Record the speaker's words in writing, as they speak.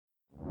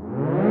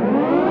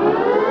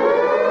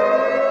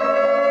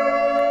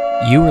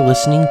You are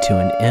listening to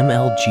an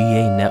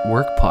MLGA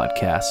Network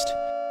podcast.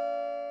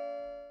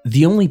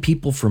 The only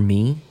people for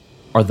me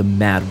are the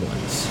mad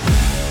ones.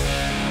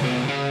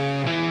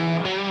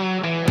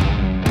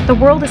 The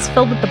world is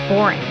filled with the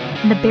boring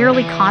and the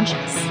barely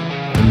conscious.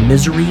 The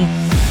misery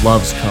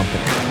loves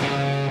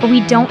company. But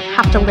we don't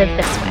have to live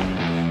this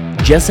way.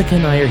 Jessica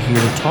and I are here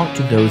to talk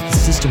to those the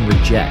system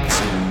rejects,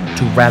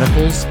 to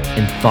radicals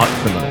and thought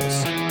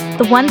criminals.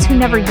 The ones who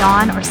never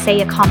yawn or say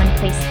a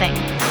commonplace thing,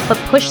 but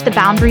push the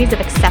boundaries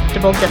of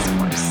acceptable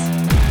discourse.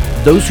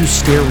 Those who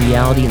stare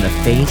reality in the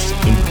face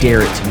and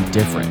dare it to be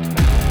different.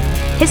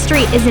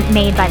 History isn't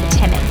made by the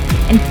timid,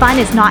 and fun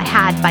is not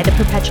had by the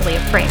perpetually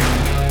afraid.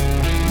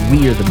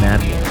 We are the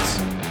mad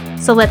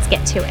ones. So let's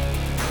get to it.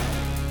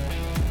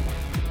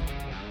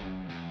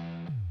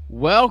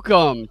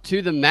 Welcome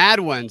to the Mad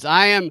Ones.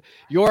 I am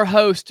your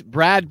host,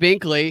 Brad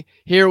Binkley,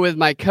 here with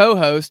my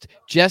co-host,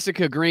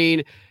 Jessica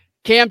Green.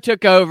 Cam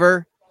took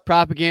over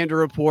Propaganda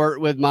Report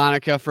with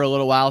Monica for a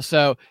little while,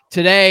 so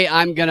today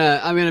I'm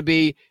gonna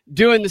be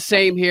doing the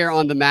same here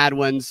on the Mad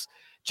Ones.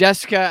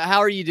 Jessica, how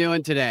are you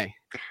doing today?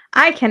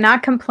 I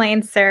cannot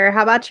complain, sir.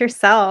 How about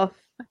yourself?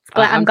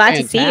 I'm glad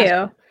to see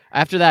you.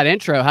 After that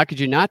intro, how could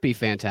you not be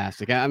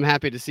fantastic? I'm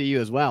happy to see you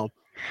as well.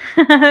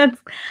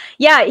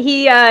 Yeah,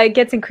 he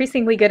gets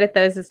increasingly good at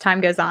those as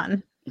time goes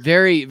on.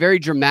 Very, very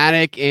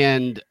dramatic,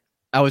 and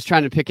I was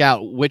trying to pick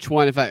out which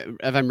one, if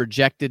I'm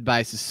rejected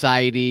by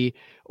society,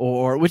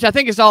 or which I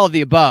think is all of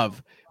the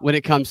above when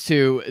it comes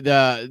to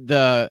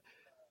the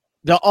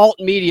alt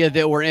media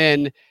that we're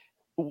in.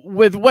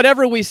 With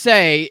whatever we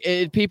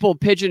say, people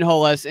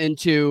pigeonhole us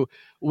into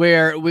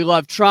where we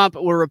love Trump,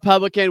 we're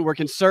Republican, we're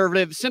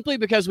conservative, simply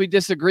because we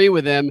disagree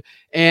with them.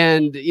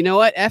 And you know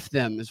what? F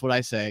them is what I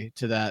say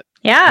to that.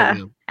 Yeah,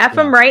 F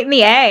them right in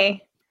the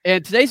A.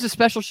 And today's a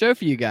special show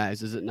for you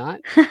guys, is it not?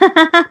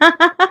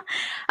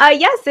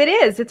 Yes, it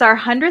is. It's our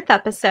 100th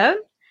episode.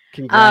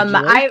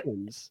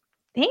 Congratulations.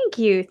 Thank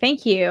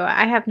you.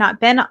 I have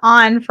not been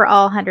on for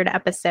all 100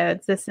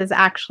 episodes. This is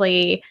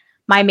actually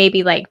my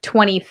maybe like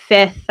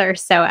 25th or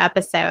so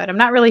episode. I'm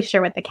not really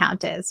sure what the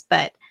count is,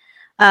 but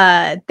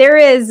there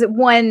is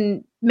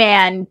one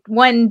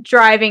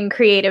driving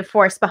creative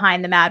force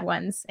behind the Mad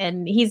Ones,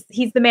 and he's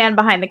the man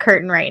behind the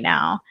curtain right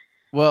now.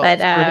 Well, but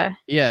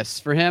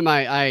for him,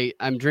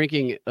 I'm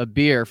drinking a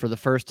beer for the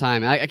first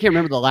time. I can't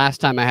remember the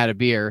last time I had a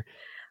beer,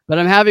 but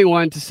I'm having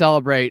one to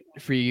celebrate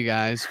for you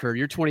guys for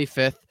your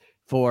 25th,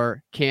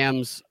 for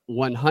Cam's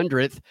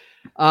 100th.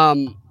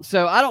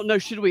 So I don't know,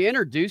 should we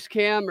introduce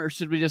Cam or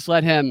should we just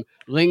let him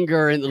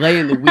linger and lay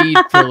in the weed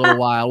for a little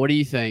while? What do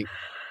you think?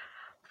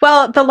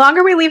 Well, the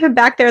longer we leave him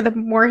back there, the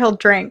more he'll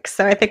drink.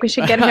 So I think we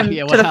should get him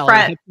to the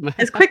front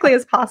as quickly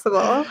as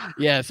possible.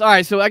 Yes. All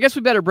right. So I guess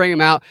we better bring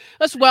him out.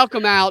 Let's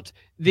welcome out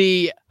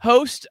the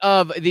host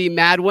of the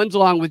Mad Ones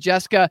along with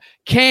Jessica,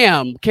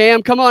 Cam.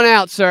 Cam, come on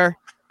out, sir.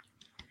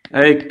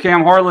 Hey,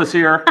 Cam Harless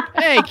here.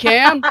 Hey,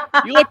 Cam.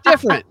 You look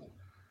different.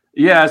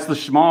 Yeah, it's the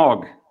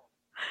schmog.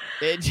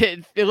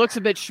 It looks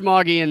a bit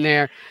schmoggy in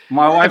there.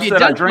 My wife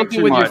said I drink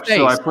too much,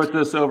 so I put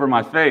this over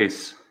my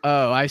face.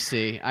 Oh, I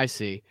see.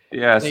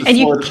 Yeah,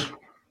 so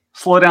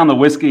slow down the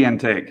whiskey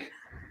intake.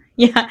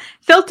 Yeah,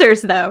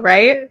 filters though,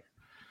 right?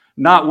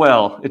 Not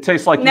well. It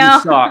tastes like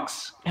used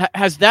socks.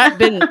 Has that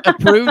been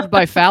approved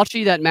by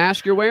Fauci, that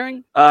mask you're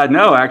wearing?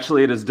 No,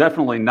 actually, it is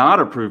definitely not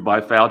approved by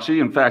Fauci.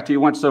 In fact, he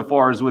went so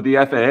far as with the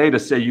FAA to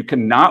say you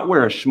cannot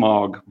wear a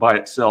schmog by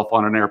itself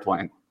on an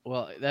airplane.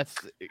 Well, that's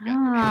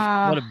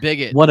what a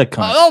bigot. What a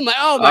cunt. Oh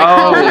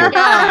my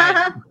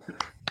God.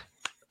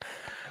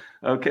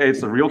 Okay,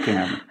 it's the real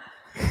Cam.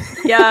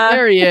 Yeah.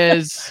 There he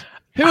is.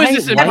 Who is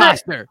this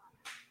imposter?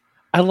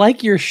 I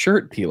like your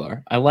shirt,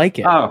 Pilar. I like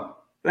it. Oh,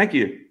 thank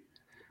you.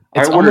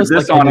 It's I ordered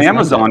this like on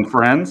Amazon,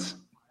 friends.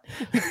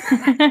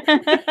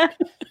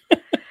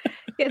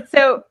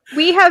 So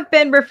we have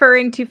been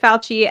referring to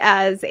Fauci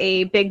as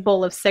a big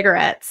bowl of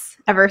cigarettes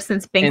ever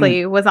since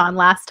Binkley was on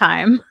last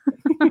time.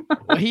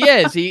 Well, he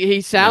is.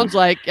 He sounds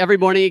like every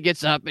morning he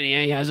gets up and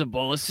he has a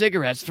bowl of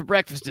cigarettes for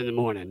breakfast in the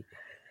morning.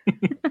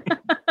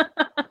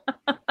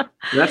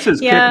 That's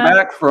his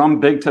kickback from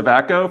Big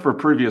Tobacco for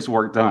previous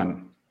work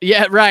done.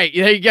 Yeah, right.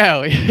 There you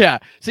go. Yeah.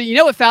 So you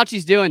know what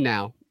Fauci's doing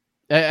now?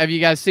 Have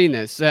you guys seen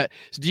this? So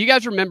do you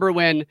guys remember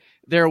when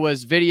there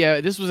was video?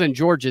 This was in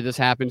Georgia. This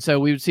happened. So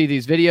we would see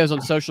these videos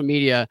on social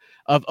media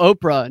of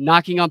Oprah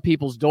knocking on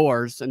people's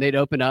doors, and they'd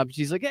open up.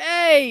 She's like,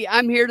 "Hey,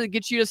 I'm here to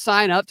get you to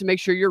sign up to make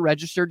sure you're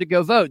registered to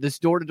go vote." This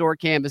door-to-door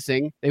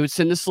canvassing. They would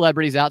send the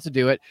celebrities out to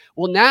do it.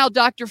 Well, now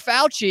Dr.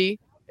 Fauci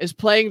is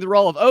playing the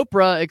role of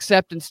Oprah,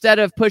 except instead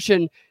of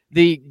pushing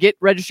the get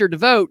registered to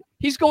vote,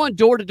 he's going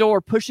door to door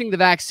pushing the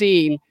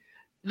vaccine,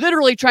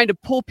 literally trying to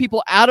pull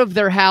people out of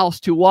their house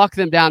to walk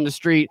them down the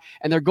street.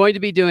 And they're going to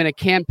be doing a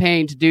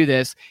campaign to do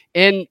this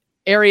in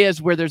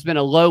areas where there's been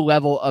a low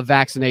level of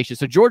vaccination.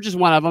 So Georgia's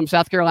one of them.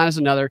 South Carolina's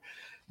another.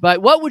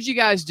 But what would you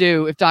guys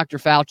do if Dr.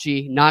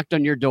 Fauci knocked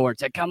on your door and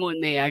said, "Come with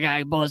me, I got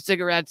a bowl of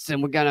cigarettes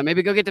and we're going to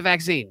maybe go get the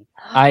vaccine"?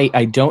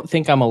 I don't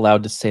think I'm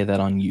allowed to say that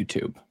on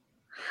YouTube.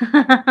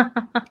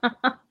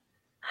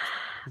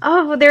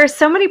 Oh, there are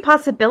so many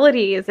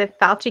possibilities if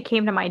Fauci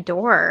came to my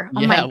door.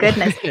 Oh my Yeah.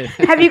 goodness.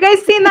 Have you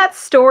guys seen that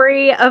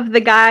story of the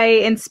guy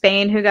in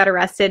Spain who got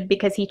arrested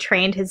because he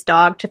trained his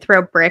dog to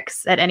throw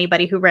bricks at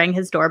anybody who rang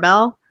his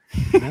doorbell?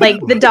 Like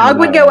the dog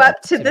would go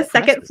up to the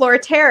second floor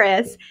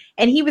terrace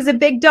and he was a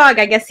big dog.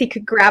 I guess he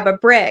could grab a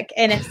brick.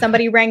 And if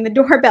somebody rang the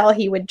doorbell,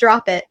 he would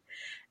drop it.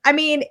 I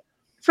mean,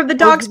 from the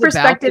dog's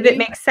perspective, it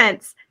makes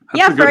sense.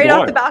 That's right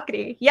off the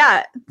balcony.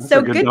 Yeah. That's so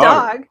a good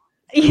dog.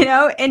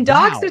 And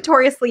dogs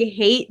notoriously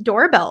hate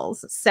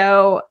doorbells.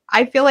 So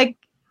I feel like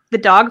the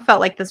dog felt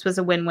like this was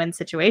a win-win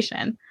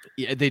situation.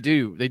 Yeah, they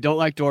do. They don't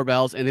like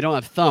doorbells and they don't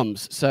have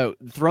thumbs. So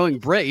throwing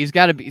brick, he's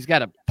got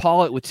to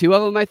paw it with two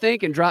of them, I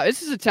think, and drop.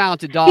 This is a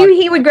talented dog.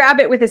 He would grab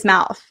it with his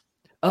mouth.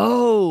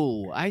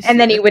 Oh, I see. And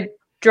then he would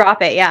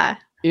drop it. Yeah.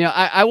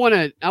 I want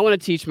to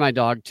teach my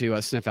dog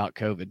to sniff out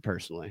COVID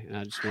personally, and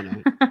I just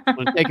want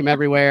to take him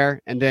everywhere.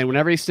 And then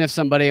whenever he sniffs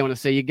somebody, I want to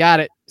say, "You got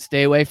it.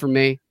 Stay away from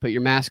me. Put your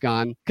mask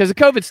on." Because a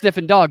COVID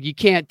sniffing dog, you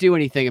can't do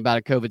anything about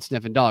a COVID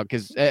sniffing dog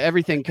because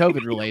everything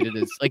COVID related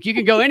is like you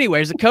can go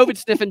anywhere. As a COVID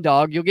sniffing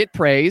dog, you'll get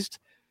praised.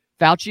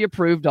 Fauci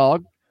approved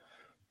dog.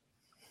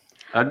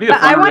 That'd be a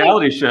fun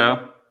reality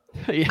show.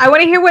 Yeah. I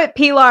want to hear what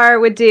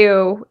Pilar would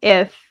do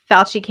if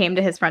Fauci came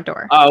to his front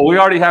door. We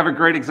already have a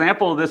great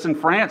example of this in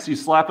France. You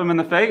slap him in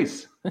the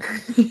face.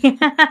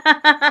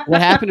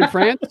 What happened in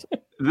France?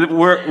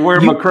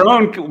 Where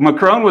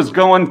Macron was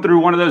going through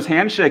one of those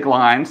handshake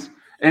lines,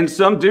 and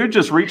some dude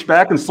just reached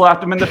back and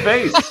slapped him in the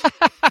face.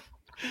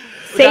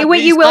 Say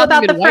what you will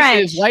about the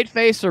French. His white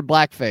face or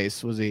black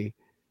face was he?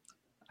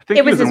 I think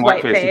he was in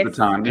white face at the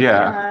time.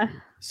 Yeah.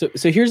 So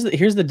here's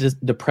the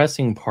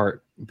depressing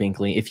part,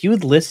 Binkley. If you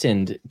had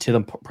listened to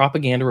the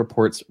Propaganda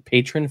Report's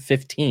Patron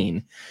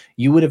 15,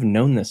 you would have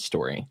known this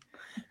story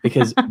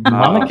because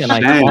Monica and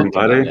I talked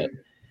about it.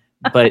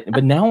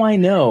 But now I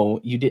know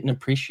you didn't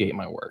appreciate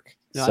my work.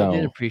 No, I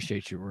did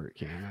appreciate your work,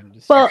 Cam.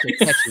 Well,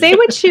 say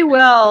what you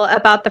will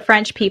about the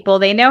French people.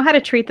 They know how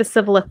to treat the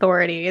civil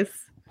authorities.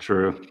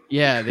 True.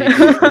 Yeah, they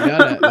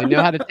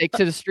know how to take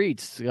to the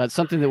streets. That's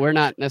something that we're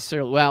not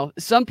necessarily. Well,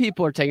 some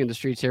people are taking the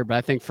streets here, but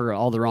I think for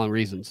all the wrong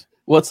reasons.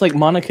 Well, it's like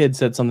Monica had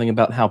said something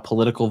about how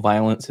political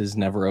violence is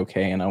never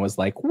okay, and I was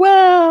like,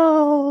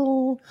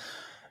 well,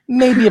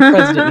 maybe a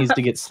president needs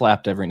to get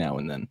slapped every now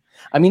and then.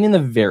 I mean, in the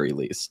very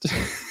least.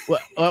 Well,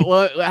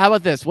 how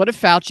about this? What if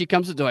Fauci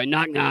comes to the door?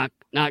 Knock, knock,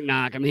 knock,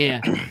 knock. I'm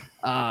here.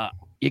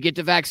 You get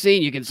the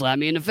vaccine, you can slap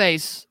me in the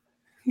face.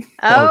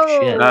 Oh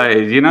shit!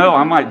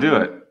 I might do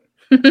it.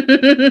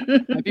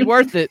 Might be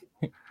worth it.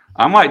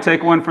 I might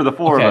take one for the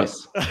four of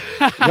us.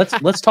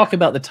 Let's talk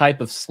about the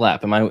type of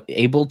slap. Am I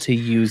able to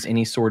use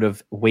any sort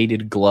of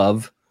weighted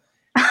glove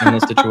in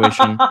this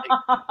situation?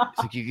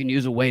 So you can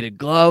use a weighted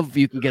glove.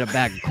 You can get a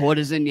bag of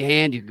quarters in your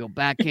hand. You can go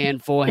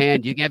backhand,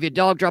 forehand. You can have your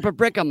dog drop a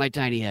brick on my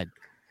tiny head.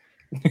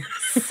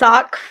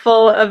 Sock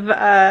full of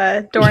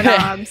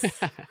doorknobs.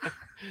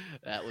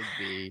 That would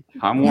be.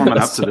 I'm warming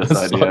up to this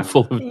idea.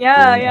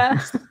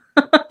 Yeah.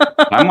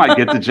 I might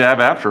get the jab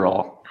after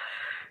all.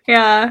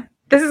 Yeah.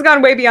 This has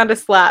gone way beyond a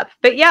slap.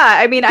 But yeah,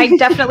 I mean, I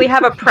definitely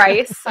have a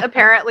price,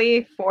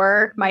 apparently,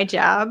 for my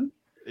jab.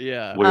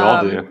 Yeah. We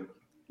all do.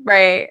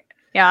 Right.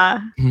 Yeah.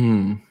 I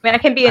mean, I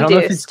can be induced. I don't know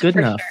if it's good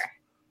enough. Sure.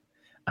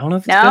 I don't know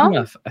if it's good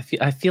enough.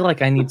 I feel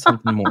like I need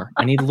something more.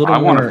 I need a little more. I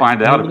want to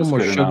find out a little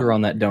more sugar enough.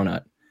 on that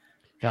donut.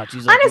 God,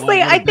 like,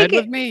 honestly, I think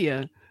with me.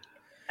 Yeah.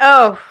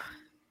 Oh,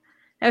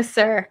 no,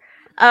 sir.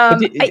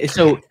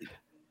 So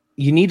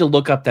you need to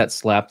look up that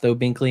slap, though,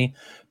 Binkley,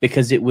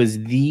 because it was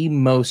the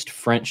most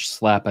French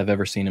slap I've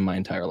ever seen in my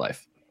entire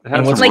life.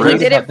 And like he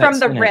did it from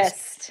the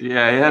wrist.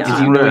 Yeah, he had some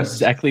some wrist. wrist.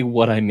 Exactly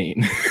what I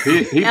mean.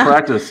 He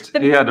practiced.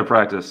 He had to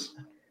practice.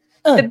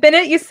 The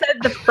minute you said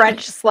the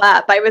French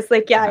slap, I was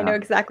like, yeah, I know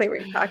exactly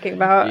what you're talking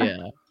about.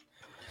 Yeah.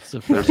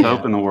 There's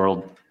hope in the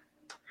world.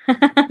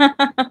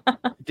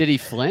 Did he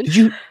flinch?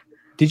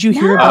 Did you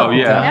hear about? Oh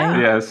yeah.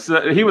 Yes.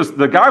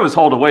 The guy was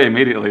hauled away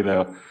immediately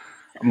though.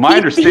 My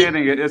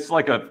understanding,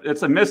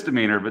 it's a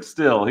misdemeanor, but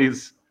still,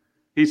 he's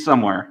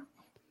somewhere.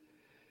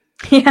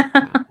 Yeah,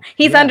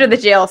 he's under the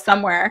jail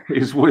somewhere.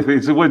 He's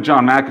with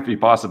John McAfee,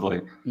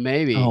 possibly.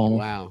 Maybe. Oh.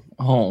 Wow.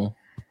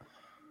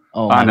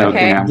 Oh, I know.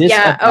 Okay. Cam.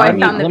 Yeah. I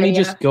found the let me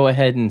video. just go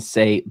ahead and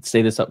say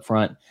this up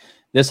front.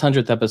 This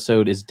 100th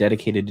episode is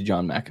dedicated to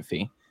John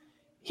McAfee.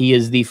 He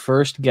is the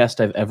first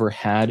guest I've ever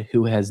had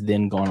who has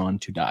then gone on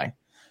to die.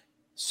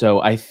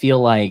 So I feel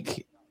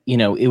like,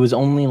 it was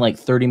only like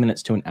 30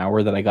 minutes to an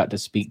hour that I got to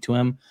speak to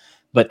him.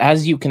 But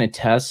as you can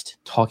attest,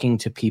 talking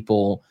to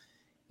people,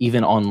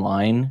 even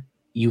online,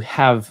 you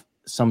have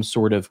some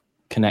sort of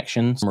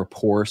connection, some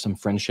rapport, some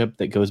friendship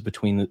that goes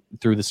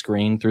through the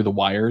screen, through the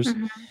wires.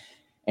 Mm-hmm.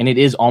 And it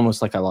is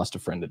almost like I lost a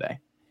friend today.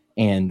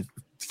 And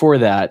for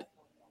that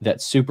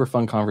super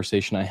fun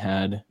conversation I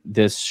had,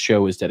 this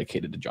show is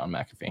dedicated to John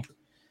McAfee.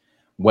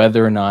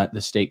 Whether or not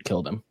the state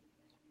killed him.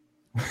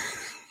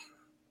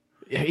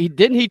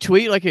 He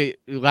tweet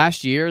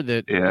last year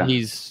that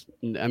he's.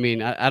 I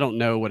mean, I don't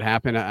know what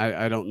happened.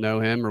 I don't know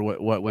him or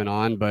what went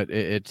on, but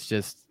it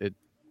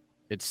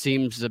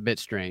seems a bit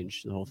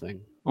strange, the whole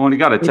thing. Well, and he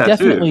got a It tattoo.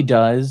 definitely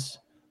does,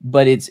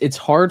 but it's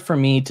hard for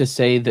me to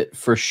say that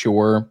for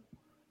sure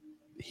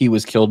he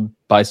was killed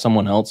by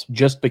someone else,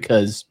 just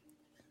because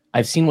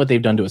I've seen what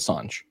they've done to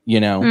Assange,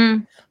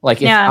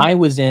 Like if I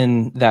was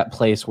in that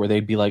place where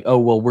they'd be like, oh,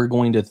 well, we're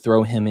going to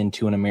throw him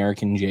into an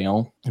American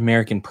jail,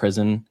 American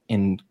prison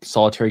in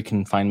solitary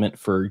confinement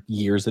for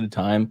years at a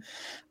time,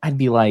 I'd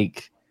be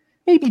like,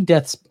 maybe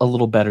death's a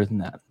little better than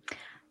that.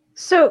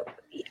 So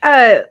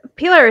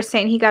Pilar is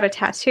saying he got a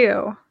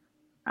tattoo.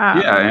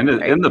 And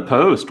in the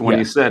post, when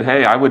he said,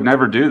 hey, I would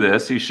never do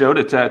this, he showed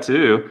a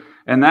tattoo.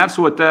 And that's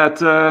what that,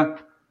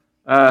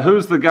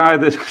 who's the guy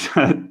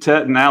that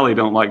Tet and Allie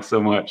don't like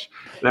so much?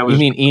 That was, you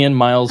mean Ian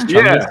Miles?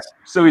 Yeah.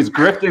 So he's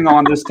grifting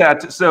on this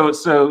tattoo.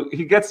 So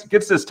he gets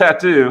this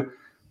tattoo,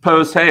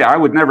 posts, hey, I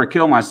would never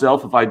kill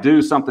myself. If I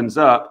do, something's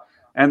up.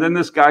 And then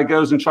this guy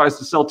goes and tries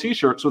to sell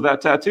T-shirts with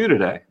that tattoo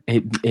today.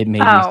 It made me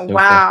so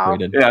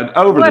frustrated. Yeah,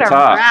 over what the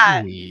top.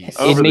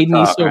 It made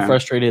me so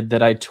frustrated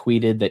that I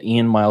tweeted that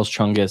Ian Miles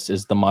Chungus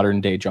is the modern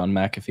day John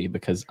McAfee,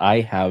 because I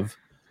have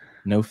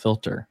no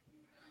filter.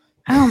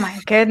 Oh my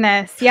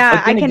goodness.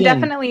 Yeah, I can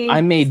definitely.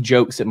 I made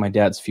jokes at my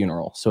dad's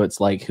funeral, so it's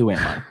like, who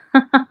am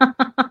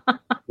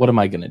I? What am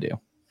I going to do?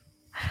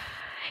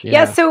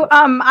 Yeah, so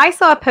I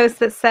saw a post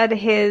that said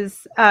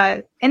his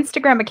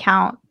Instagram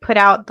account put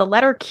out the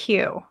letter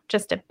Q,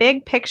 just a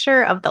big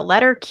picture of the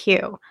letter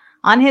Q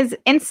on his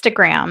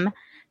Instagram,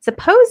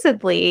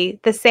 supposedly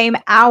the same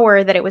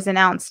hour that it was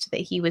announced that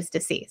he was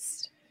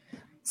deceased.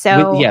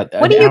 So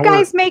what do you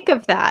guys make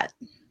of that?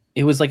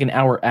 It was like an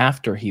hour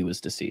after he was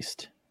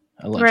deceased.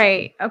 Allegedly.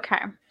 Right, okay.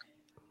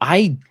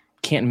 I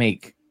can't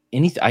make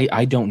anything.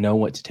 I don't know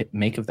what to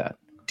make of that.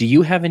 Do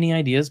you have any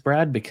ideas,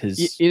 Brad? Because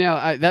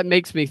that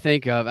makes me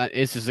think of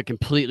this is a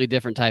completely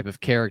different type of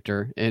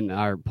character in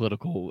our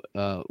political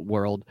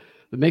world.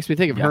 It makes me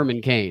think of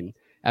Herman Cain.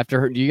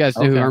 Do you guys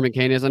know who Herman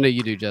Cain is? I know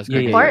you do,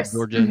 Jessica. Of course.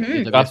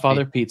 Georgia,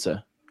 Godfather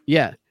Pizza.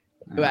 Yeah.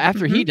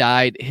 After he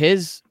died, I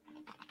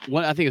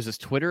think it was his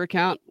Twitter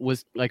account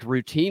was like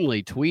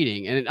routinely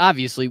tweeting, and it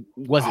obviously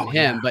wasn't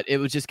him, but it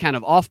was just kind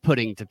of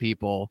off-putting to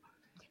people.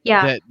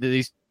 Yeah. That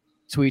these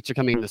tweets are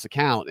coming in this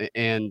account,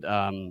 and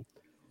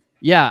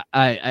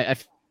I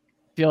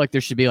feel like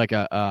there should be like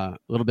a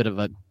little bit of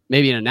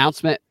maybe an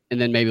announcement,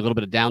 and then maybe a little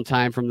bit of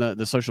downtime from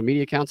the social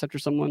media accounts after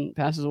someone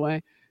passes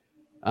away.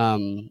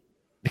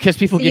 Because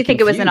people get confused.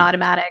 Think it was an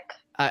automatic?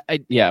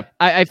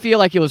 I feel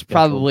like it was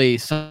probably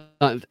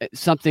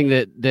something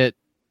that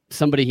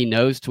somebody he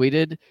knows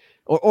tweeted,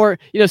 or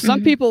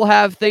some people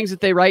have things that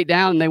they write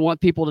down and they want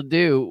people to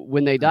do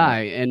when they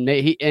die,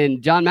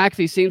 and John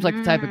McAfee seems like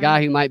the type of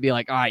guy who might be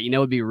like, all right,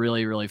 it'd be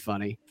really, really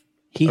funny.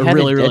 He had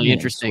really, a really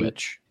interesting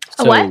switch.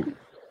 So what?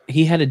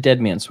 He had a dead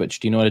man switch.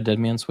 Do you know what a dead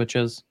man switch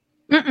is?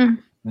 Mm-mm.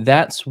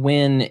 That's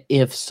when,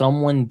 if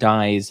someone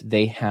dies,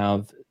 they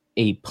have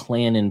a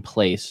plan in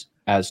place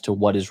as to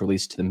what is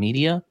released to the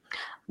media,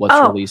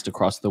 what's released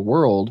across the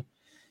world,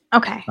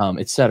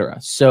 etc.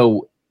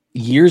 So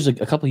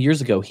a couple of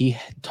years ago, he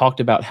talked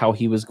about how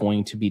he was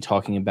going to be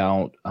talking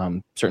about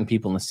certain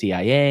people in the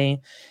CIA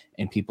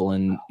and people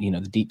in the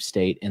deep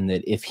state, and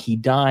that if he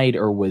died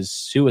or was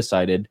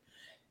suicided,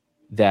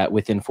 that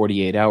within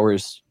 48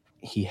 hours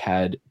he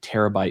had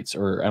terabytes,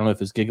 or I don't know if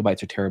it was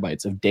gigabytes or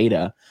terabytes of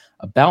data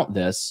about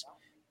this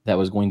that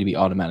was going to be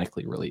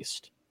automatically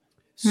released.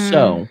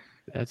 So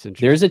that's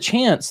interesting. There's a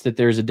chance that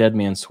there's a dead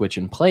man switch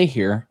in play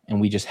here,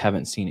 and we just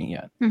haven't seen it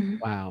yet. Mm-hmm.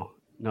 Wow.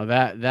 No,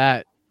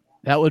 that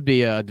would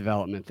be a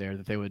development there,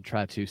 that they would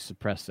try to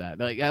suppress that.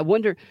 Like, I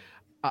wonder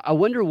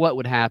what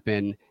would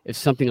happen if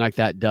something like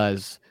that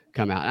does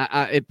come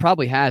out. It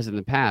probably has in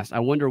the past. I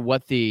wonder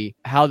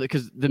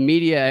because the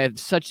media has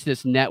such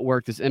this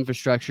network, this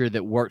infrastructure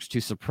that works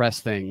to suppress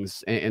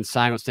things and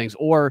silence things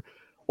or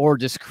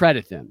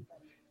discredit them.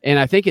 And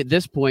I think at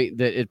this point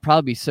that it'd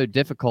probably be so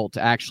difficult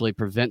to actually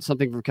prevent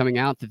something from coming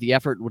out that the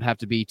effort would have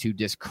to be to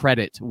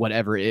discredit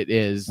whatever it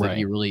is that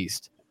he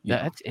released.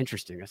 Yeah. That's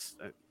interesting. I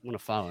want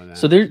to follow that.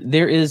 So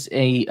there is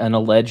an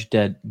alleged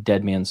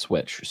dead man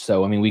switch.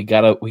 So I mean, we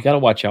gotta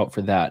watch out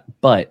for that.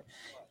 But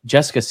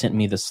Jessica sent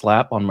me the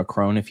slap on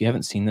Macron. If you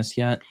haven't seen this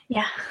yet,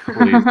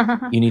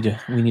 we need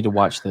to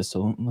watch this.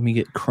 So let me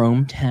get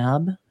Chrome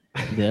tab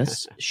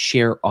this,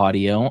 share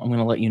audio. I'm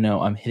gonna let you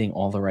know I'm hitting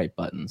all the right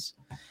buttons.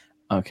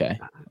 Okay,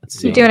 let's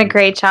see. You're doing a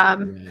great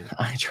job.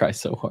 I try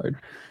so hard.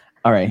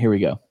 All right, here we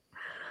go.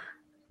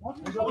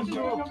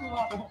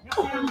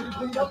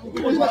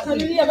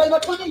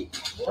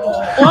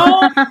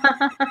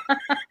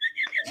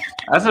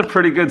 That's a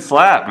pretty good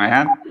slap,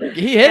 man.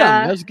 He hit him.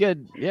 That was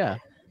good. Yeah.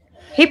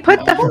 He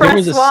put the there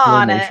was a slow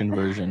on motion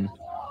version.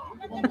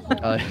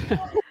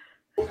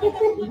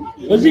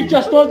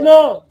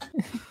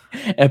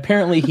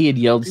 Apparently, he had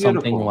yelled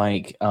something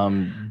like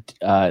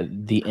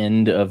the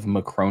end of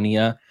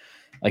Macronia.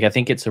 Like, I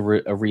think it's a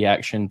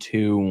reaction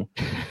to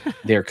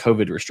their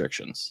COVID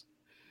restrictions.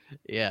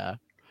 Yeah.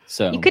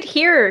 So you could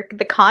hear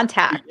the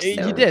contact.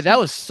 You did. That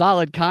was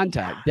solid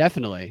contact.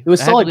 Definitely. It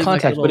was solid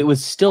contact, but it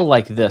was still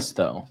like this,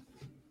 though.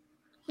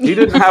 He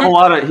didn't have a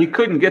lot of. He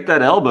couldn't get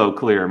that elbow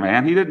clear,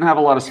 man. He didn't have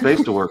a lot of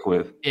space to work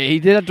with. Yeah, he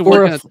did have to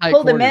work in a tight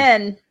Pulled him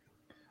quarters. in.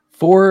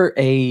 For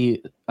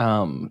a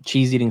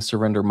cheese-eating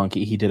surrender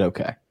monkey, he did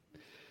okay.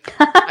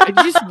 I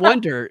just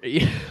wonder.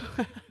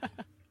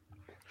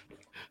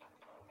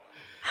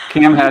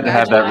 Cam had to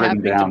have Imagine that written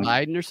happening down. to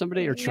Biden or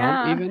somebody or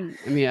Trump Yeah. even.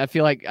 I mean, I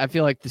feel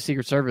like the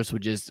Secret Service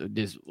would just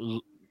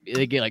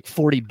they get like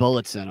 40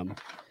 bullets in them.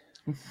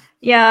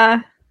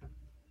 Yeah.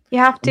 You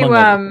have to Among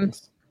other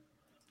things.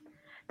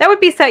 that would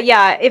be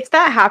if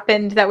that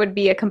happened, that would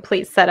be a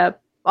complete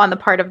setup on the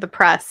part of the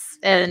press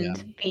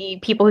and the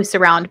people who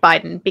surround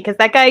Biden, because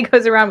that guy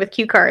goes around with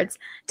cue cards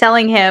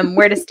telling him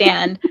where to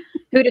stand,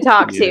 who to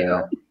talk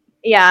to.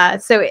 Yeah.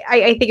 So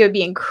I think it would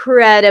be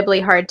incredibly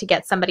hard to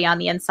get somebody on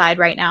the inside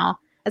right now,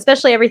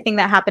 especially everything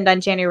that happened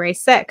on January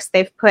 6th.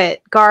 They've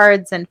put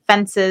guards and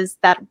fences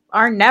that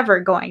are never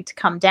going to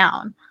come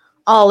down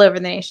all over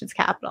the nation's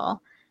capital.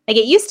 Like,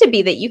 it used to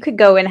be that you could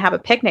go and have a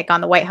picnic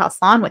on the White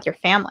House lawn with your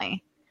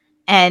family.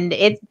 And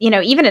it,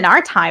 even in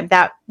our time,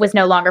 that was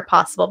no longer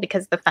possible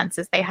because of the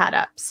fences they had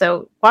up.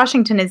 So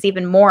Washington is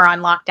even more on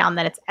lockdown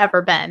than it's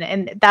ever been.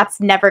 And that's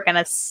never going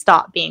to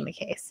stop being the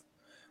case.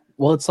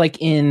 Well, it's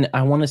like in,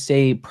 I want to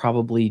say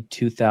probably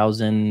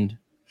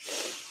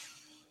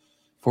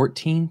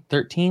 2014,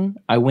 13.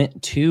 I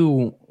went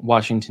to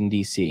Washington,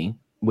 D.C.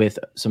 with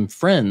some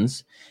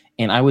friends,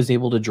 and I was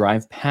able to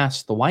drive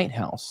past the White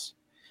House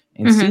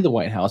and see the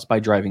White House by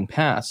driving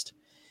past.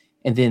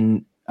 And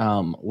then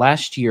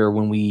last year,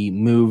 when we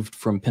moved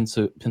from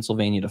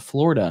Pennsylvania to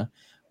Florida,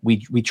 we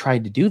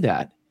tried to do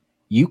that.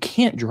 You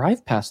can't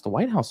drive past the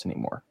White House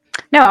anymore.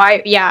 No,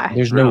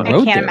 There's no road I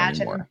can't there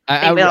imagine. anymore.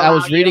 I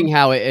was reading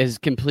how it has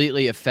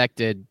completely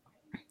affected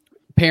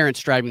parents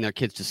driving their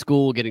kids to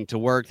school, getting to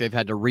work. They've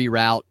had to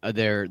reroute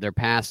their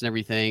paths and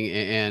everything,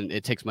 and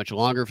it takes much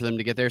longer for them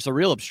to get there. So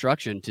real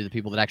obstruction to the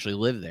people that actually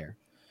live there.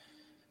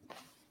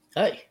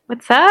 Hi.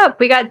 What's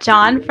up? We got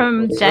John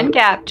from Gen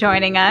Gap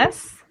joining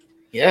us.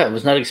 Yeah, I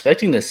was not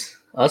expecting this.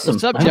 Awesome.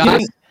 What's up, John?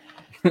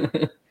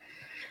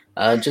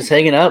 Just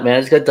hanging out, man.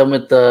 I just got done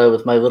with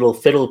my little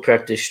fiddle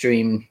practice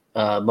stream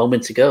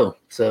moments ago.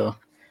 So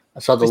I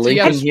saw the So link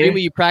you got a in stream here. where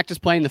you practice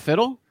playing the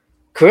fiddle?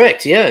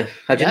 Correct. Yeah.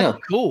 How'd you That's know?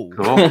 cool.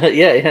 Cool.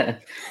 Yeah.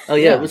 Oh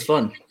yeah, it was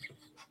fun.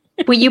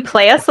 Will you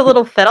play us a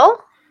little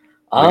fiddle?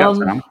 We got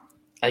some.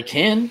 I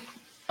can.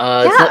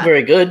 It's not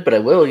very good, but I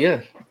will.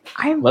 Yeah.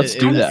 Let's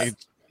do that.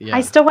 Yeah.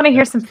 I still want to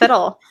hear some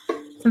fiddle.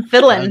 Some I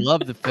fiddling.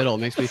 love the fiddle. It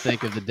makes me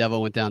think of The Devil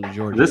Went Down to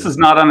Georgia. This is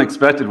not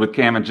unexpected with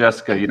Cam and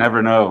Jessica. You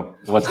never know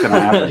what's going to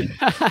happen.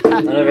 All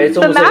right, it's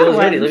The almost like I mad was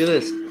ready. one. Look at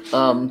this.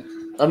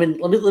 I mean,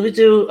 let me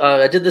do.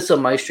 I did this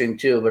on my stream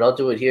too, but I'll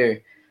do it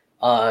here.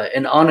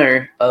 In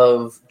honor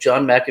of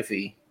John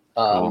McAfee,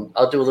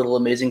 I'll do a little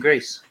Amazing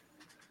Grace.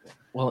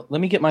 Well, let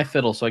me get my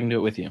fiddle so I can do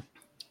it with you.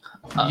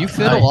 You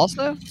fiddle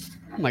also?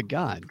 Oh my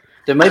God.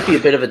 There might be a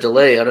bit of a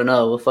delay. I don't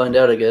know. We'll find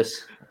out, I guess.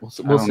 We'll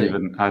see.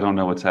 I don't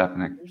know what's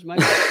happening. Here's my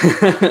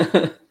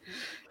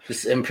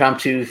This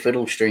impromptu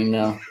fiddle stream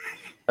now.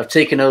 I've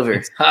taken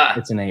over. Ha!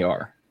 It's an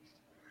AR.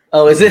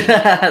 Oh, is it?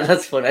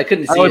 That's fun. I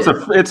couldn't see Oh, it.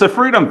 it's a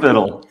freedom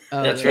fiddle.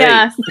 That's right.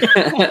 Yes.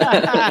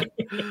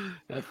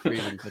 That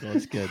freedom fiddle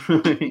is good.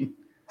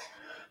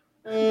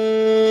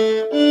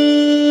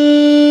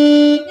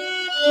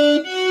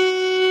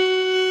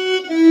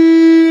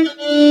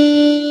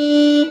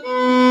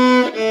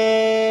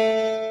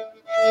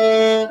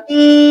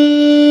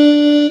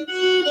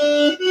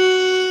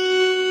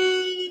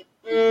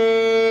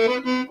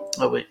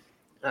 Oh wait.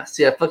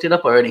 See, I fucked it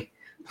up already.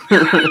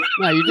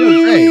 No, you're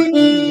doing great. You're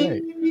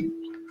doing great.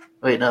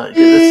 Wait, no.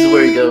 This is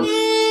where you go.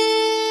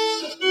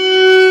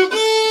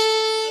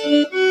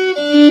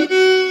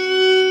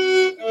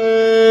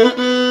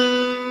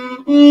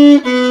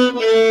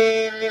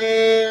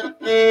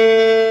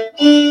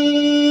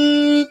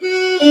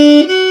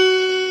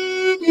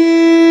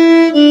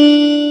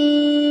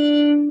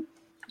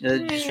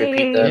 Just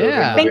repeat that.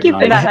 Yeah. Thank you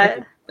for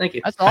that. Thank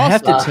you. That's awesome. I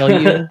have to tell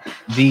you,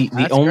 the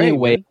That's only great,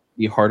 way man. to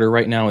be harder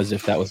right now is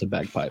if that was a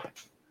bagpipe.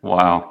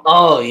 Wow.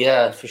 Oh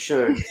yeah, for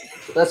sure.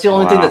 That's the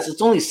only thing Wow. that's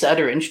it's only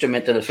sadder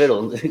instrument than a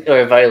fiddle or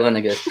a violin,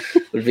 I guess.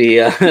 Would be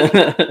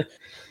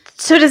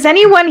So does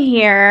anyone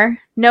here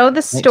know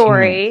the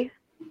story?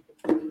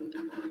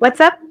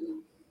 What's up?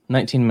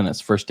 19 minutes,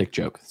 first dick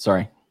joke.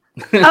 Sorry.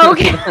 Oh,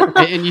 okay.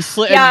 And you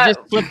slid, Yeah. you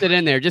just slipped it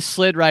in there. Just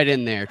slid right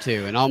in there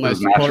too, and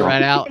almost It was pulled it natural.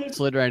 right out.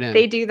 Slid right in.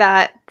 They do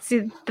that. See,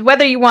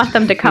 whether you want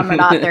them to come or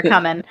not, they're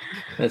coming.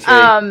 That's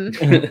right.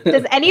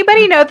 Does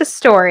anybody know the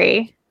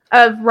story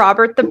of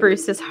Robert the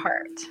Bruce's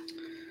heart?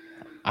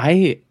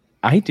 I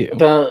do.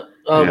 About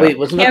Yeah. wait,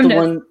 wasn't that Cam the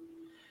knows. one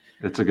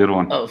It's a good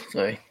one. oh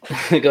sorry.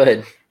 Go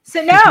ahead.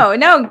 So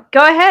no,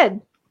 go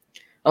ahead.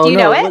 Oh Do you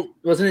no, know it?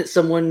 wasn't it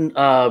someone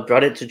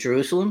brought it to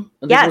Jerusalem? I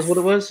think Yes. was what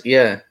it was?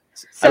 Yeah.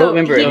 So I don't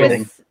remember he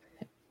everything. was-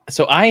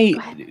 So I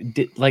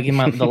did, like in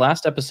the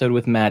last episode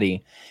with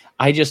Maddie,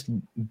 I just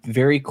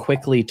very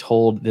quickly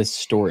told this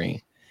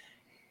story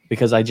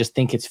because I just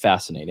think it's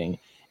fascinating.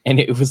 And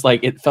it was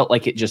like, it felt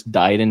like it just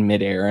died in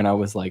midair. And I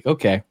was like,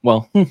 okay,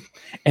 well,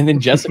 and then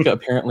Jessica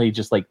apparently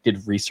just like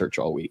did research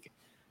all week.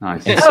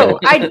 Nice. And Oh,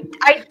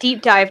 I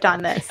deep dived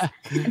on this.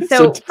 And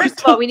so first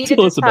of all, we need to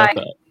tell us about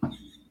decide that.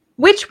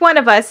 which one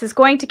of us is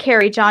going to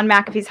carry John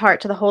McAfee's heart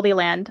to the Holy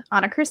Land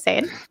on a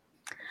crusade.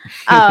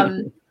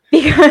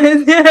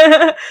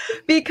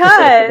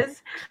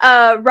 Because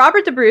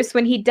Robert the Bruce,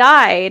 when he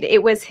died,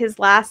 it was his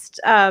last.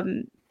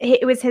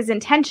 It was his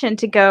intention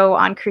to go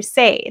on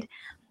crusade,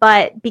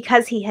 but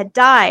because he had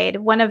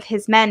died, one of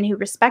his men who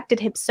respected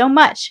him so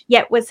much,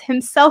 yet was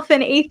himself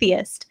an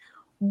atheist,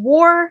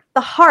 wore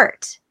the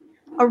heart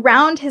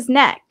around his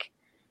neck,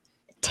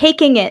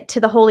 taking it to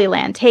the Holy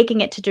Land,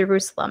 taking it to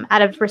Jerusalem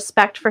out of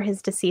respect for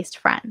his deceased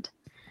friend.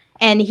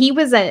 And he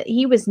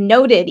was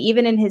noted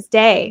even in his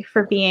day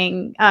for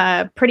being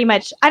pretty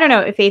much, I don't know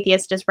if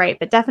atheist is right,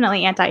 but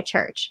definitely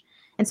anti-church.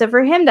 And so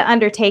for him to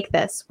undertake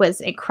this was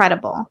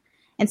incredible.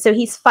 And so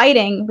he's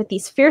fighting with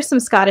these fearsome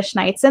Scottish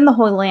knights in the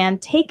Holy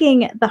Land,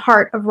 taking the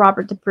heart of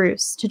Robert the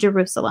Bruce to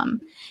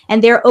Jerusalem.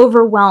 And they're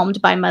overwhelmed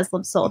by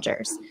Muslim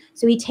soldiers.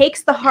 So he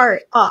takes the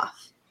heart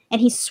off and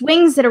he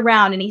swings it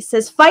around and he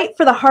says, "Fight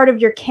for the heart of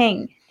your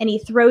king." And he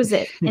throws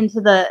it into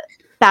the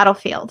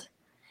battlefield.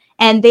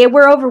 And they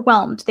were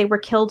overwhelmed. They were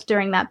killed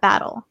during that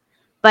battle.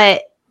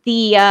 But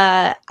the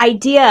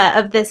idea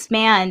of this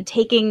man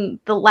taking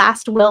the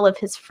last will of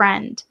his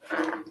friend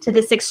to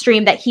this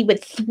extreme, that he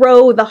would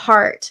throw the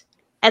heart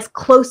as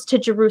close to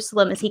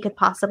Jerusalem as he could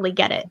possibly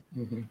get it,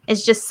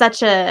 is just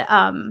such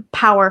a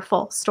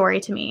powerful story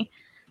to me.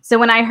 So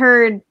when I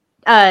heard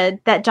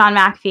that John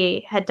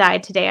McAfee had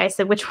died today, I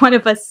said, which one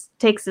of us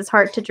takes his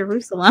heart to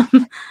Jerusalem?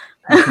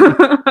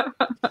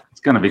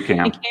 It's going to be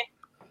Cam.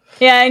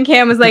 Yeah, and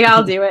Cam was like,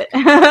 "I'll do it."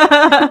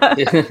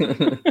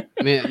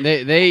 Man,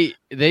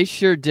 they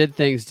sure did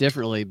things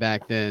differently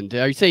back then.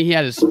 Are you saying he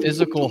had his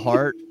physical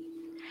heart?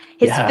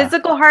 His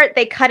physical heart,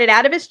 they cut it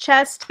out of his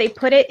chest. They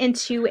put it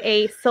into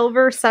a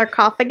silver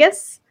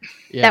sarcophagus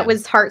that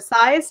was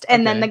heart-sized,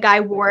 and then the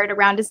guy wore it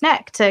around his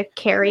neck to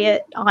carry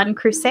it on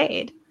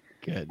crusade.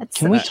 Good.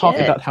 Can we talk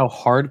about how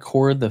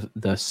hardcore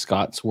the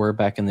Scots were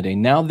back in the day?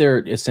 Now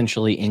they're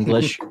essentially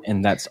English,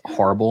 and that's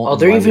horrible. Oh,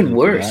 they're even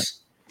worse.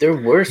 They're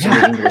worse than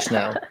the English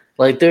now.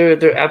 Like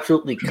they're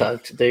absolutely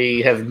cucked.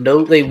 They have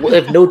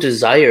no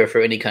desire for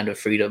any kind of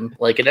freedom.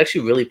 Like it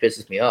actually really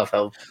pisses me off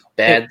how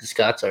bad the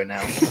Scots are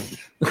now.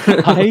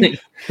 I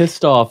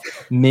pissed off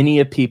many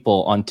a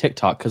people on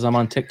TikTok because I'm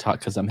on TikTok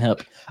because I'm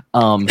hip.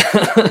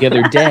 The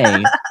other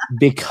day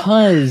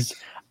because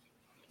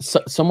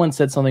someone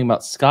said something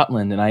about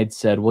Scotland, and I'd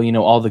said, well, you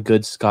know, all the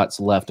good Scots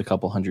left a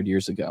couple hundred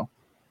years ago,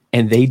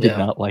 and they did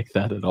not like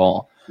that at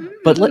all.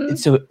 But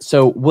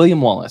so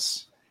William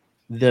Wallace,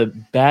 the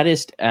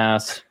baddest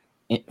ass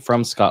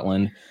from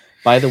Scotland.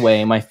 By the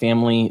way, my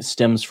family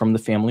stems from the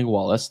family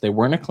Wallace. They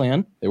weren't a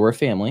clan; they were a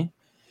family.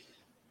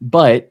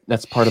 But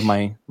that's part of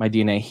my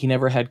DNA. He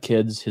never had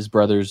kids. His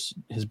brother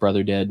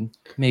did.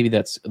 Maybe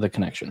that's the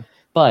connection.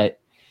 But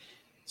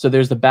so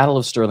there's the Battle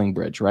of Stirling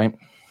Bridge, right?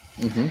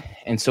 Mm-hmm.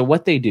 And so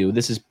what they do,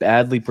 this is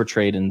badly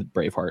portrayed in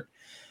Braveheart.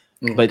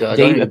 But God,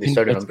 don't even be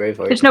started on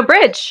Braveheart. There's no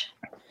bridge.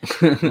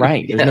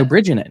 Right. There's no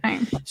bridge in it. Right.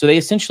 So they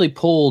essentially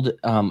pulled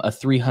a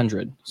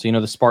 300. So, you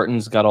know, the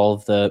Spartans got all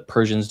of the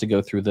Persians to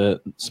go through the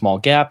small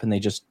gap, and they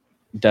just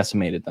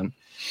decimated them.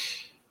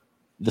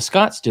 The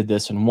Scots did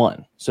this and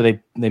won. So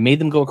they made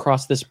them go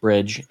across this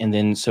bridge. And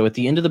then so at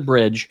the end of the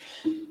bridge,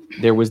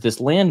 there was this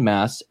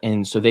landmass.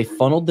 And so they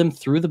funneled them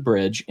through the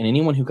bridge. And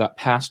anyone who got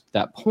past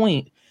that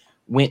point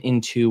went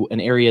into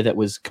an area that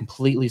was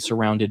completely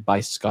surrounded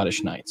by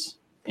Scottish knights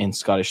and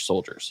Scottish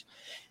soldiers.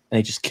 And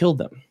they just killed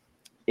them.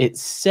 It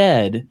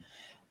said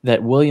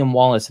that William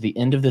Wallace, at the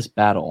end of this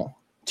battle,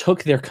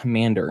 took their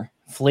commander,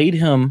 flayed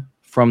him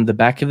from the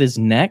back of his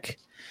neck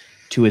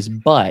to his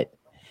butt,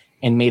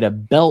 and made a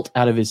belt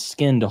out of his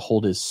skin to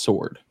hold his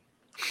sword.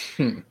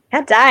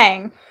 God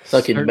dang.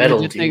 Fucking metal,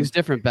 did things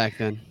different back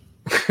then.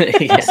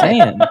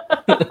 Saying.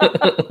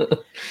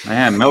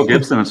 Man, Mel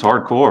Gibson is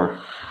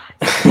hardcore.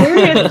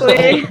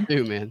 Seriously.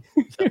 Dude, man.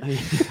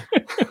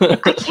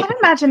 I can't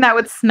imagine that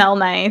would smell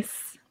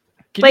nice.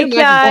 Can like, you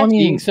imagine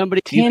seeing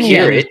somebody you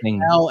hear it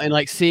and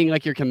like seeing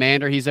like your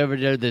commander, he's over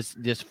there just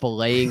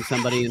filleting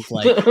somebody, and it's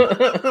like,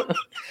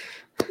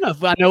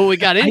 I know what we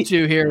got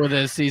into here with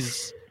this.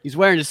 He's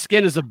wearing his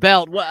skin as a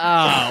belt.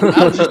 Wow,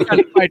 I was just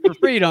trying to fight for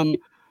freedom.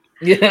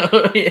 Yeah.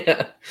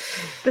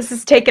 This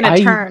is taking a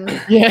turn.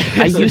 Yeah,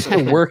 I used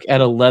to work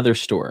at a leather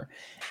store,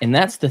 and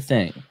that's the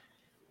thing.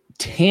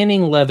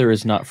 Tanning leather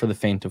is not for the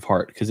faint of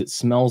heart because it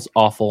smells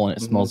awful and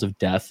it smells of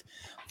death.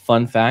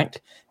 Fun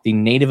fact, the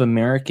Native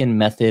American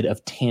method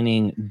of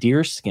tanning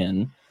deer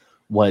skin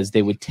was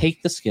they would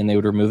take the skin, they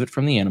would remove it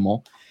from the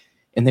animal,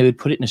 and they would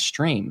put it in a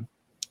stream.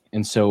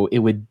 And so it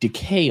would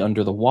decay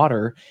under the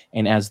water,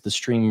 and as the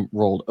stream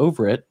rolled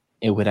over it,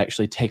 it would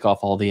actually take off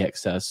all the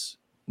excess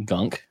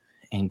gunk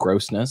and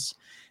grossness,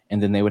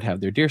 and then they would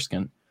have their deer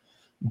skin.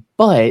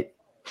 But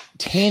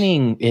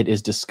tanning it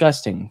is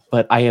disgusting,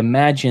 but I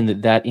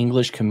imagine that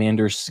English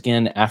commander's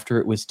skin after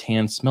it was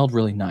tanned smelled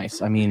really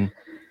nice. I mean,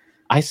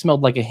 I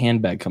smelled like a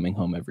handbag coming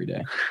home every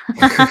day.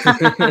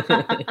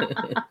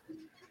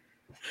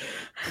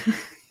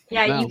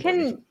 Yeah, No.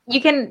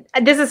 you can.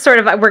 This is sort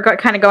of we're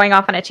kind of going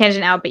off on a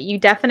tangent now, but you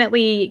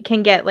definitely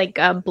can get like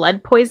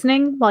blood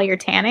poisoning while you're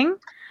tanning,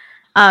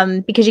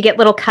 because you get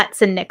little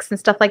cuts and nicks and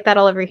stuff like that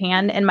all over your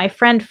hand. And my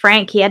friend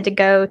Frank, he had to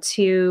go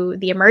to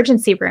the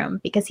emergency room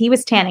because he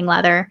was tanning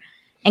leather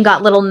and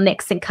got little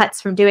nicks and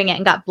cuts from doing it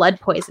and got blood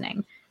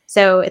poisoning.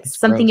 So it's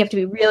something you have to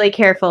be really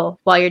careful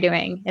while you're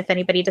doing if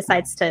anybody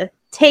decides to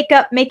take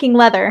up making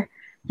leather.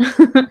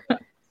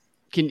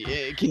 Can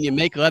you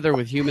make leather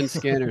with human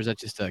skin, or is that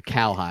just a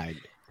cowhide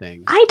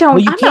thing? I don't. Well,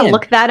 you I'm gonna can.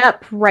 look that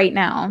up right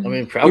now. I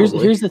mean, probably.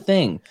 Here's the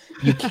thing.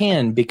 You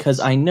can, because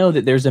I know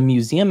that there's a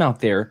museum out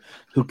there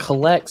who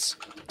collects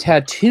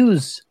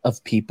tattoos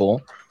of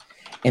people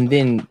and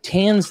then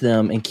tans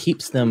them and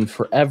keeps them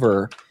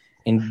forever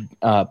and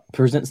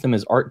presents them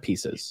as art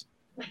pieces.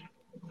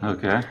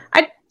 Okay.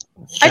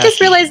 I just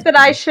realized that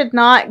I should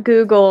not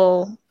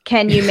Google,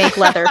 can you make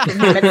leather from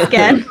human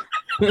skin?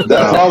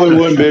 That probably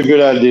wouldn't be a good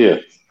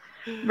idea.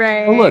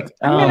 Right. Oh, look.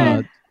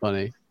 That's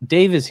funny.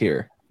 Dave is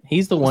here.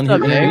 He's the one who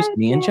up, Dave? introduced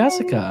me and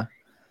Jessica.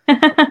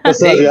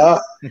 What's up, y'all?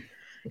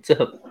 What's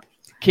up?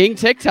 King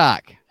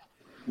TikTok.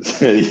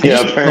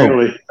 Yeah,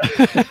 apparently.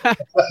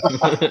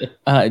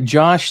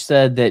 Josh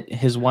said that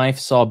his wife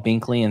saw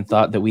Binkley and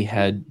thought that we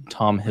had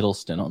Tom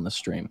Hiddleston on the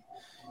stream.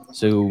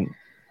 So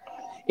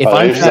if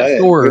I'm Who's Fat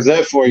Thor, Who's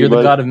that for you're you, the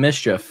buddy? god of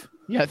mischief.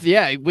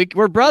 Yeah,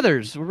 we're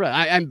brothers.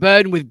 I'm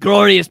burdened with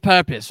glorious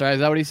purpose, right? Is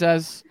that what he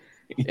says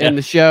in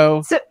the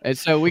show? And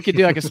so we could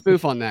do like a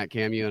spoof on that,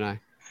 Cam, you and I.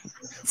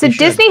 So We should.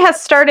 Disney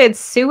has started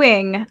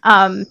suing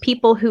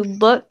people who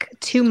look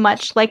too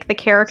much like the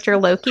character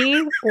Loki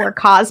or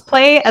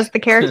cosplay as the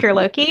character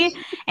Loki,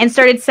 and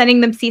started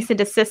sending them cease and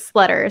desist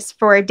letters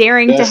for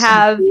daring to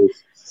have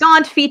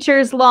gaunt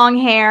features, long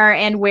hair,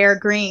 and wear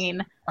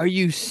green. Are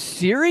you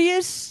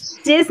serious?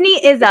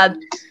 Disney is a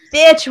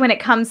bitch when it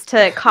comes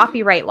to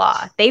copyright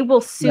law. They will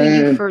sue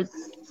you for Fuck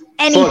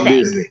anything.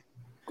 Disney.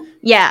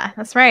 Yeah,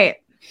 that's right.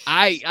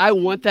 I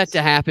want that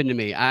to happen to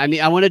me. I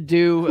mean, I'm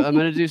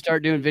gonna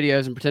start doing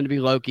videos and pretend to be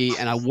Loki,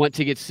 and I want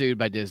to get sued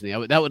by Disney. I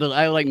would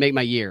like make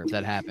my year if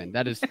that happened.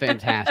 That is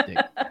fantastic.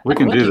 We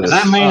can do Does this.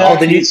 that mean Oh, I then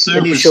can you- get sued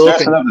then you for show up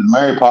dressing in- up as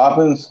Mary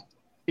Poppins?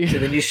 So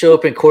then you show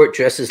up in court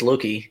dressed as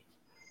Loki.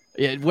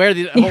 Yeah, wear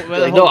the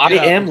Like, no, I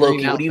am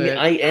green Loki. What do you mean?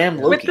 outfit, I am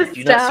With Loki. the Do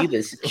you not staff. see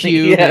this?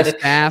 cube Yeah. and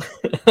staff.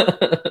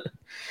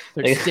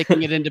 They're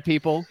sticking it into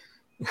people.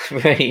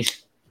 Right.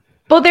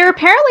 Well, there are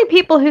apparently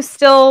people who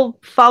still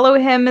follow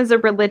him as a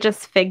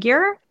religious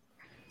figure.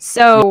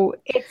 So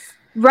it's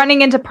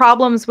running into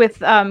problems with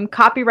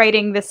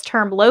copywriting this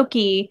term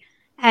Loki.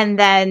 And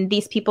then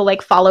these people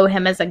like follow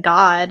him as a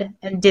god.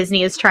 And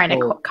Disney is trying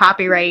to Oh.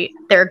 copyright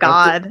their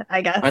god,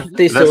 I guess. Aren't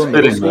they That's still in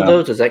middle fitting, school though.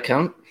 though? Does that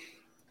count?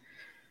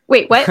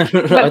 Wait, what?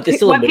 Aren't they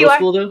still in what middle PY?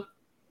 school though?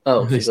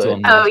 Oh, They go still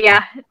ahead. Oh,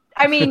 yeah.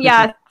 I mean,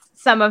 yeah,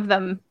 some of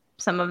them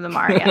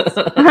are,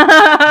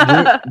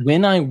 yes.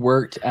 When I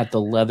worked at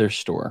the leather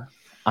store,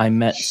 I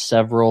met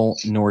several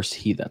Norse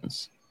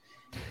heathens,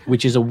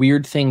 which is a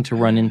weird thing to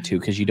run into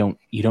because you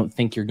don't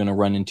think you're going to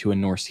run into a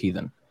Norse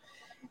heathen.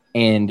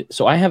 And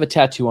so I have a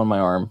tattoo on my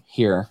arm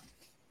here,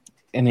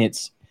 and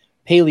it's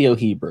Paleo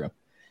Hebrew.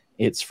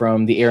 It's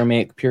from the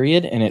Aramaic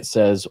period, and it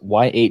says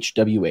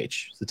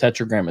YHWH. The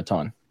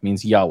Tetragrammaton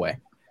means Yahweh.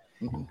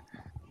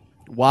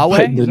 Huawei.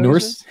 But the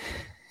Norse,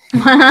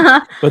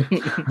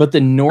 but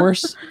the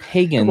Norse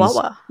pagans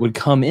Wawa. would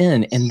come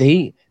in, and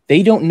they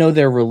don't know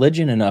their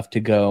religion enough to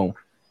go,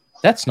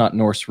 that's not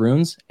Norse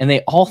runes. And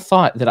they all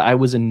thought that I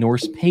was a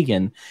Norse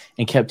pagan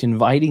and kept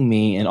inviting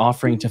me and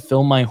offering to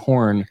fill my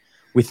horn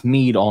with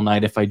mead all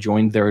night if I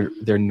joined their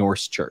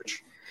Norse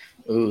church.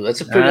 Ooh,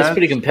 that's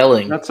pretty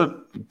compelling. That's a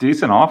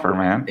decent offer,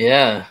 man.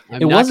 Yeah.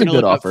 I'm It not was a gonna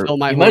good look up offer. Fill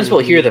My You might as Horn well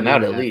with hear Mead them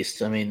out and at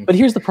least. I mean, But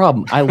here's the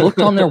problem. I looked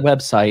on their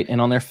website and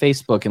on their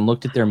Facebook and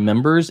looked at their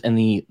members and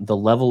the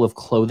level of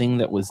clothing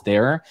that was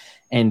there.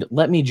 And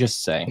let me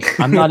just say,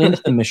 I'm not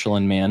into the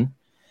Michelin Man.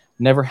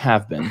 Never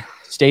have been.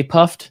 Stay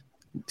puffed,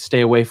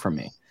 stay away from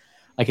me.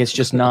 Like, it's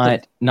just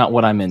not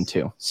what I'm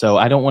into. So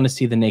I don't want to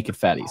see the naked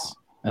fatties.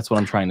 That's what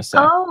I'm trying to say.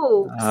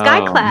 Oh,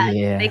 skyclad.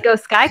 yeah. They go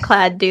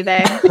skyclad, do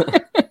they?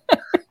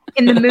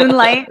 In the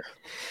moonlight,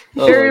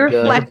 oh very my God.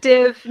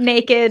 reflective,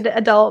 naked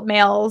adult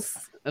males.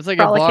 That's like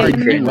a bar in Frolicking.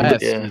 Key Pretty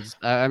much, West.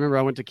 yeah. I remember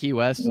I went to Key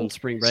West on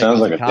spring break. Sounds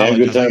when I like was a in damn college.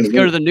 good time Let's to go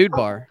me. to the nude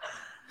bar.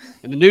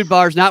 And the nude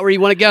bar is not where you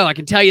want to go. I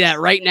can tell you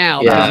that right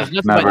now. Yeah, There's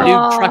nothing but never.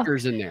 nude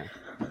truckers in there.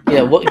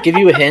 Yeah, what give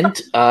you a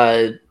hint?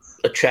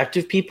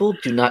 Attractive people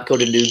do not go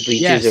to nude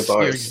beaches Yes, or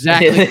bars. you're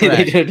exactly they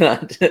correct. do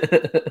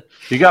not.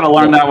 You got to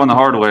learn that one the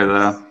hard way, though.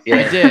 I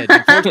yeah. did.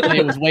 Unfortunately,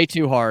 it was way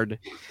too hard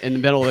in the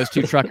middle of those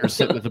two truckers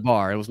sitting at the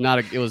bar. It was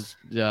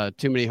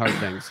too many hard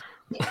things.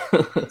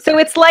 So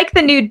it's like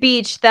the nude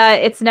beach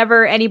that it's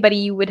never anybody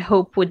you would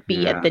hope would be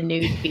Yeah. at the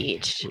nude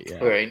beach.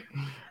 Yeah. Right.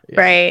 Yeah.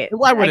 Right.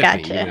 Why would I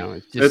it be? gotcha. You know,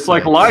 just, It's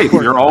like life.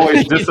 You're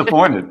always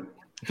disappointed.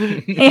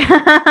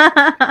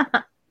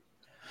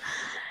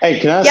 Hey,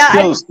 can I Yeah,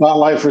 steal the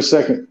spotlight for a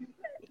second?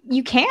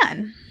 You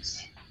can.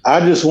 I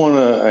just want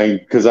to,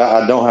 because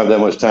I don't have that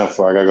much time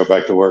before I got to go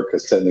back to work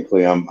because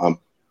technically I'm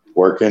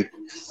working.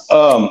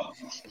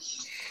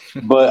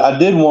 But I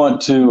did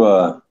want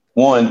to,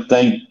 one,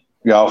 thank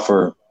y'all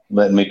for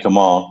letting me come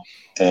on.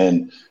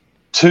 And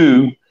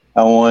two,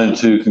 I wanted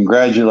to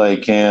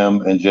congratulate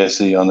Cam and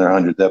Jesse on their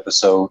 100th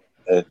episode.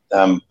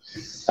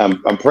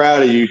 I'm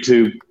proud of you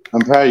two.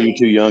 I'm proud of you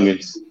two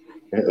youngins.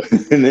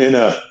 And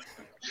then,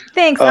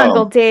 Thanks,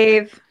 Uncle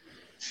Dave.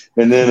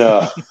 And then,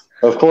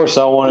 of course,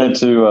 I wanted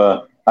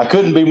to. I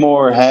couldn't be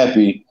more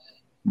happy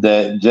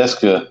that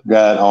Jessica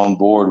got on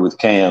board with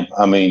Cam.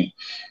 I mean,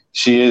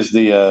 she is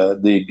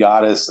the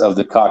goddess of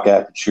the cock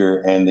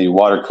aperture and the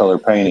watercolor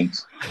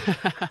paintings.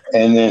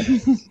 And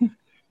then,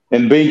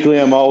 and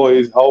Binkley, I'm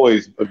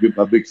always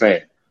a big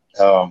fan.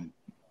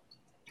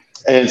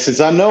 And since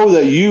I know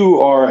that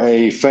you are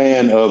a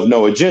fan of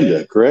No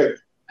Agenda, correct?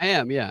 I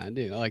am. Yeah, I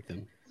do. I like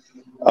them.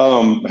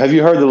 Have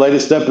you heard the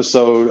latest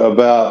episode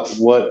about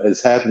what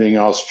is happening in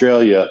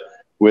Australia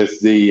with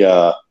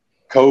the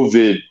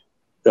COVID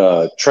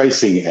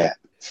tracing app?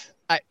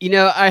 I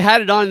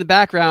had it on in the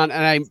background,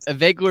 and I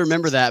vaguely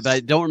remember that, but I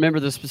don't remember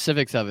the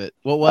specifics of it.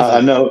 What was it?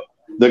 I know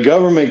the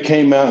government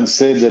came out and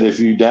said that if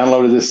you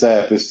downloaded this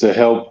app, it's to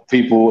help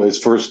people.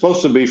 It's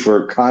supposed to be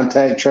for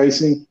contact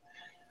tracing,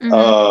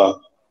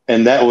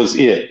 and that was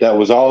it. That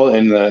was all,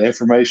 and the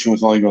information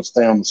was only going to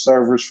stay on the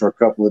servers for a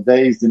couple of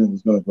days. Then it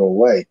was going to go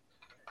away.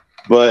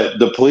 But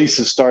the police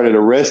have started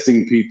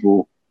arresting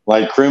people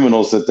like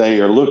criminals that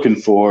they are looking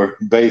for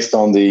based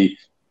on the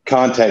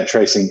contact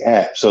tracing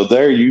app. So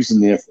they're using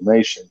the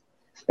information,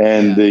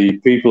 and the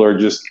people are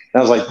just.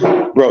 I was like,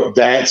 bro,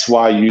 that's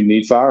why you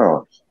need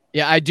firearms.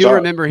 Yeah, I do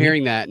remember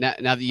hearing that. Now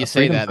that you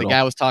say that, the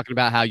guy was talking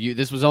about how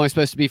this was only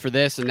supposed to be for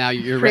this, and now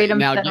you're Freedom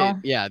now. Fiddle.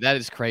 Yeah, that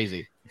is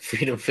crazy.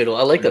 Freedom Fiddle.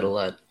 I like that a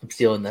lot. I'm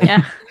stealing that.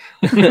 Yeah.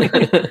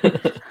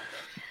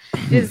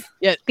 Is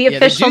the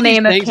official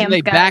name of Cam's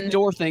they gun.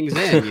 backdoor things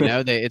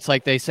in, it's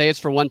like they say it's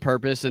for one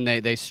purpose and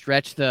they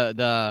stretch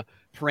the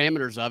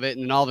parameters of it,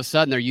 and then all of a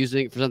sudden they're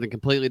using it for something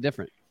completely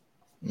different.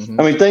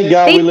 I mean, thank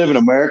God we live in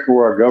America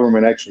where our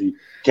government actually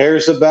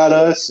cares about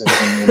us. And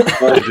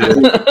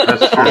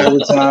That's true. all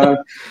the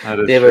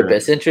time. They have our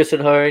best interest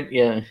at heart.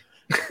 Yeah.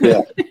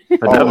 Yeah.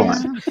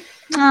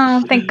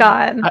 Oh, thank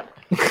God.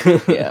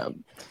 Yeah.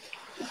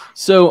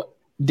 So,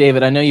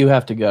 David, I know you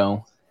have to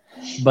go,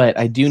 but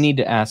I do need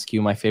to ask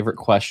you my favorite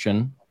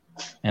question,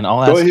 and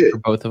I'll ask it for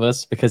both of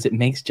us because it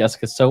makes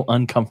Jessica so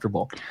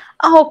uncomfortable.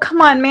 Oh,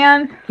 come on,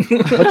 man.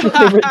 What's your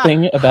favorite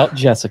thing about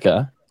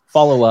Jessica?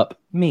 Follow up,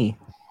 me.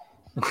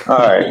 All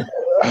right.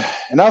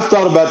 And I've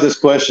thought about this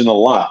question a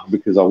lot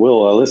because I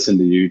listen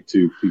to you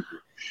two people.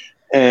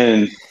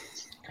 And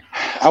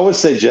I would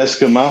say,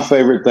 Jessica, my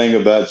favorite thing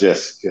about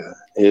Jessica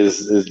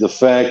is the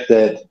fact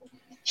that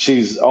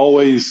she's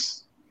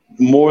always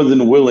more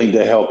than willing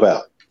to help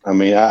out. I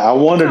mean, I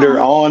wanted her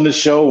on the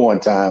show one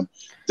time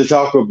to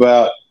talk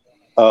about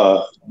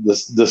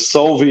the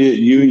Soviet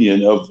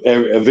Union of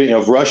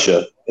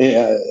Russia,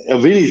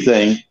 of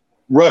anything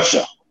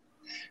Russia.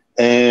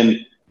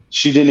 And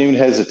she didn't even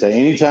hesitate.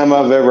 Anytime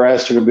I've ever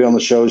asked her to be on the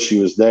show, she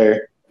was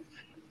there.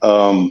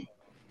 So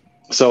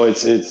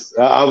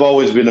I've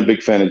always been a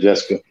big fan of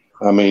Jessica.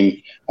 I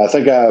mean, I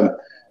think I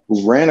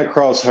ran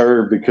across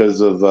her because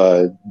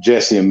of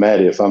Jesse and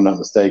Maddie, if I'm not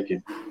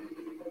mistaken.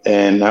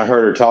 And I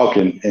heard her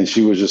talking, and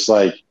she was just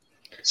like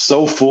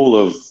so full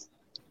of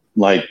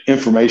like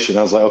information.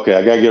 I was like, okay,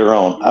 I gotta get her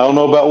on. I don't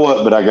know about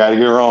what, but I gotta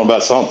get her on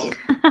about something.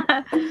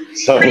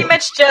 So pretty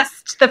much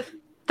just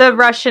the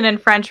Russian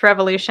and French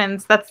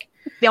revolutions. That's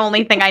the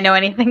only thing I know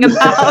anything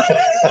about.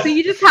 So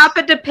you just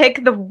happened to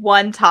pick the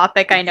one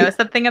topic I know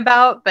something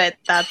about, but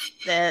that's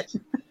it.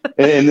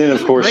 And then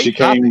of course she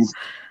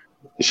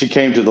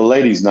came to the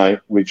ladies' night,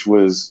 which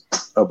was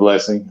a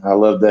blessing. I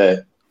love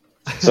that.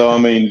 So I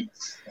mean,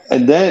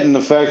 and that and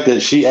the fact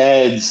that she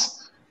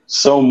adds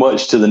so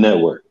much to the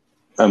network.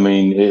 I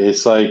mean,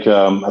 it's like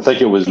I think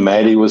it was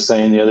Maddie was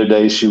saying the other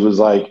day. She was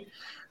like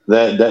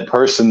that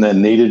person that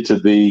needed to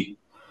be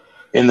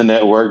in the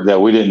network that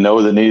we didn't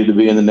know that needed to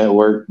be in the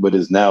network, but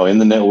is now in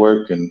the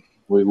network, and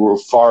we were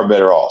far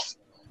better off.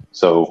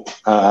 So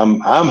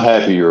I'm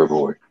happy you're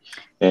aboard.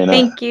 And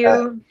thank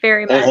you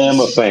very much. I am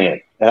a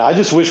fan. And I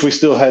just wish we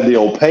still had the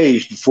old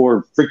page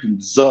before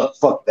freaking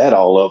fuck that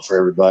all up for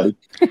everybody.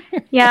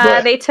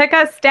 Yeah, they took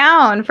us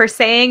down for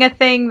saying a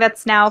thing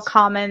that's now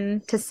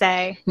common to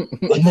say.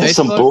 Isn't that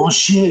some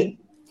bullshit?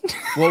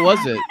 What was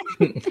it?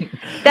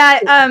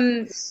 That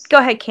go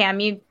ahead, Cam.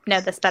 You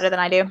know this better than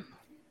I do.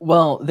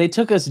 Well, they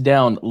took us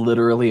down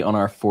literally on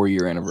our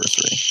 4-year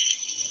anniversary.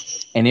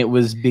 And it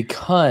was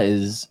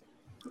because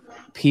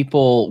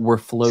people were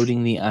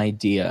floating the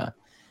idea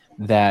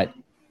that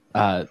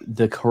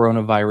the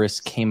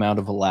coronavirus came out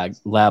of a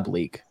lab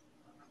leak.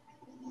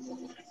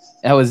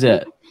 That was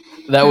it.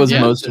 That was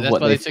most of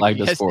what they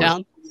flagged us for.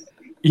 Down?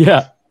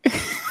 Yeah.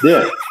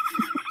 Yeah.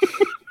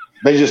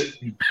 They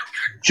just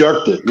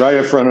jerked it right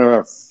in front of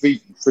our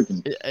feet.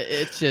 Freaking.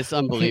 It's just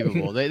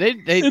unbelievable.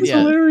 It's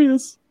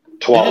hilarious.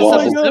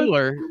 Something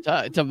similar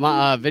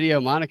to video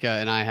Monica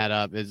and I had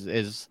up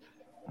is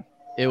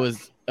It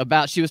was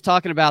about, she was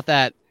talking about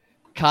that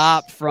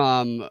cop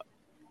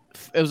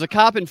it was a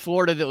cop in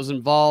Florida that was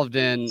involved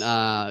in,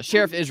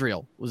 Sheriff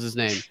Israel was his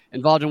name,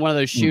 involved in one of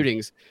those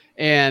shootings.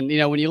 And,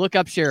 when you look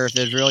up Sheriff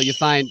Israel, you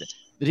find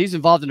that he's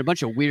involved in a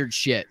bunch of weird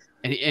shit.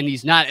 And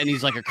he's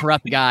like a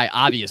corrupt guy,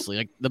 obviously,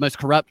 like the most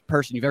corrupt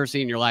person you've ever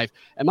seen in your life.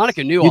 And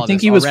Monica knew all this. You'd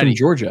think he was from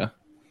Georgia.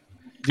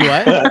 Do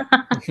what?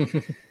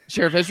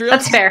 Sheriff Israel?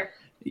 That's fair.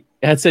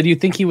 I said you'd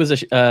think he was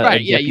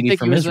right. Yeah, you think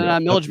from he was Israel.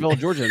 in Milledgeville,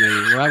 Georgia, maybe,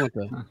 where I went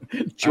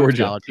to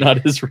Georgia,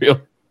 not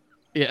Israel.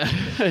 Yeah,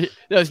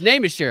 no, his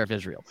name is Sheriff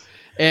Israel,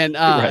 and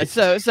Right.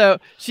 so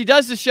she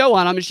does the show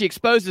on him, and she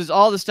exposes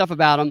all the stuff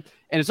about him,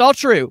 and it's all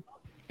true,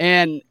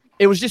 and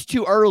it was just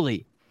too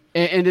early,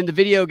 and then the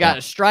video got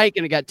a strike,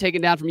 and it got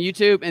taken down from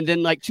YouTube, and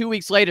then like 2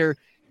 weeks later,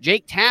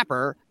 Jake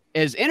Tapper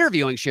is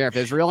interviewing Sheriff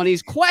Israel, and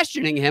he's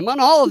questioning him on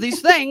all of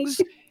these things,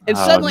 and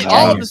suddenly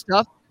all of the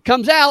stuff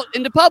comes out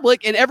into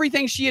public, and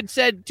everything she had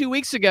said 2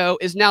 weeks ago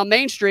is now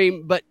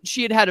mainstream, but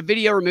she had a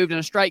video removed and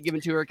a strike given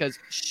to her because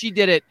she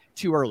did it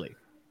too early.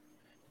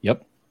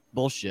 Yep.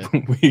 Bullshit.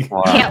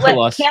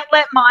 Can't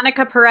let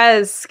Monica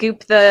Perez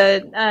scoop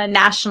the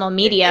national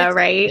media,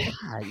 right?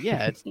 God,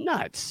 yeah, it's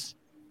nuts.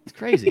 It's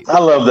crazy. I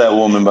love that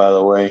woman, by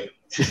the way.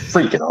 She's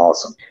freaking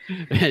awesome.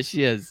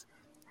 She is.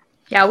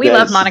 Yeah, we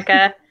love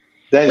Monica.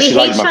 We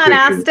hate Sean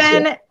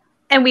Astin,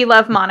 and we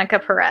love Monica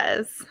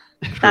Perez.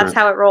 That's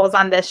how it rolls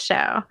on this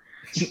show.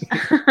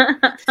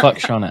 Fuck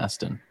Sean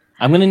Astin.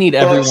 I'm going to need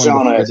everyone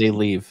before they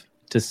leave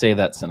to say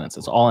that sentence.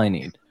 That's all I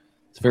need.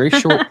 It's a very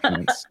short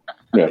sentence.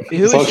 Yeah.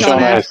 Who is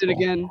Sean Astin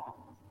again?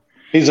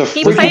 He's a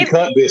freaking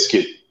cunt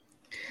biscuit.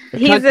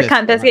 He's a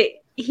cunt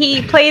biscuit.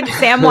 He played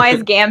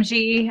Samwise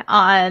Gamgee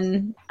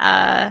on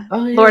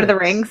Lord of the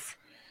Rings.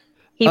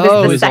 He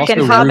was the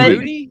second Hobbit.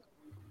 Rudy?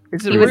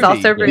 He was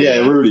also Rudy.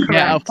 Yeah, Rudy. Correct.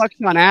 Yeah, fuck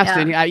Sean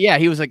Astin. Yeah,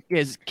 he was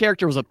his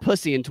character was a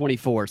pussy in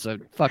 24, so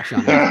fuck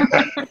Sean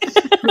Astin.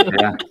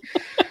 Yeah.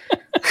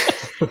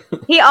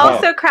 He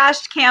also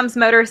crashed Cam's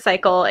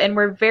motorcycle, and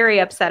we're very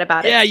upset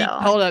about it. Yeah, still. you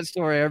told that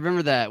story. I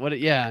remember that.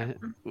 Yeah.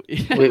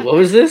 Wait, what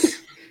was this?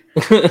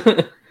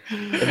 I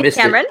missed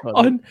Cameron?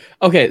 it.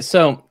 Okay,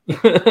 so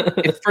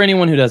for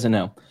anyone who doesn't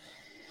know,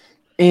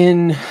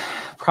 in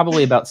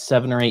probably about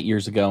 7 or 8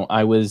 years ago,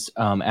 I was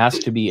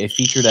asked to be a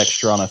featured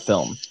extra on a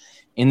film.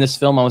 In this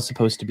film, I was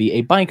supposed to be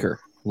a biker.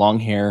 Long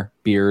hair,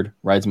 beard,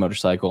 rides a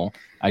motorcycle.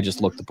 I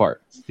just looked the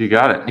part. You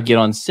got it. I get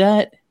on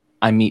set.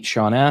 I meet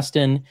Sean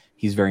Astin.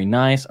 He's very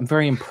nice. I'm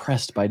very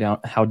impressed by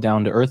how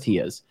down to earth he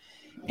is.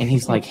 And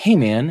he's like, hey,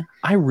 man,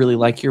 I really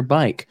like your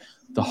bike.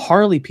 The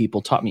Harley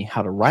people taught me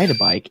how to ride a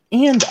bike,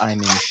 and I'm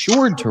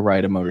insured to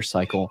ride a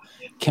motorcycle.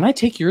 Can I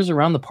take yours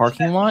around the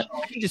parking lot?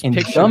 And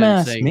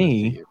dumbass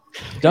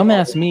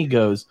me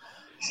goes,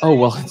 oh,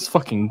 well, it's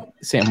fucking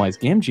Samwise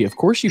Gamgee. Of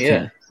course you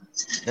can.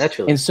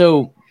 Naturally. And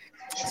so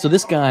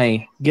this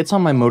guy gets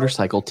on my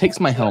motorcycle, takes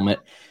my helmet,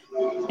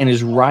 and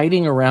is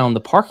riding around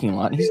the parking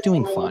lot. He's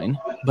doing fine,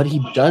 but he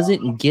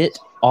doesn't get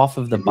off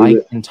of the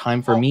bike in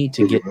time for me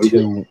to get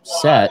to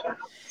set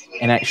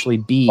and actually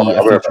be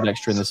a featured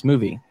extra in this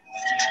movie.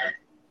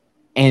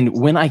 And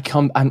when I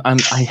come,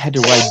 I had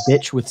to ride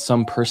bitch with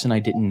some person I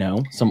didn't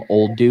know, some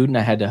old dude, and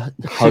I had to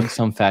hug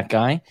some fat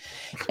guy.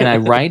 And I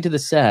ride to the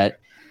set,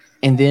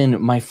 and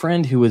then my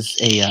friend who was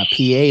a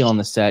PA on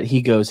the set,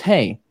 he goes,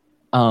 hey,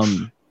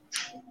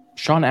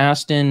 Sean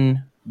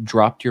Astin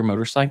dropped your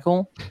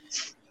motorcycle.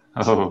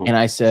 Oh. And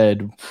I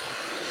said,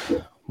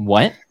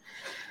 what?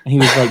 And he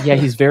was like, yeah,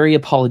 he's very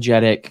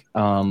apologetic.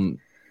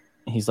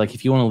 He's like,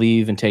 if you want to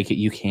leave and take it,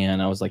 you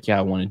can. I was like, yeah,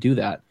 I want to do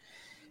that.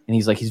 And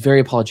he's like, he's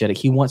very apologetic.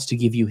 He wants to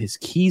give you his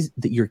keys,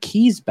 your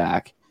keys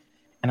back.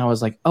 And I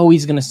was like, oh,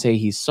 he's going to say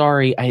he's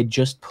sorry. I had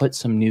just put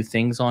some new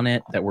things on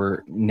it that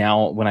were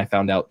now, when I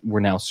found out, were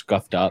now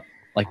scuffed up,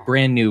 like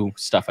brand new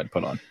stuff I'd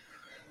put on.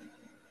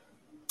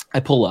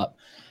 I pull up.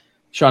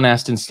 Sean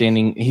Astin's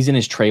standing. He's in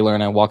his trailer,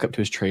 and I walk up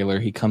to his trailer.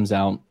 He comes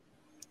out.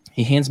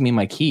 He hands me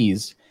my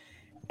keys,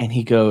 and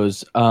he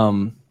goes,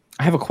 I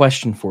have a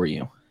question for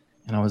you.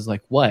 And I was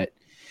like, what?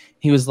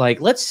 He was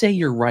like, let's say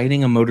you're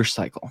riding a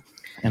motorcycle.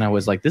 And I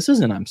was like, this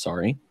isn't I'm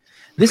sorry.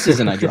 This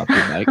isn't I dropped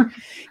your bike.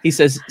 He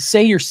says,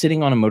 say you're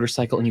sitting on a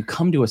motorcycle and you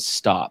come to a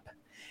stop.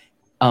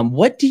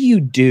 What do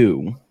you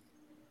do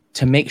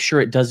to make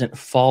sure it doesn't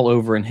fall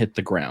over and hit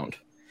the ground?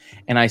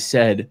 And I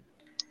said,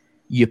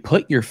 you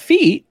put your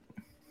feet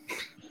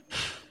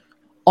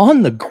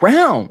on the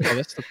ground. Oh,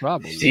 that's the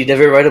problem. So you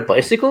never ride a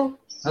bicycle?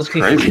 That's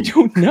crazy. I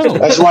don't know.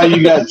 That's why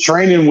you got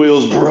training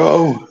wheels,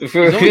 bro.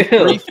 For He's only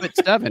real.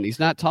 3'7". He's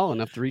not tall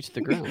enough to reach the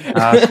ground.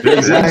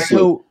 Exactly.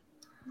 So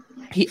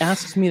he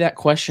asks me that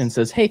question,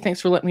 says, hey,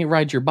 thanks for letting me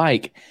ride your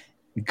bike.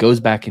 Goes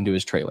back into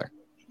his trailer.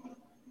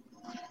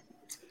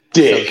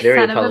 Dick. Very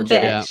Son of a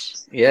apologetic.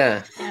 bitch.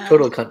 Yeah.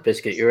 Total cunt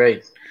biscuit. You're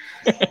right.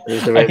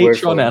 There's the I right hate word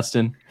Sean for it.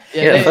 Astin.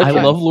 Yeah, I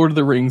love Lord of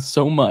the Rings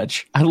so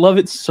much. I love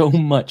it so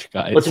much,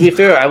 guys. Well, to be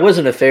fair, I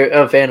wasn't a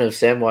fan of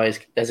Samwise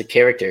as a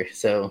character,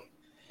 so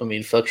I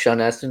mean, fuck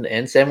Sean Astin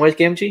and Samwise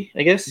Gamgee,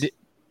 I guess.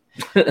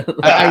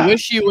 I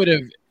wish you would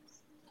have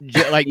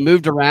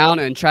moved around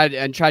and tried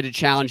to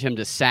challenge him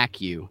to sack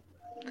you.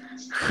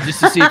 just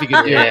to see if he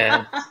could do it.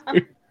 Yeah.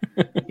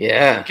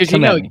 Yeah. Because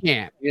Come you know at he me.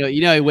 can't.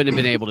 You know he wouldn't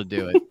have been able to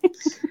do it.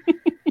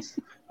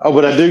 Oh,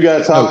 but I do got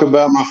to talk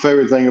about my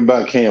favorite thing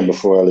about Cam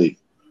before I leave.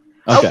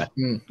 Okay.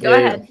 Go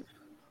ahead.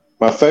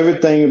 My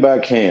favorite thing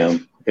about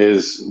Cam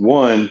is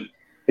one,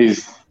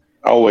 he's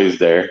always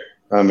there.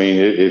 I mean,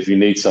 if you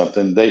need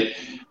something, a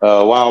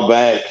while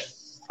back,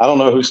 I don't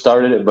know who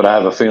started it, but I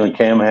have a feeling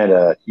Cam had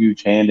a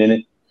huge hand in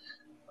it.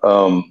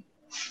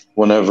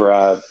 Whenever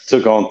I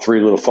took on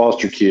 3 little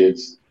foster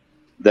kids,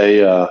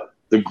 the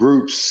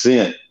group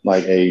sent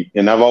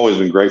and I've always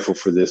been grateful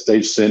for this.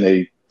 They sent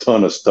a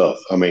ton of stuff.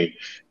 I mean,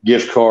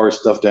 gift cards,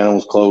 stuffed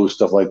animals, clothes,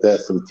 stuff like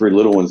that for the 3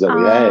 little ones that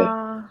we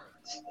had.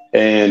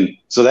 And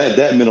so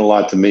that meant a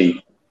lot to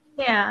me.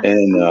 Yeah.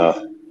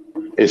 And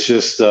it's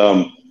just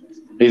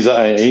he's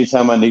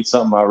anytime I need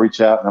something, I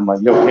reach out and I'm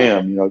like, "Yo,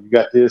 Cam, you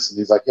got this?" And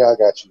he's like, "Yeah, I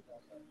got you."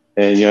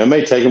 And it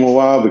may take him a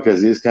while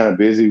because he's kind of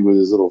busy with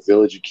his little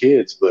village of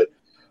kids, but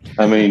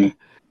I mean,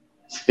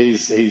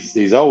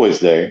 he's always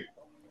there.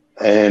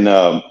 And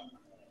I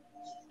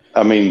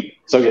mean,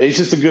 so he's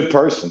just a good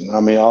person.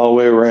 I mean, all the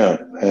way around.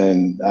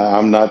 And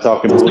I'm not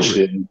talking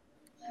bullshit. And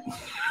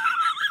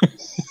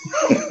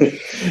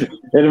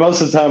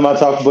most of the time I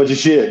talk a bunch of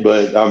shit,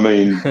 but I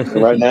mean,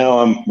 right now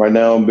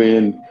I'm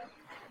being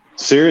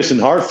serious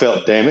and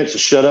heartfelt, damn it. So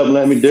shut up and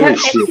let me do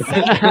this shit.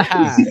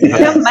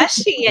 So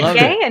mushy and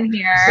gay in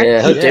here.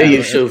 Yeah, how dare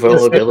you show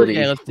vulnerability?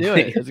 Okay, let's do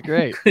it. That's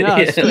great.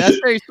 No, that's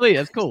very sweet.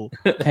 That's cool.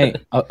 Hey,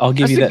 I'll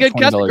give That's you that $20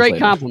 that's a great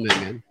later. compliment,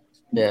 man.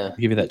 Yeah. I'll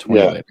give you that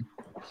 20 Yeah. later.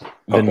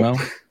 Venmo?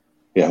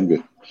 Yeah, I'm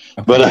good.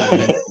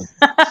 Okay.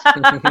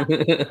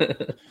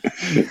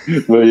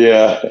 But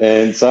yeah,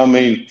 and so I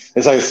mean,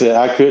 it's like I said,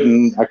 I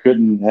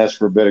couldn't ask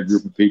for a better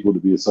group of people to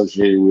be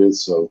associated with.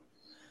 So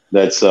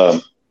that's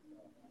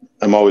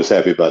I'm always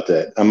happy about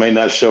that. I may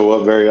not show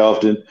up very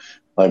often.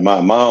 Like my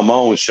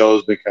own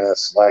show's been kind of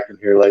slacking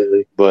here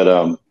lately, but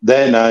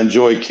that and I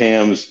enjoy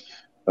Cam's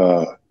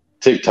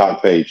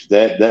TikTok page.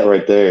 That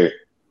right there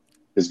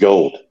is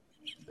gold.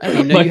 I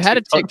didn't know My you had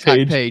a TikTok TikTok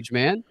page. page,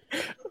 man.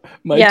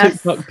 My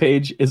Yes. TikTok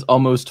page is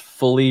almost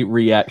fully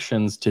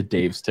reactions to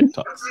Dave's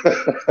TikToks.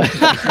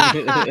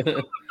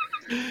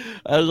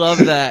 I love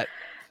that.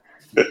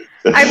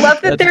 I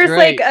love that That's there's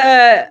great.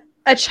 like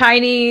a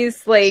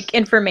Chinese like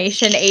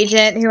information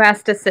agent who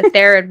has to sit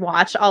there and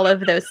watch all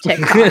of those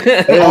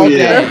TikToks. Hell All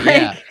yeah.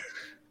 day, yeah.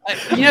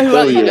 You know who Oh,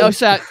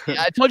 else? yeah. So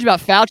I told you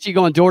about Fauci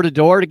going door to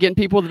door to getting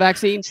people the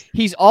vaccine.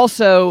 He's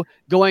also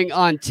going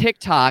on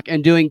TikTok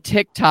and doing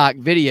TikTok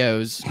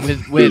videos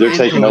with Dude, they're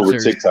taking over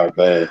influencers. TikTok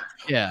bad.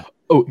 Yeah.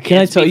 Oh, can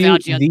I It's tell me, you?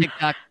 Fauci on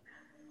TikTok.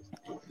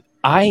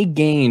 I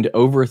gained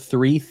over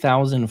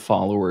 3,000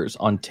 followers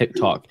on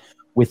TikTok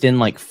within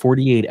like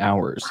 48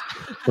 hours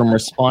from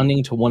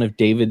responding to one of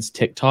David's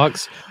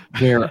TikToks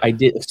where I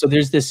did. So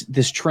there's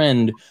this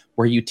trend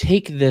where you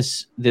take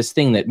this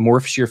thing that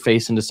morphs your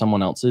face into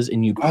someone else's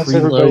and you Why is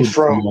everybody preload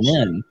froze? someone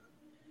in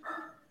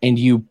and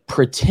you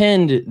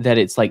pretend that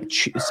it's like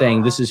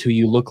saying this is who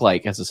you look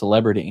like as a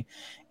celebrity.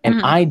 And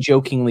Mhm. I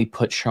jokingly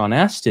put Sean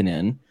Astin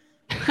in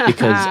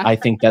because I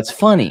think that's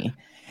funny.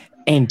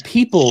 And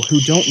people who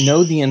don't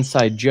know the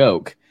inside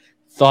joke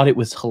thought it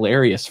was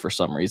hilarious for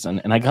some reason.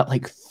 And I got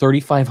like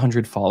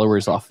 3,500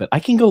 followers off it. I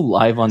can go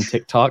live on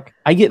TikTok.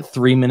 I get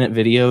 3-minute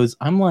videos.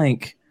 I'm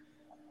like,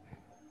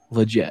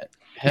 legit.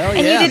 Hell And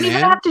yeah, you didn't man.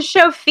 even have to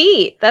show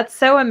feet. That's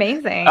so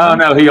amazing. Oh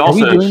no, he we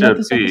also doing that showed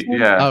this feet. episode?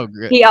 Yeah. Oh,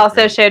 great. He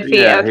also showed feet.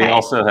 Yeah, Okay. he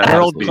also has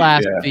World feet,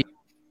 class yeah. feet.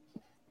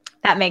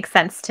 That makes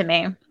sense to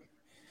me.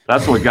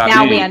 That's what got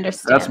Now me. we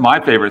understand. That's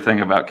my favorite thing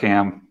about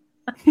Cam.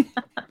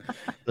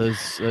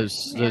 Those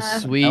Yeah.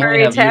 sweet, I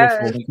Furry only have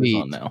toes. beautiful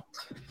feet on now.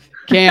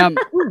 Cam,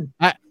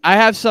 I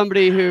have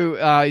somebody who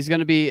he's going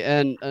to be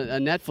in a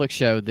Netflix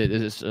show that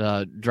is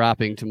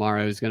dropping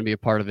tomorrow. He's going to be a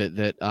part of it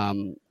that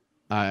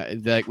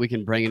that we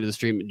can bring into the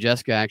stream.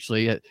 Jessica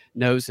actually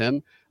knows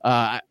him.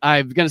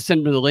 I'm going to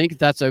send him the link if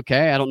that's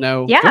okay. I don't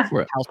know Go Yeah.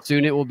 for it. how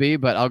soon it will be,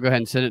 but I'll go ahead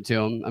and send it to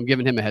him. I'm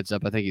giving him a heads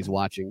up. I think he's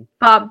watching.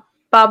 Bob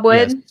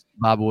Wood. Yes,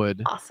 Bob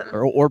Wood. Awesome.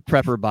 Or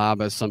Prepper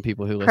Bob, as some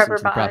people who listen Prepper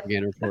to Bob.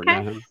 Propaganda Report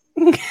Okay. know him.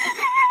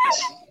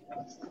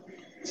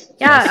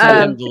 Yeah. I'll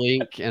send him the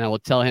link, and I will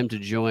tell him to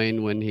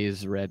join when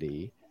he's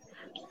ready.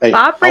 Hey,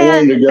 Bob I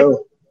wanted to ran-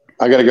 go.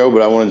 I got to go,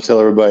 but I wanted to tell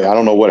everybody. I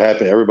don't know what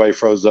happened. Everybody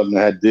froze up and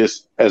I had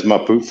this as my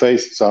poop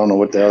face, so I don't know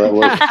what the hell that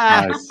was.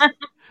 Nice.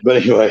 But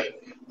anyway,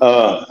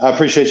 I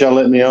appreciate y'all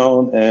letting me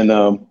on,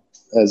 and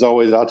as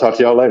always, I'll talk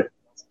to y'all later.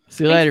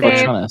 See you later, Thanks,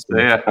 man. Sean Astin.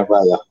 Yeah. Bye,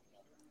 y'all.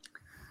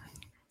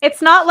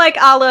 It's not like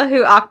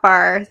Allahu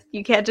Akbar.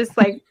 You can't just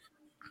like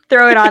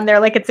throw it on there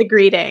like it's a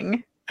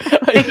greeting.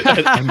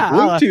 I'm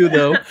going to,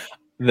 though.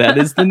 That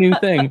is the new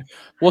thing.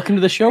 Welcome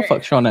to the show,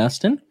 fuck Sean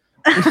Astin.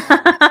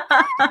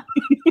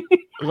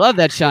 Love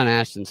that Sean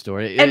Astin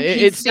story. And It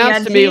peace be sounds to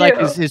unto me like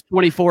you. his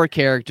 24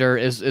 character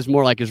is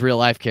more like his real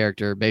life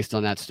character based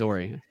on that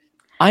story.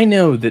 I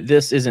know that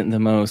this isn't the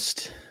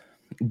most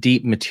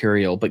deep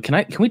material, but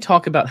can we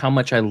talk about how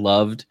much I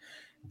loved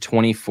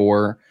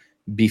 24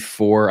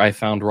 before I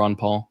found Ron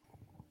Paul?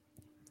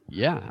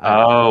 Yeah.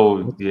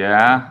 Oh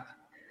yeah.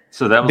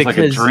 So that was like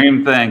a Because-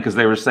 dream thing because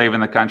they were saving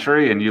the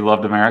country and you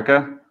loved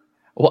America?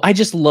 Well, I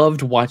just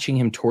loved watching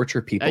him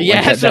torture people. Yeah,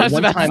 Like that's what I was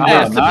one about to time say. Oh,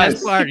 That's the nice.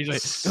 best part. He's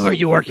like, "Who are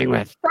you working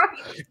with?"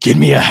 give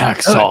me a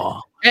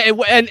hacksaw.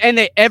 And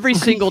they every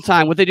single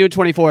time what they do in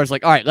 24 is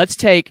like, all right, let's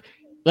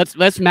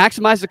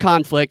maximize the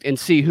conflict and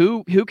see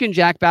who can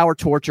Jack Bauer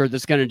torture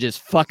that's going to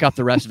just fuck up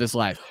the rest of his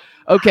life.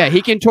 Okay,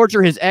 he can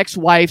torture his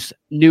ex-wife's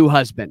new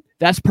husband.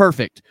 That's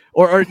perfect.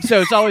 Or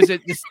so it's always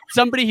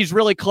somebody he's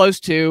really close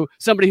to,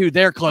 somebody who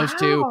they're close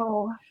to.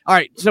 All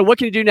right, so what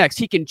can he do next?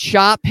 He can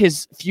chop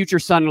his future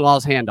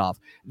son-in-law's hand off.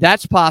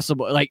 That's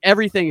possible. Like,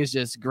 everything is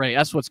just great.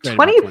 That's what's great.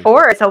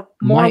 24 is a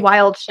more My-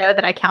 wild show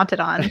that I counted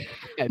on.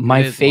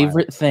 My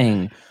favorite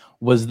thing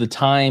was the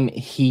time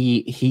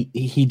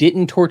he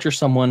didn't torture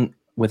someone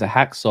with a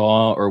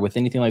hacksaw or with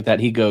anything like that.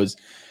 He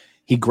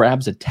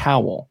grabs a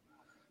towel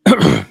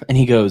and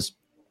he goes,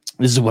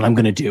 "This is what I'm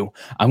going to do.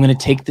 I'm going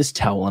to take this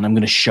towel and I'm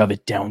going to shove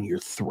it down your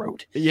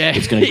throat. Yeah,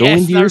 It's going to go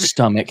into your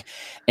stomach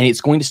and it's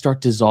going to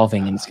start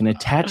dissolving and it's going to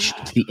attach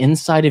to the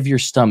inside of your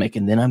stomach.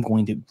 And then I'm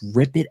going to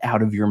rip it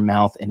out of your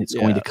mouth and it's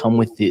going to come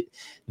with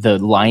the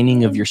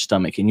lining of your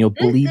stomach and you'll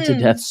bleed to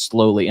death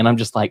slowly." And I'm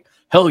just like,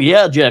 hell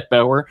yeah, Jack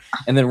Bauer.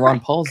 And then Ron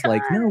Paul's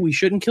like, "No, we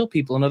shouldn't kill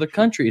people in other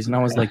countries." And I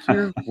was like,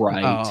 you're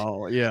right.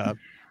 Oh, yeah.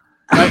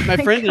 My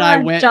friend and I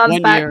went John's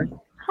one back. year.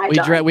 Hi,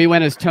 John. We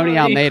went as Tony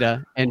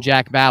Almeida and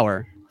Jack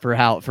Bauer for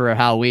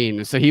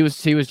Halloween. So he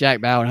was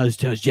Jack Bauer. And I was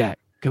Jack.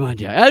 Come on,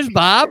 Jack. There's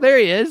Bob. There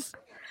he is.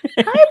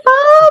 Hi,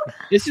 Bob.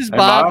 This is Hey,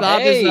 Bob. Bob.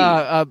 Bob is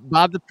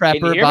Bob the Can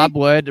you Prepper. hear Bob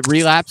Wood,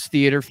 relapse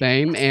theater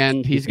fame,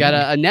 and he's got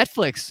a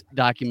Netflix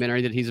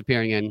documentary that he's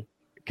appearing in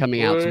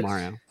coming out What?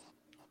 tomorrow.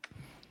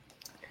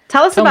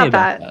 Tell us Tell me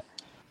about that.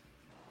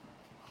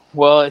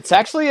 Well, it's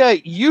actually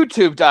a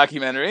YouTube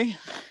documentary.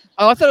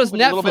 Oh, I thought it was With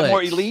Netflix. a little bit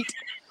more elite.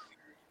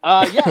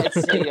 Yeah,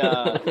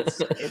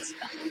 it's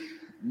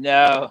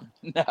no,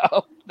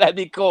 that'd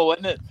be cool,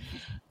 wouldn't it?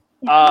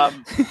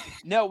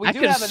 No, we I do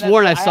could've have a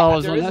sworn I Netflix- saw it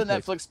was there on is a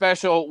Netflix. Netflix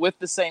special with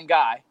the same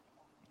guy.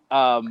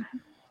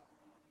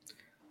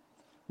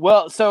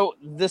 Well, so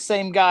the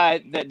same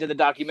guy that did the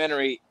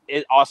documentary,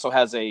 it also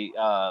has a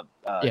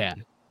Yeah.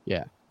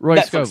 Roy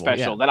Netflix Scovel.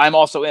 special that I'm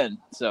also in.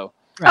 So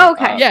Oh,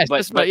 okay. Yes,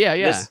 but yeah.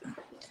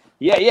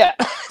 yeah.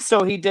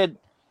 So he did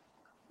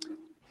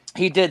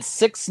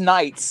 6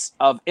 nights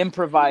of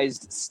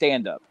improvised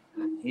stand-up.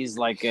 He's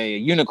like a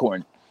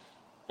unicorn,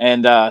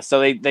 and so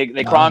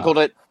they chronicled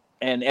it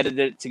and edited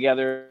it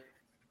together,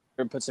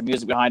 put some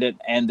music behind it,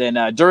 and then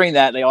during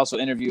that they also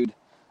interviewed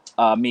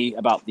me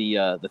about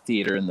the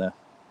theater and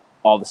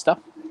all the stuff.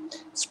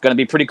 It's going to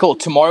be pretty cool.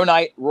 Tomorrow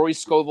night, Roy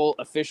Scovel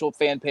official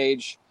fan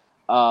page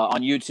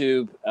on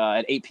YouTube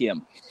at 8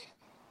 p.m.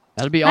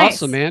 That'll be Nice.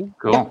 awesome, man.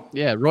 Cool.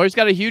 Yeah, Roy's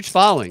got a huge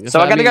following.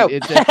 So I gotta go.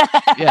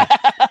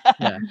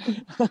 Yeah.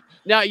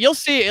 Now you'll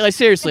see. Like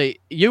seriously,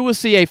 you will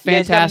see a Yeah, he's got a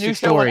new fantastic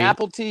show story. on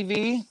Apple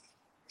TV.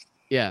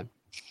 Yeah,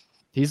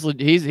 he's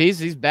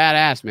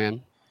badass,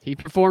 man. He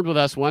performed with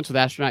us once with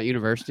Astronaut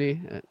University.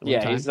 At one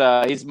Yeah,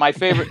 time. he's my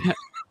favorite.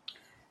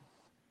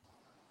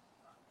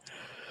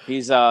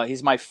 He's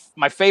my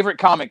favorite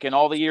comic in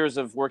all the years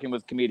of working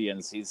with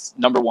comedians. He's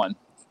number one.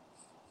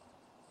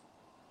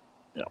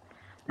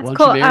 Why don't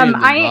cool. you marry him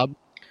then, I-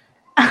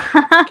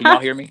 Bob? Can y'all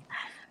hear me?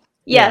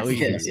 Yes. we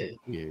can.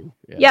 Yeah.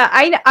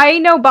 Yeah, I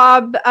know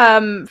Bob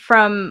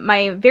from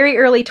my very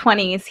early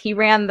 20s. He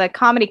ran the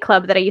comedy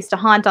club that I used to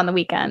haunt on the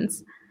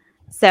weekends.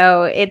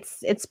 So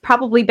it's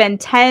probably been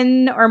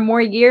 10 or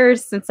more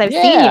years since I've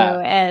seen you, Yeah.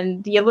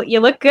 and you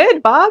look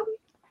good, Bob.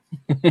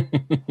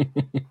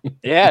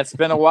 Yeah, it's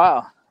been a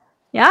while.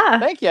 Yeah,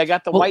 Thank you. I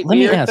got the Well, white let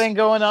me beard ask- thing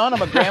going on.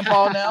 I'm a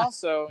grandpa now,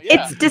 so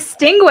yeah. it's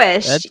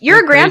distinguished. That's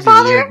You're a crazy that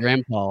grandfather? You're a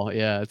grandpa.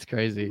 Yeah, it's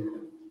crazy.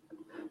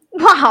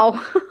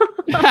 Wow!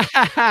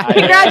 I know.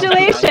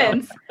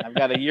 Congratulations! I've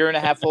got a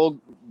 1.5-year-old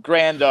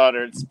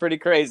granddaughter. It's pretty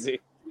crazy.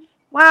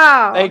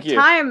 Wow! Thank you.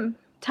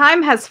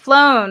 Time has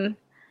flown.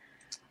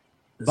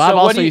 Bob So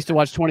what also do you- used to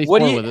watch 24 what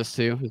do you- with us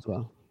too, as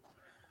well.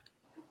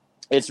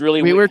 It's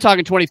really We weird. were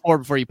talking 24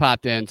 before you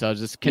popped in, so I was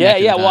just Yeah,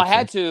 connecting yeah. the Well, I dots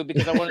had to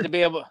because I wanted to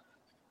be able.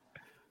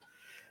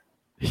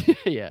 there.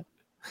 Yeah.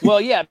 Well,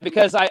 yeah,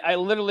 because I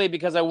literally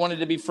because I wanted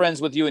to be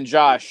friends with you and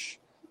Josh,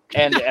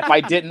 and if I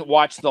didn't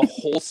watch the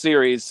whole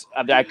series,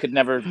 I could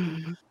never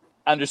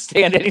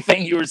understand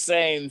anything you were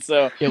saying.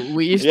 So Yeah,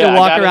 we used Yeah, to I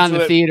walk got around into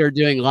the it, theater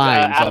doing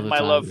lines out all of the my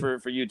time. love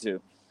for you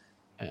two.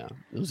 Yeah,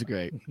 it was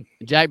great.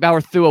 Jack Bauer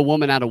threw a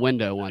woman out a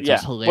window once. It Yeah,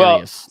 was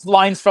hilarious. well,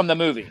 lines from the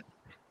movie.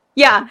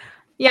 Yeah,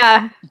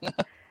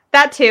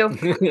 that too.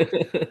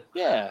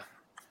 Yeah.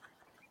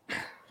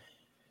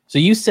 So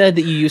you said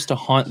that you used to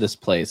haunt this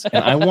place,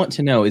 and I want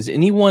to know: is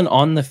anyone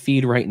on the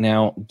feed right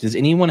now? Does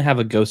anyone have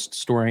a ghost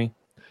story?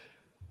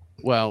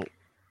 Well,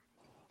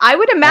 I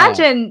would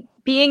imagine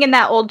being in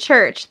that old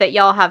church that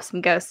y'all have some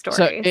ghost stories.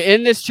 so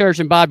in this church,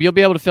 and Bob, you'll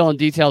be able to fill in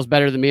details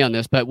better than me on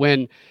this, but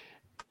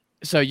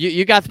so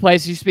you got the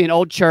place. It used to be an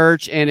old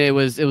church, and it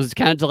was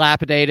kind of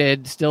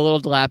dilapidated, still a little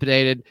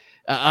dilapidated.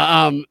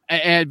 But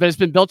it's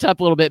been built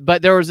up a little bit.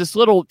 But there was this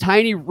little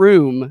tiny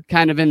room,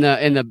 kind of in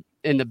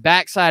the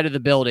back side of the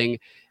building,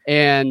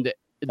 and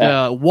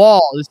the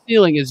wall, the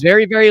ceiling is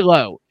very, very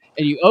low,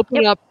 and you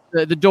open up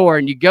the door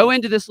and you go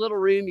into this little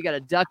room. You got to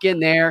duck in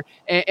there,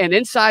 and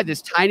inside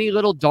this tiny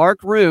little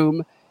dark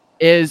room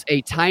is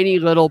a tiny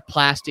little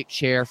plastic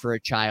chair for a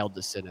child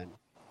to sit in.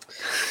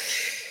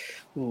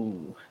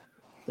 Ooh,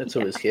 that's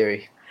sort of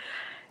scary.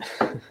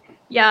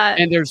 Yeah.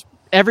 And there's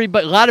a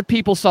lot of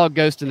people saw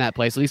Ghost in that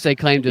place. At least they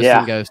claimed to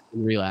have seen Ghost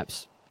in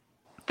Relapse.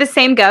 The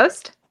same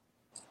ghost?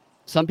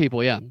 Some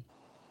people, yeah.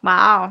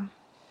 Wow.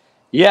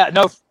 Yeah,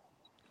 no.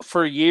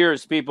 For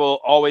years, people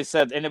always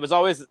said, and it was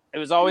always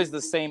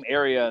the same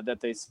area that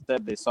they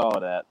said they saw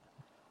it at.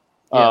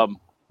 Yeah.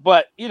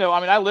 But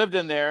I lived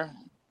in there,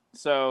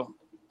 so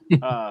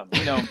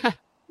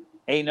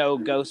ain't no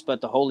ghost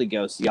but the Holy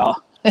Ghost,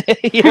 y'all.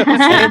 You know what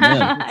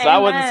I'm saying? So I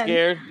wasn't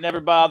scared.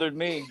 Never bothered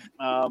me.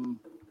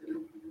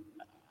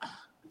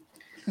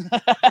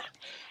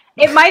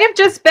 It might have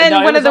just been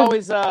one of the.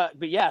 Always,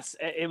 but yes,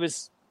 it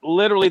was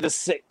literally the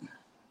sick.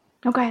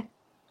 Okay.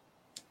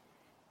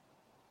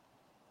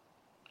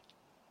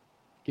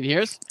 Can you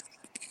hear us?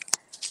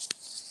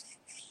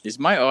 Is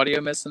my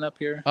audio messing up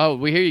here? Oh,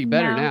 we hear you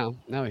better No. now.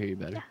 Now we hear you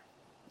better.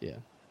 Yeah.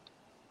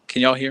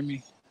 Can y'all hear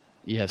me?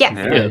 Yes. Yes. we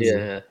Yeah. can.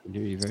 Yeah. We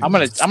hear you very I'm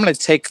well. gonna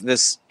take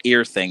this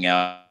ear thing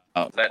out.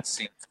 Oh, that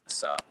seems to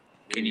stop.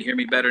 Can you hear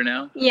me better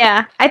now?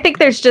 Yeah, I think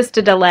there's just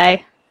a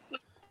delay. I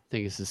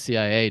think it's the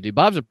CIA, dude.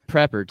 Bob's a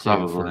prepper too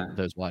Probably. for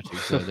those watching,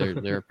 so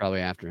they're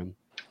probably after him.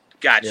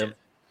 Gotcha.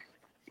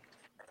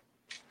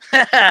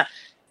 Yeah,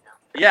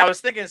 I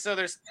was thinking. So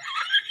there's.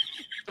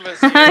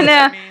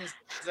 That means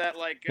that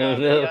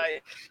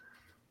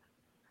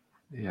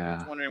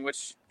Yeah. wondering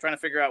trying to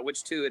figure out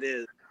which two it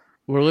is.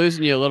 We're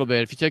losing you a little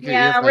bit. If you took your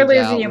Yeah, earphones we're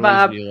losing out, you, we're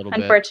Bob. losing you a little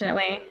bit.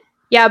 Unfortunately.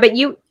 Yeah, but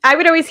I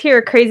would always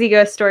hear crazy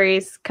ghost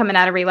stories coming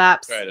out of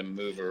Relapse. Try to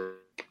move her.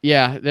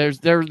 Yeah, there's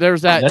that That's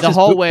the his poop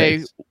hallway.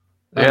 face.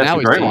 Yeah, it's now a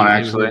we great see one, you.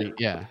 actually.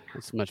 Yeah,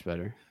 it's much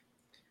better.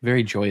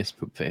 Very joyous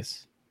poop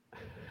face.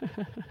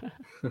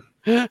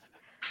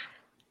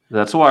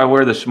 That's why I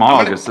wear the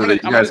schmog, is so that you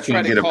I'm guys gonna try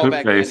can't to get a call poop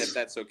back in if face.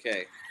 that's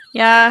okay.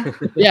 Yeah.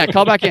 Yeah,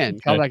 call back in.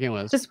 Call back in,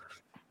 Liz. Just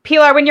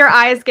Pilar, when your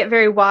eyes get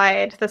very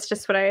wide, that's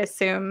just what I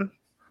assume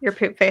your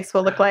poop face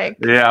will look like.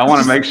 Yeah, I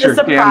want to make sure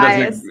Just a Cam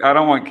surprise. doesn't. I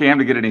don't want Cam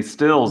to get any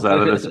stills out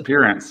of this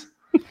appearance.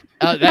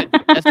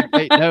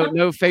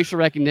 No facial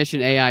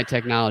recognition AI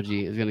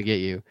technology is going to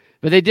get you.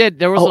 But they did.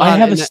 There was. Oh, I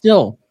have a that,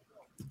 still.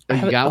 Oh,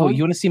 you got one?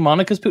 You want to see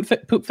Monica's poop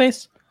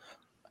face?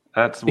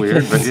 That's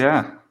weird, but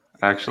yeah,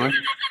 actually.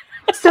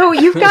 So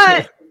you've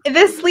got.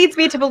 This leads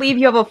me to believe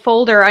you have a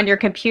folder on your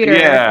computer.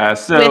 Yeah,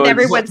 so with it's-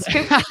 everyone's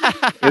poop.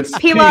 It's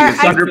Pilar, P.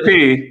 It's under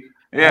P.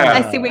 Yeah.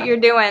 I see what you're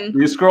doing.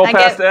 You scroll I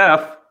past get-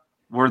 F,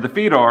 where the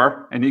feet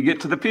are, and you get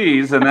to the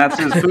P's, and that's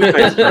his poop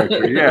face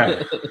character.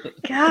 Yeah.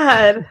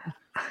 God,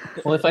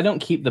 Well, if I don't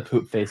keep the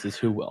poop faces,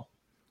 who will?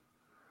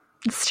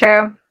 it's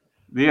true.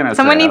 The NSA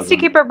Someone needs has to them.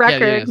 keep a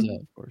record. Yeah,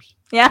 of course.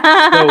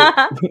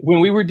 Yeah. So when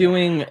we were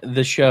doing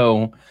the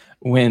show,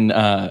 when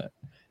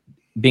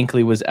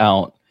Binkley was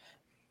out,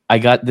 I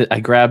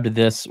grabbed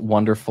this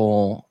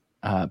wonderful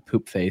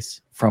poop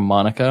face from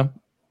Monica.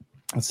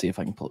 Let's see if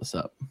I can pull this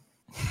up.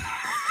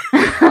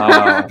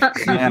 Oh,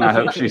 man, I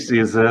hope she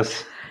sees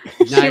this.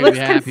 Now She you'll looks be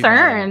happy about it.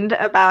 concerned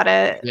about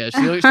it.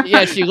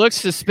 Yeah, she looks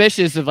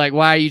suspicious of like,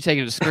 why are you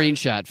taking a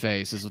screenshot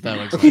face? Is what that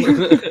looks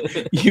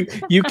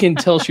like. You can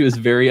tell she was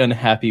very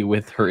unhappy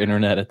with her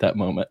internet at that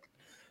moment.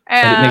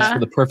 But it makes for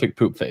the perfect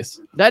poop face.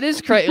 That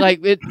is crazy.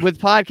 Like with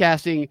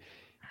podcasting,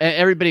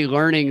 everybody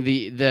learning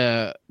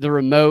the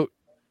remote,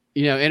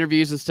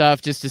 interviews and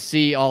stuff just to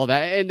see all of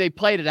that, and they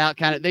played it out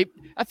kind of.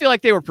 I feel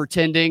like they were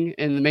pretending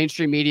in the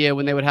mainstream media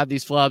when they would have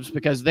these flubs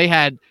because they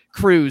had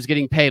crews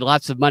getting paid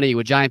lots of money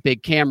with giant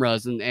big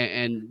cameras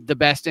and the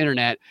best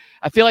internet.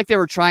 I feel like they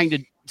were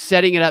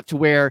setting it up to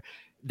where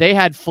they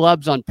had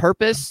flubs on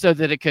purpose so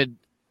that it could,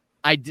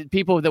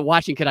 people that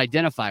watching could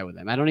identify with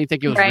them. I don't even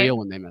think it was Right. real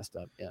when they messed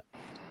up. Yeah,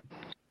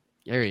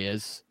 there he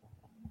is.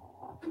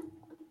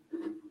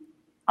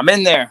 I'm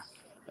in there.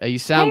 You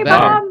sound Hey,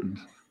 better. Bob.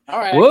 All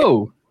right.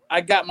 Whoa!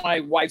 I got my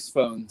wife's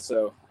phone,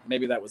 so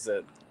maybe that was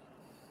it.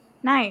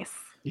 Nice.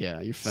 Yeah,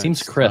 your phone Seems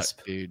sucks, crisp.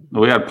 dude.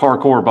 We had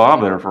parkour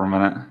Bob there for a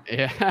minute.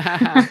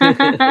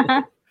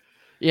 Yeah.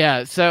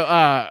 Yeah.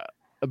 So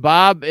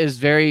Bob is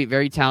very,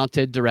 very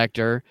talented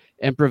director,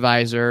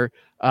 improviser,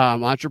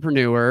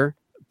 entrepreneur,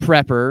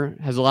 prepper,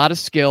 has a lot of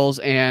skills.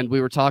 And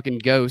we were talking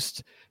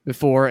Ghost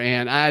before,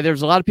 and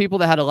there's a lot of people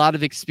that had a lot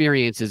of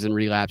experiences in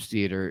relapse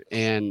theater,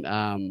 and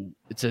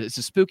it's a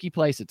spooky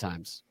place at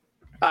times.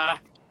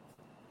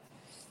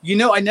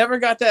 I never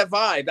got that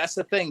vibe. That's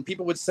the thing.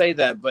 People would say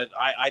that, but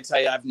I tell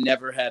you, I've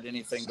never had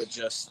anything but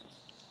just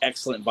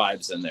excellent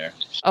vibes in there.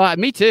 Oh,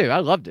 me too. I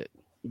loved it.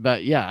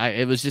 But yeah,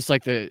 it was just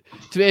like it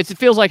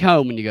feels like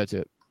home when you go to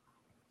it.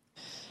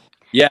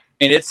 Yeah,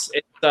 and it's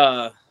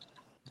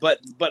but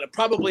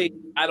probably,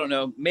 I don't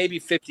know, maybe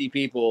 50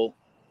 people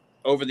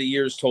over the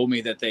years told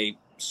me that they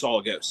saw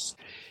a ghost.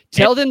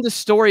 Tell them the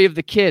story of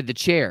the kid, the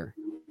chair.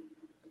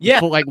 Yeah.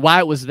 Like why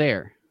it was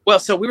there. Well,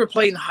 so we were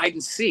playing hide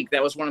and seek.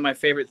 That was one of my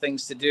favorite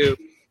things to do.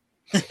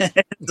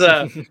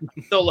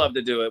 Still love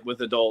to do it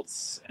with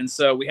adults. And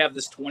so we have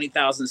this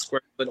 20,000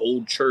 square foot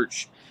old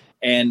church.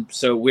 And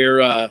so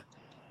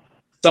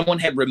someone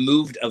had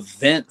removed a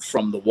vent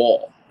from the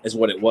wall is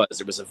what it was.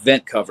 There was a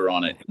vent cover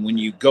on it. And when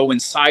you go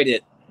inside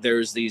it,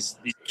 there's these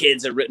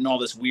kids that written all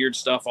this weird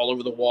stuff all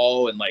over the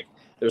wall. And like,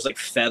 there's like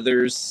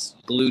feathers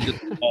glued to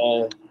the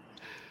wall.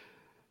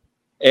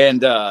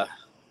 And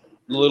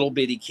little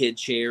bitty kid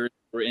chairs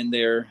were in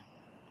there.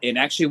 And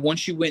actually,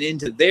 once you went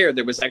into there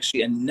was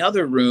actually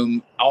another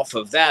room off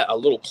of that, a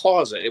little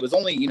closet. It was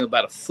only,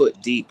 about a foot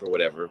deep or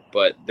whatever.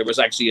 But there was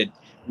actually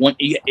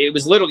it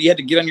was little. You had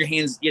to get on your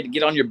hands, you had to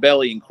get on your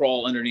belly and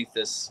crawl underneath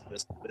this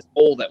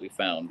hole that we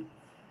found.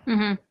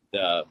 Mm-hmm.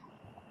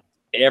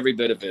 Every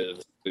bit of it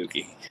was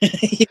spooky.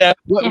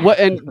 What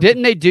and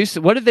didn't they do?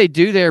 What did they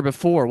do there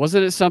before?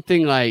 Wasn't it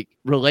something like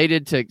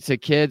related to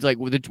kids? Like,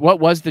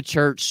 what was the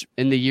church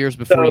in the years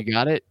before you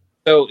got it?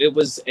 So it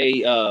was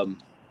it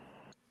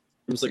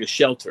was like a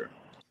shelter.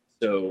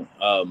 So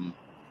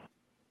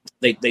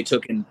they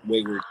took in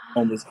wayward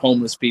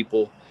homeless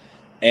people,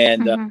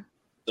 and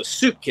the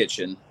soup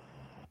kitchen,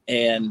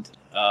 and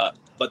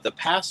but the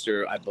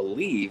pastor, I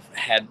believe,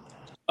 had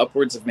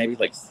upwards of maybe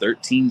like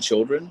 13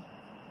 children.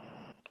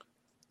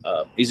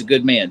 He's a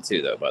good man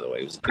too, though. By the way,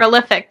 he was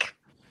prolific.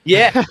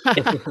 Yeah.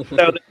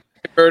 So they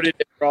converted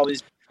it for all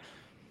these.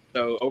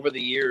 So over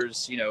the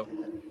years,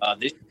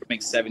 this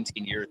makes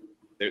 17 years.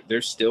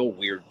 There's still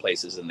weird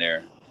places in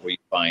there where you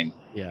find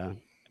yeah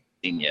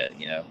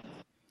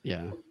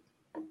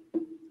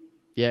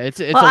it's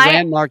a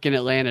landmark in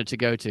Atlanta to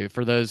go to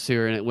for those who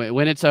are in it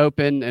when it's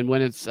open, and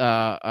when it's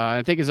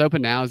I think it's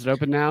open now. Is it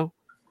open now?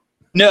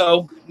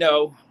 No,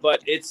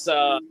 but it's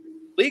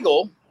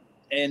legal,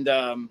 and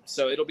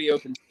so it'll be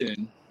open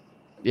soon.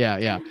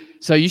 Yeah.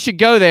 So you should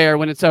go there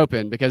when it's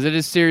open, because it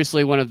is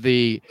seriously one of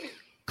the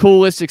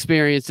coolest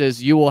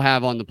experiences you will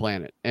have on the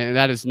planet. And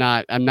that is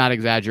not, I'm not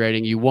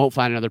exaggerating. You won't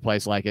find another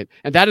place like it.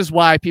 And that is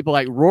why people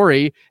like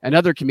Rory and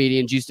other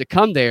comedians used to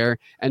come there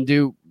and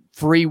do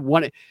free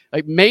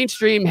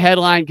mainstream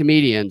headline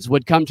comedians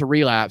would come to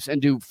Relapse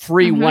and do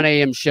free 1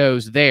 a.m.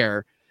 shows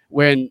there.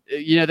 When,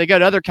 they go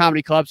to other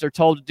comedy clubs, they're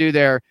told to do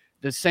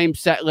the same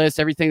set list,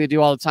 everything they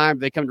do all the time.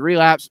 They come to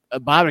Relapse.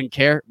 Bob didn't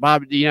care.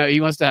 Bob,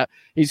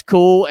 he's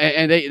cool,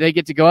 and they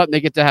get to go up and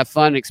they get to have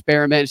fun and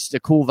experiment. It's just a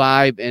cool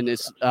vibe, and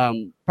it's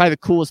probably the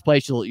coolest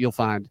place you'll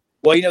find.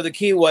 Well, the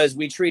key was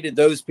we treated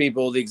those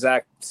people the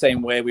exact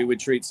same way we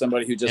would treat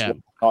somebody who just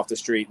walked off the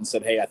street and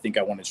said, "Hey, I think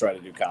I want to try to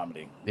do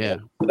comedy." Yeah,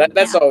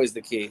 that's always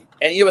the key.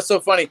 And it's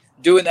so funny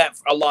doing that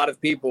for a lot of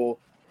people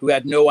who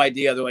had no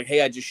idea. They're like,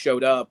 "Hey, I just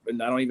showed up,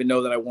 and I don't even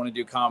know that I want to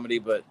do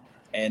comedy,"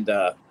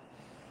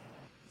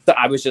 So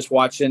I was just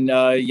watching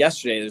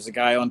yesterday. There's a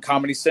guy on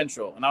Comedy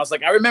Central, and I was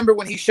like, I remember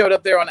when he showed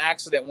up there on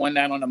accident one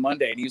night on a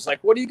Monday, and he was like,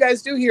 "What do you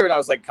guys do here?" And I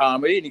was like,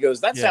 "Comedy." And he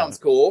goes, "That sounds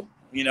cool,"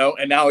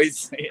 And now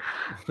he's,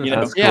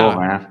 That's cool,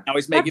 man. Now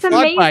he's making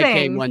Frog Pie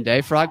came one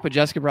day.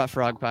 Jessica brought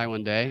Frog Pie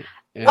one day.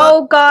 Yeah.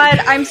 Oh God,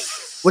 I'm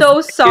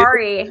so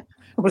sorry.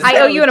 I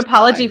owe you an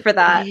apology for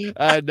that.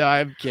 No,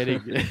 I'm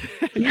kidding.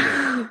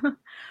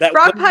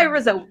 Frog Pie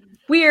was a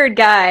weird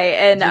guy,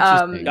 and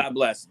God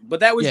bless. But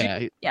that was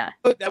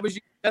that was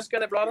you, Jessica,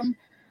 that brought him.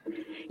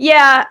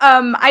 Yeah,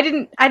 I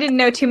didn't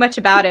know too much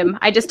about him.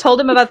 I just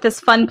told him about this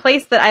fun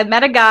place that I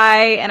met a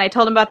guy, and I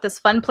told him about this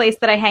fun place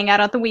that I hang out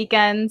on the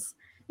weekends.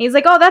 And he's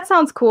like, "Oh, that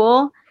sounds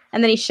cool."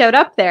 And then he showed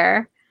up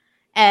there,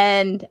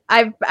 and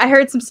I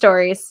heard some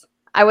stories.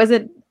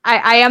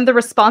 I am the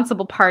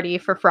responsible party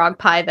for Frog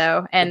Pie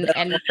though, and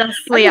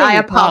thusly I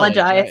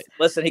apologize. Right.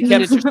 Listen, he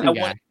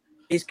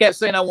kept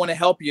saying, "I want to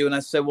help you," and I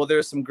said, "Well,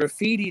 there's some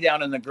graffiti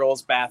down in the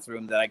girls'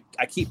 bathroom that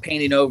I keep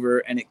painting over,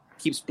 and it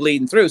keeps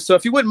bleeding through. So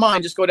if you wouldn't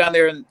mind, just go down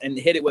there and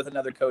hit it with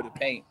another coat of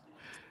paint."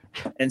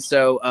 And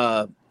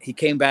so he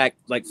came back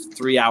like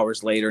 3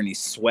 hours later, and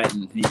he's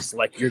sweating. He's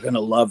like, "You're gonna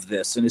love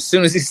this." And as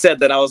soon as he said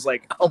that, I was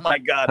like, "Oh my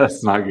God,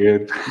 that's not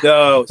good."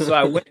 No. So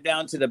I went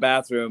down to the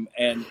bathroom,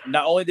 and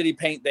not only did he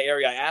paint the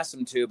area I asked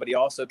him to, but he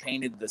also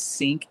painted the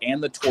sink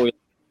and the toilet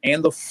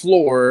and the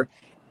floor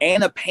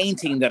and a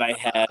painting that I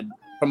had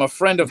from a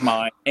friend of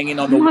mine hanging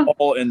on the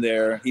wall in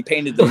there. He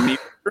painted the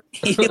mirror.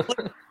 He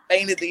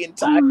painted the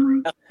entire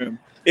bathroom.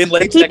 He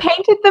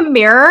painted the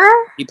mirror?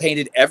 He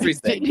painted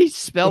everything. Didn't he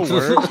spell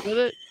words with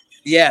it?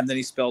 Yeah, and then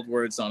he spelled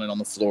words on it on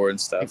the floor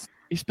and stuff.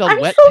 He spelled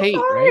wet paint,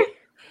 right?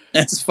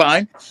 That's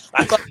fine.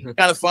 I thought it was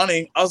kind of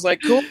funny. I was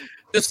like, cool.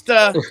 Just,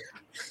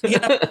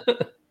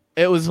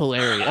 It was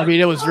hilarious. I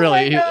mean, it was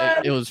really,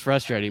 it was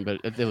frustrating,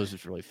 but it was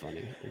just really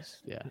funny.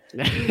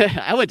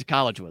 I went to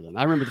college with him.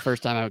 I remember the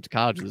first time I went to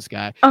college with this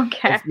guy.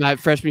 Okay. My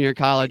freshman year of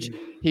college,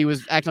 he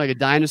was acting like a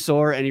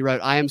dinosaur, and he wrote,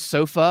 "I am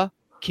sofa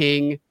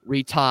king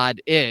retard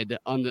id"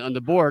 on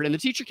the board, and the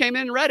teacher came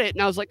in and read it,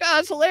 and I was like, "Oh,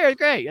 that's hilarious,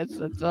 great."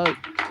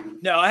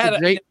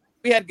 No,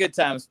 we had good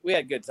times.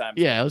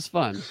 Yeah, it was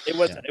fun. It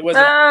was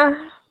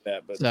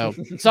that, but So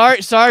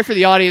sorry for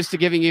the audience to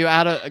giving you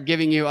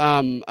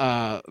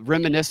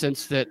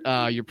reminiscence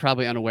that you're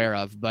probably unaware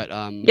of, but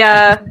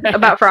Yeah,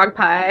 about frog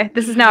pie.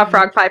 This is now a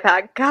frog pie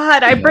pack.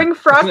 God, I bring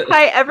frog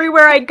pie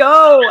everywhere I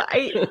go.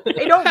 I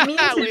don't mean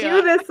to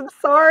do this. I'm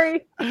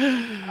sorry.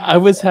 I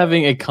was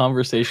having a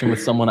conversation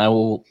with someone I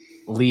will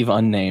leave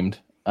unnamed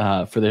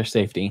for their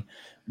safety,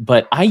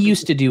 but I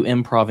used to do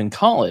improv in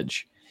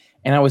college,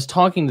 and I was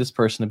talking to this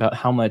person about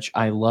how much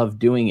I love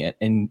doing it,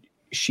 and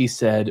she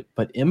said,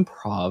 but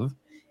improv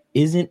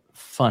isn't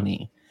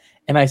funny.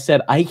 And I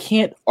said, I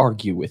can't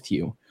argue with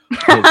you.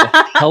 It's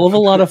a hell of a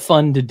lot of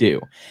fun to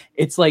do.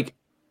 It's like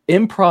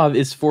improv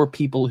is for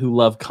people who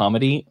love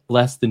comedy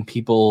less than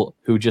people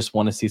who just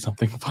want to see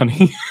something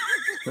funny.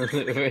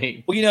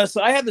 Right. Well,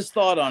 so I had this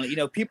thought on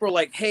it. People are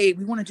like, "Hey,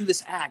 we want to do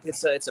this act.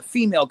 It's a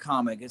female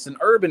comic. It's an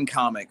urban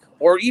comic,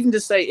 or even to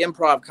say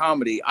improv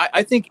comedy."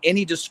 I think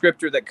any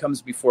descriptor that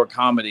comes before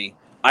comedy,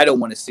 I don't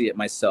want to see it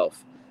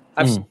myself.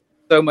 I've seen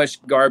so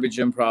much garbage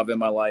improv in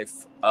my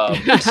life,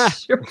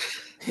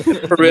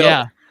 for real.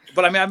 Yeah.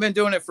 But I mean, I've been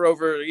doing it for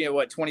over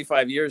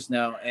 25 years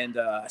now, and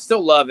I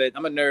still love it.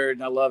 I'm a nerd,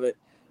 and I love it.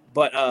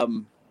 But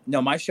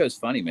no, my show's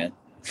funny, man.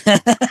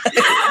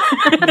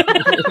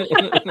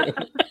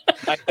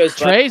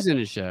 Trey's in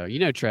the show.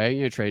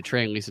 Trey.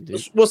 Trey and Lisa do.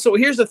 Well, so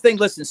here's the thing.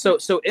 Listen, so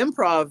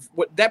improv.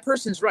 That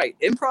person's right.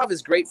 Improv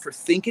is great for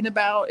thinking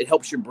about. It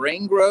helps your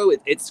brain grow.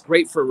 It's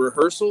great for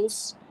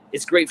rehearsals.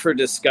 It's great for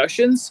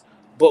discussions.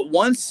 But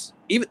once,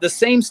 even the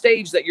same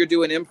stage that you're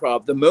doing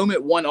improv, the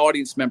moment one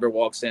audience member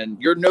walks in,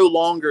 you're no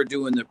longer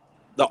doing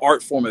the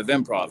art form of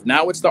improv.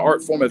 Now it's the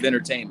art form of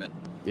entertainment.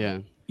 Yeah.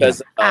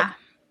 Because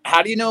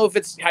how do you know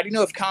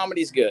if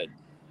comedy's good?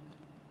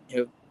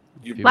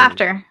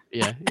 Laughter.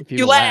 Yeah.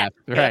 You laugh.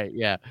 Right.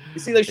 Yeah. You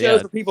see those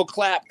shows where people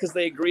clap because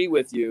they agree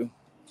with you.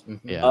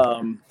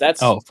 Yeah. That's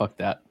fuck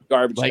that.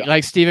 Garbage.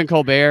 Like Stephen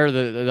Colbert,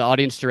 the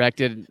audience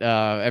directed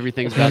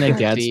everything's about Hannah the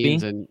Gadsby.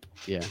 scenes and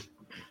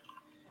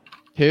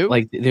Who?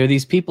 Like there are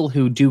these people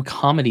who do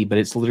comedy, but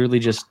it's literally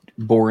just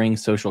boring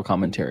social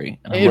commentary.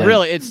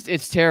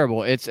 It's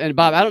terrible. And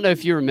Bob, I don't know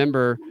if you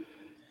remember.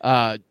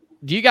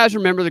 Do you guys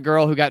remember the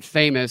girl who got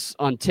famous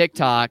on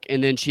TikTok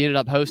and then she ended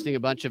up hosting a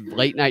bunch of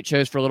late night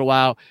shows for a little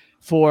while?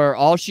 For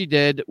all she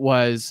did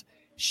was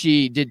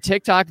she did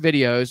TikTok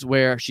videos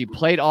where she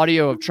played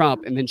audio of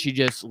Trump and then she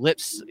just lip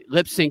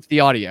synced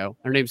the audio.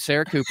 Her name's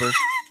Sarah Cooper.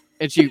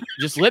 And she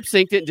just lip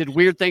synced it and did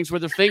weird things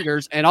with her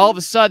fingers. And all of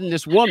a sudden,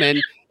 this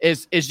woman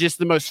is just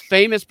the most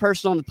famous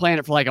person on the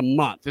planet for like a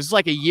month. This is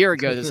like a year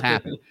ago this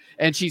happened.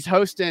 And she's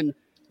hosting,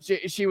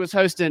 she was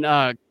hosting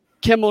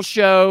Kimmel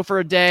show for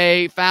a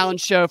day, Fallon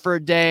show for a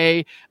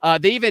day.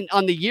 They even,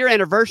 on the year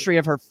anniversary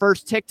of her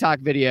first TikTok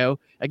video,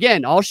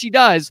 again, all she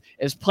does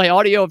is play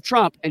audio of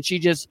Trump and she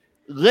just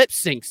lip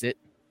syncs it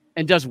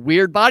and does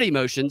weird body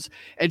motions.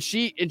 And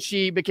she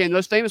became the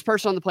most famous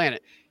person on the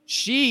planet.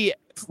 She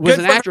was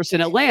an actress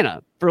in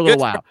Atlanta for a little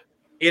while.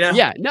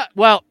 Yeah. No.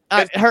 Well,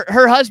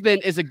 her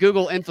husband is a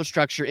Google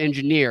infrastructure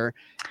engineer,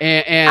 so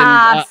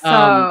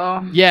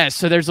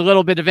there's a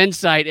little bit of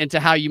insight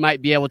into how you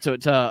might be able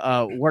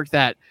to work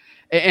that.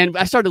 And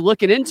I started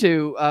looking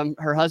into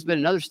her husband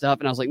and other stuff,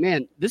 and I was like,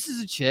 man, this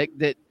is a chick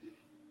that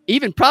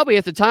even probably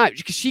at the time,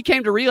 because she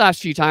came to Relapse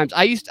a few times.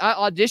 I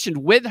auditioned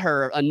with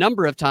her a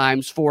number of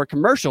times for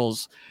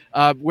commercials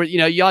where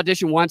you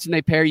audition once and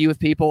they pair you with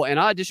people, and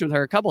I auditioned with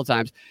her a couple of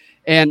times.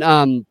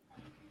 And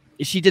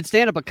she did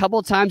stand up a couple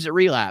of times at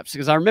Relapse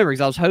because I remember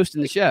because I was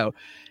hosting the show,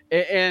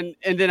 and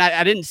then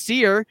I didn't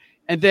see her,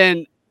 and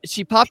then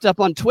she popped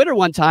up on Twitter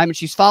one time and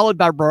she's followed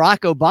by Barack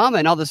Obama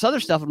and all this other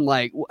stuff. And I'm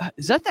like,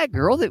 is that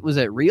girl that was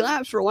at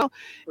Relapse for a while?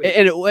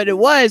 And it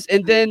was,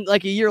 and then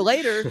like a year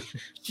later,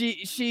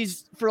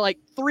 she's for like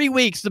 3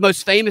 weeks the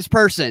most famous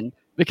person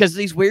because of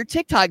these weird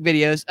TikTok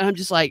videos, and I'm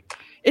just like,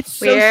 it's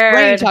so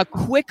strange how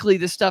quickly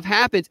this stuff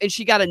happens. And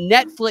she got a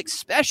Netflix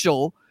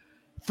special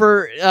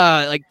for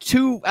like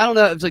 2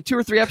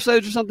 or 3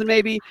 episodes or something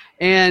maybe,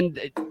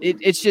 and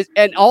it's just,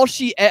 and all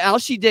she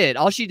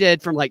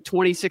did from like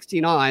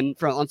 2016 on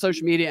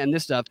social media and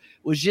this stuff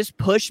was just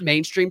push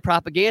mainstream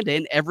propaganda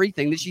in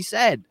everything that she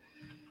said,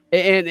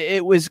 and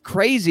it was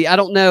crazy. I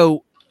don't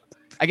know,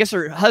 I guess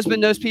her husband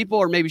knows people,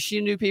 or maybe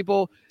she knew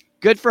people.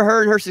 Good for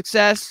her and her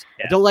success.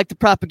 I don't like the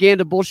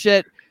propaganda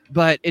bullshit,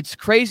 but it's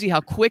crazy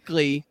how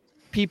quickly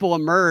people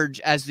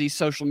emerge as these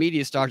social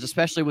media stars,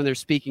 especially when they're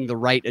speaking the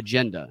right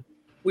agenda.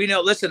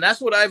 Listen,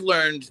 that's what I've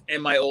learned in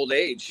my old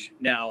age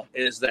now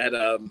is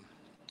that,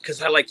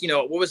 because I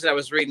what was it? I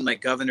was reading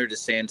like Governor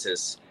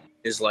DeSantis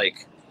is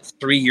like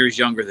 3 years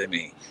younger than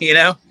me,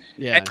 Yeah.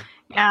 Yeah.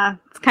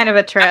 It's kind of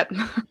a trip.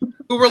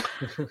 Who were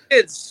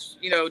kids,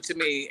 to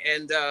me.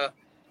 And,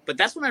 but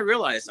that's when I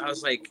realized I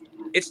was like,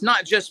 it's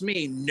not just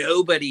me.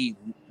 Nobody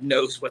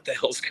knows what the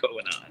hell's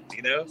going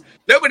on.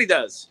 Nobody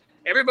does.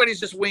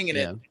 Everybody's just winging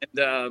it.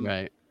 And,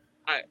 right.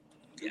 I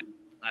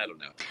don't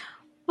know.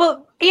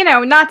 Well,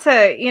 not to,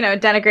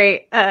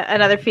 denigrate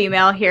another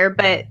female here,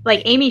 but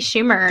like Amy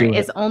Schumer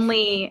is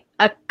only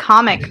a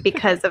comic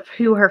because of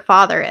who her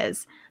father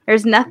is.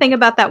 There's nothing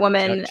about that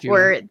woman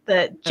or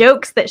the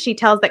jokes that she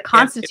tells that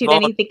constitute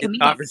anything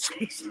comedic.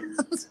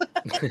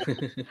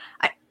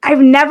 I've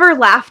never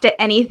laughed at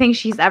anything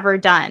she's ever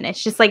done.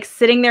 It's just like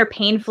sitting there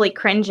painfully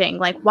cringing.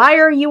 Like, why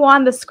are you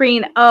on the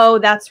screen? Oh,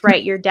 that's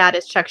right. Your dad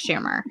is Chuck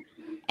Schumer.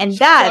 And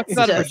that's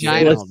about just...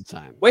 vagina all the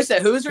time. Wait a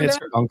second, who is her It's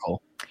dad? her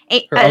uncle.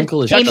 Her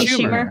uncle is Amy Chuck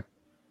Schumer.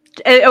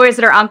 Oh, is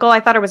it her uncle? I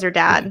thought it was her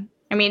dad. Yeah.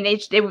 I mean,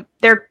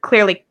 they're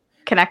clearly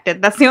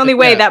connected. That's the only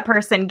way that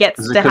person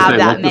gets to have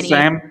that many.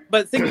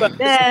 But think about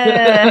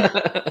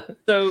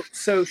this.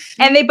 So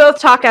and they both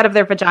talk out of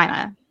their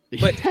vagina.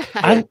 But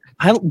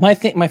my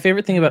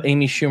favorite thing about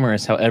Amy Schumer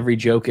is how every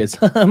joke is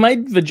my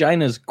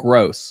vagina's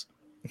gross.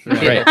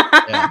 Right.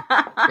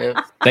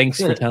 Yeah.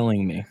 Thanks for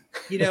telling me.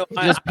 You know,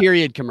 just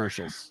period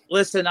commercials.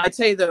 Listen, I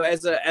tell you though,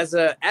 as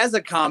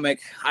a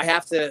comic, I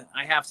have to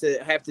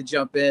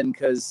jump in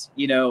because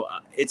you know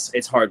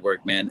it's hard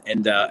work, man,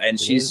 and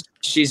she's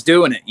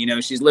doing it. You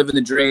know, she's living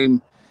the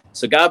dream.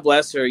 So God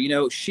bless her. You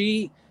know,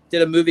 she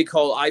did a movie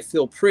called I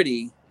Feel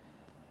Pretty,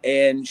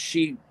 and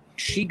she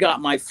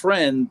got my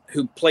friend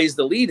who plays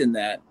the lead in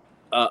that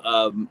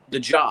the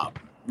job,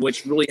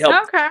 which really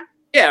helped. Okay.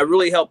 Yeah, it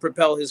really helped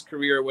propel his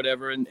career or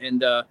whatever. And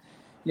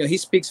you know, he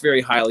speaks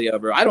very highly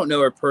of her. I don't know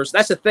her person.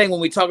 That's the thing.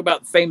 When we talk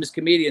about famous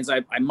comedians,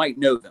 I might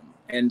know them.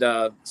 And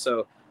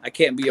so I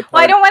can't be a part.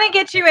 Well, I don't want to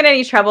get you in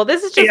any trouble.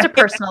 This is just a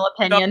personal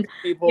opinion.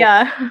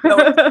 Yeah.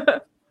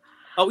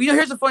 Oh, you know,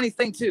 here's a funny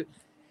thing, too.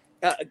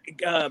 Dave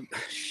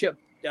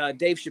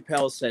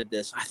Chappelle said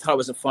this. I thought it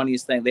was the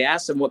funniest thing. They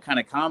asked him what kind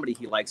of comedy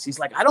he likes. He's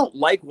like, I don't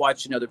like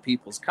watching other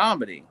people's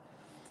comedy.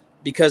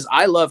 Because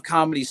I love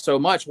comedy so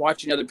much,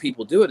 watching other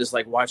people do it is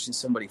like watching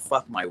somebody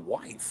fuck my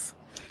wife.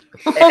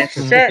 Oh,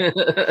 shit.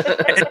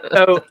 And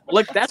so,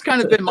 look, that's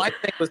kind of been my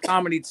thing with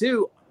comedy,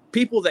 too.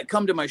 People that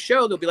come to my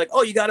show, they'll be like,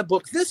 oh, you got to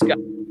book this guy.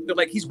 They're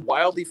like, he's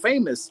wildly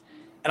famous.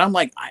 And I'm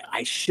like,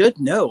 I should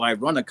know. I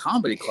run a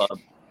comedy club.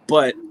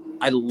 But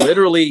I'll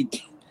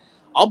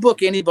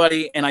book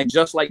anybody, and I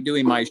just like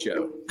doing my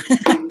show.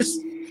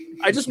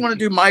 I just want to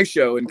do my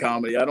show in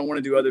comedy. I don't want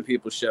to do other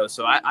people's shows.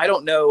 So I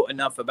don't know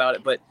enough about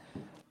it. But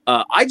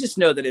I just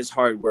know that it's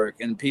hard work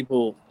and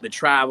people that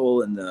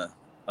travel and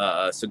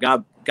so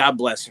God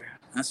bless her.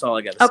 That's all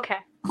I got to say. Okay.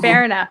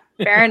 Fair enough.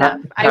 Fair enough.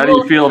 How do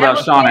you feel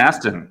about Sean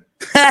Astin?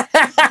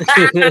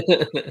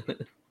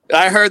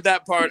 I heard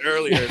that part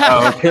earlier.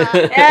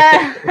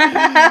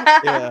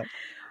 Yeah.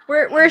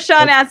 We're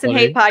Sean Astin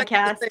Hate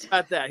Podcast.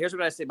 About that. Here's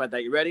what I say about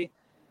that. You ready?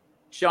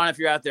 Sean, if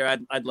you're out there,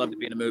 I'd love to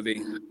be in a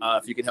movie.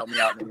 If you can help me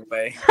out in any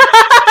way.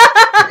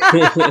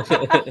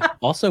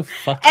 Also,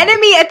 fuck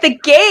Enemy at the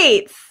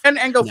gates.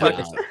 And go fuck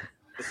yourself.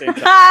 The same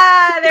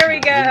time. There we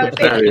go.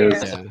 Thank you.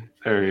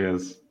 There he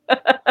is.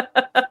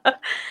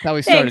 How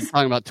we started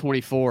talking about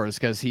 24 is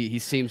because he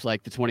seems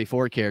like the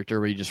 24 character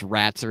where he just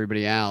rats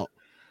everybody out.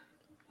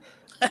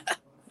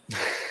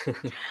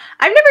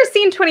 I've never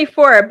seen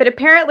 24, but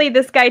apparently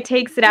this guy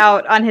takes it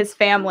out on his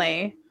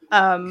family.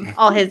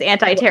 All his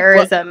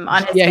anti-terrorism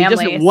on his family. He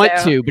doesn't want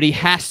to, but he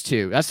has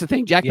to. That's the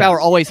thing. Jack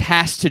Bauer always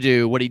has to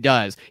do what he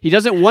does. He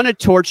doesn't want to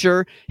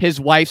torture his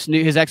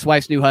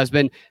ex-wife's new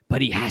husband, but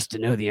he has to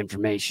know the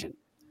information.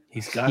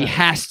 He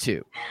has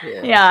to.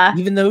 Yeah.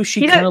 Even though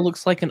she kind of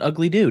looks like an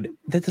ugly dude.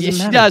 That doesn't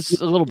matter. She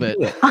does a little bit.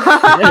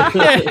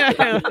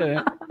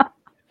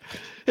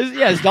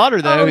 His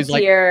daughter, though, who's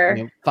like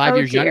 5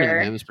 years younger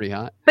than him, is pretty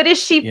hot. But is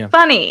she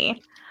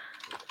funny?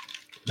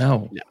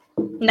 No.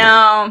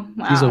 No.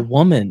 Wow. She's a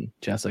woman,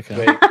 Jessica.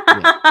 Wait,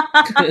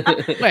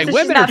 so women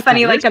she's not are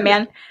funny like a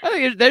man. I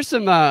think there's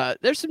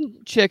some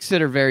chicks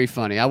that are very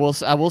funny. I will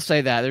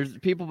say that.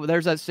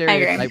 There's that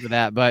stereotype with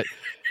that. But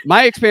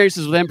my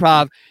experiences with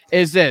improv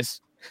is this.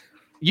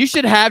 You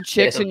should have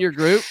chicks in your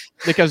group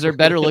because they're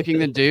better looking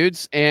than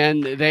dudes,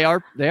 and they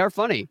are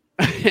funny.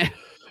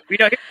 We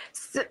know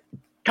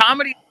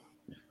comedy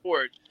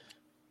sport.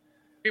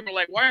 People are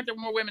like, why aren't there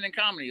more women in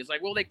comedy? It's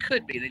like, well, they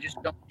could be. They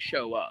just don't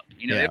show up.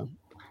 You know.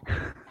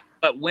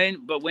 But when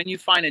you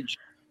find a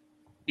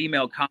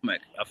female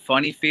comic, a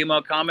funny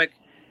female comic,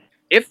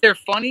 if they're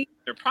funny,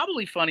 they're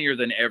probably funnier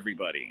than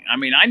everybody. I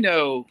mean, I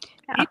know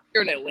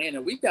here in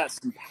Atlanta, we've got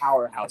some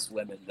powerhouse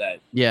women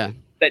that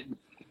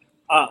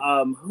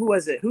who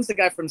was it? Who's the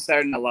guy from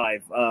Saturday Night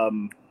Live?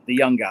 The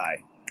young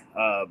guy.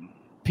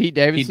 Pete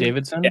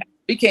Davidson? Yeah.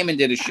 He came and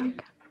did a show.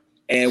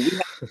 And we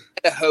had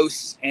a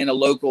host and a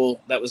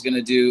local that was going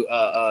to do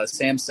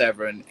Sam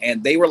Severin.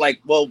 And they were like,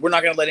 well, we're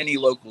not going to let any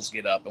locals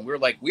get up. And we were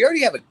like, we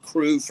already have a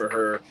crew for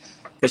her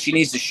because she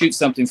needs to shoot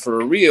something for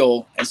a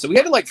reel. And so we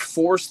had to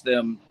force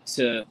them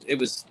to. It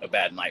was a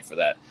bad night for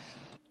that.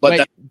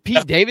 But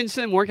Pete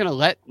Davidson weren't going to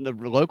let the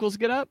locals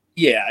get up?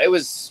 Yeah, it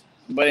was.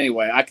 But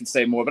anyway, I could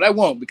say more, but I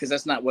won't because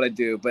that's not what I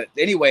do. But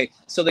anyway,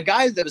 so the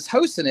guy that was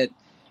hosting it,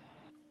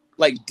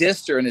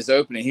 dissed her in his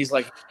opening. He's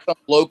like some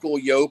local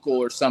yokel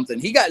or something.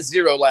 He got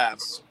 0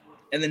 laughs.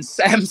 And then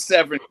Sam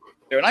Severin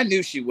there, and I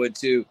knew she would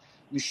too.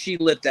 She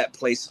lit that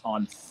place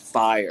on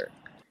fire.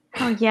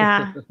 Oh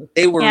yeah.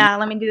 They were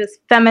let me do this.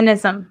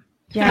 Feminism.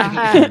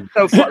 Yeah.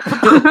 So fun.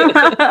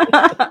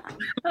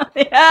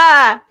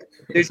 Yeah.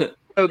 They're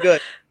so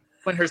good.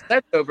 when her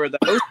set's over, the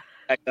host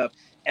back up,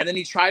 and then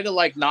he tried to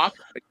like knock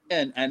her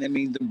again, and I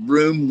mean the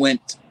room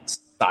went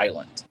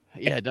silent.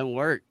 Yeah, it doesn't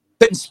work.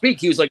 Couldn't speak.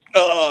 He was like,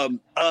 I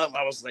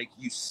was like,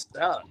 you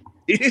suck.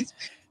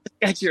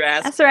 Got your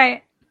ass. That's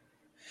right.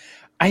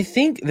 I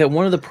think that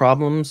one of the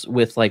problems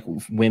with like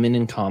women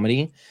in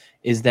comedy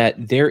is that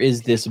there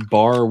is this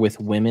bar with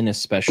women,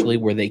 especially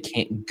where they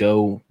can't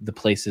go the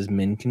places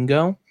men can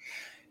go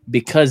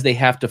because they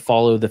have to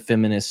follow the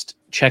feminist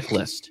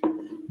checklist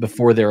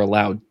before they're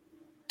allowed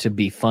to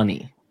be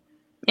funny.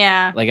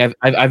 Yeah. Like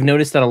I've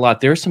noticed that a lot.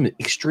 There are some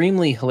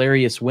extremely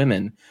hilarious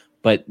women,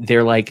 but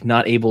they're like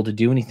not able to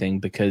do anything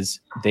because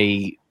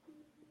they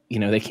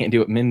can't do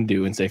what men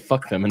do and say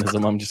fuck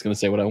feminism. I'm just going to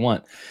say what I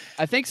want.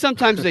 I think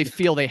sometimes they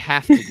feel they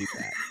have to do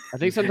that. I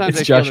think sometimes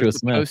they feel they're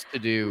supposed to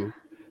do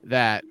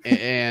that,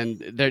 and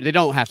they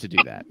don't have to do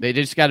that. They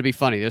just got to be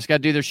funny. They just got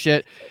to do their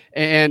shit.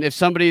 And if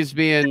somebody's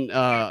being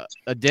a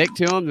dick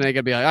to them, they got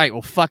to be like, all right,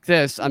 well, fuck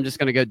this. I'm just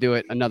going to go do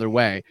it another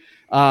way.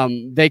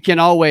 They can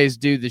always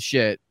do the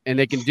shit, and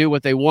they can do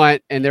what they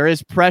want. And there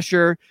is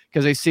pressure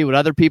because they see what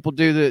other people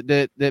do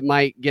that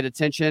might get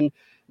attention,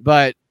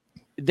 but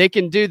they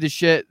can do the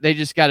shit. They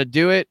just got to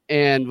do it.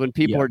 And when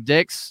people are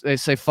dicks, they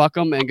say fuck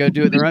them and go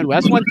do it their own way.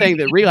 That's one thing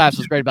that Relapse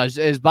was great about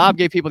is Bob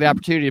gave people the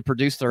opportunity to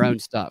produce their own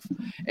stuff.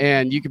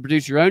 And you could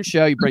produce your own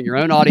show. You bring your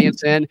own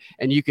audience in,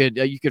 and you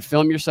could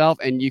film yourself,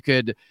 and you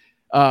could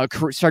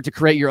start to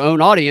create your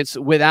own audience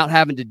without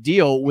having to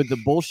deal with the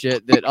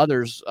bullshit that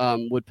others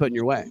would put in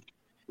your way.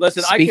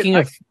 Listen, speaking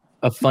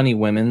of funny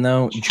women,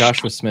 though,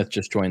 Joshua Smith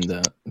just joined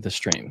the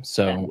stream.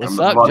 So what's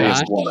up,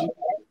 Josh?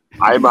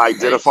 I'm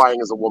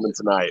identifying as a woman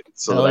tonight,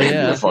 so that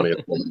yeah. I'm the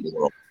funniest woman in the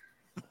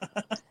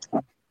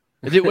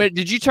world.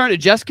 Did you turn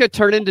Jessica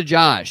turn into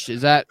Josh?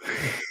 Is that?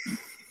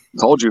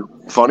 Told you,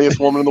 funniest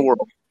woman in the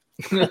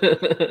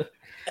world.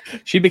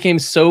 She became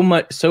so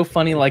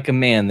funny like a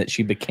man that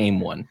she became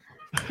one.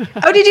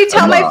 Oh, did you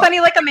tell my funny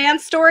like a man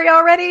story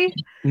already?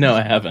 No,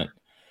 I haven't.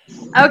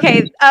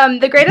 Okay.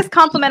 The greatest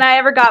compliment I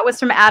ever got was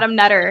from Adam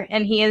Nutter,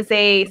 and he is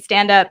a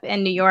stand-up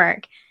in New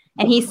York.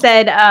 And he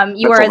said,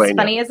 "You are as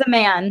funny as a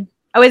man."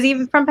 Oh, is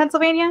he from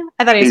Pennsylvania?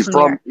 I thought he was from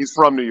New York. He's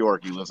from New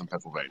York. He lives in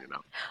Pennsylvania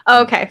now.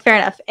 Oh, okay, fair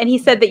enough. And he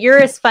said that you're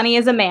as funny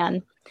as a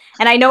man.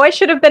 And I know I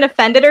should have been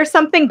offended or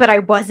something, but I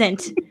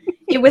wasn't.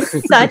 It was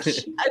such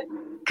a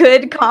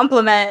good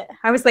compliment.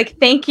 I was like,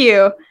 thank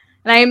you.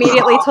 And I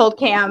immediately told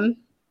Cam.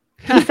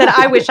 He said,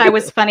 I wish I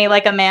was funny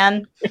like a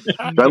man. Do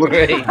I look,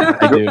 I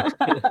do.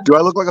 Do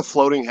I look like a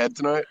floating head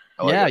tonight?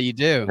 Yeah, you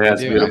do. Yeah,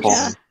 it's beautiful.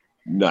 Yeah.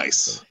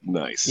 Nice.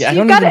 Yeah, I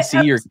don't even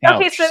see your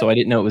couch, so I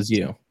didn't know it was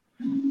you.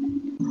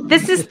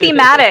 This is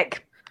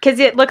thematic because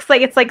it looks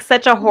like it's like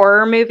such a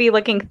horror movie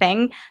looking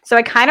thing. So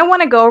I kind of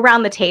want to go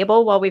around the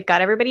table while we've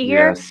got everybody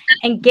here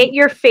and get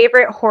your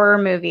favorite horror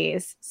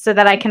movies so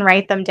that I can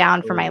write them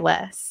down for my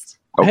list.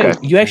 Okay. Hey,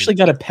 you actually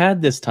got a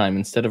pad this time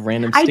instead of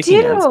random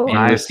sticky notes.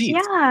 I do.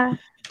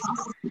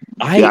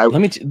 Yeah.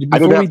 Let me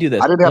before we do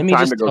this. I didn't have let me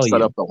time just to go tell set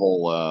you. up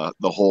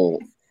the whole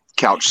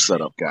couch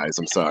setup, guys.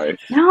 I'm sorry.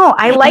 No,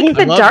 I like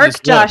the I love dark this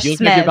look. Josh You look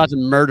like Smith. you're about to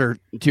murder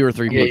 2 or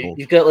 3 people.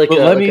 You've got like But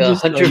let me a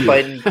just Hunter tell you.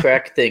 Biden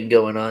crack thing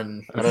going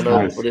on. I don't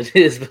know Nice. what it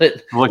is,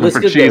 but Looking looks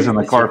for good, cheese though. on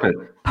the carpet.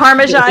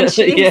 Parmesan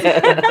cheese.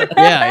 Yeah.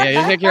 Yeah, you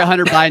look like you're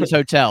 100 Biden's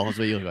hotel. Is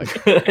what you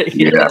look like.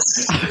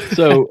 Yes.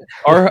 So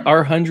our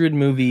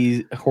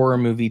 100 horror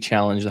movie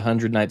challenge, the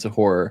 100 Nights of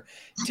Horror.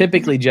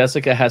 Typically,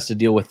 Jessica has to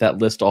deal with that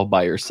list all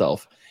by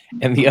herself.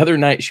 And the other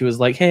night, she was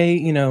like,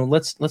 "Hey,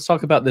 let's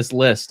talk about this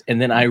list." And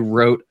then I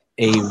wrote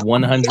a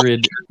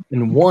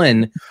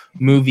 101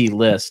 movie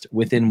list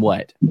within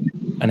what?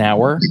 An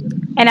hour?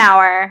 An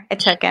hour it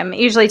took him.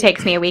 It usually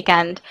takes me a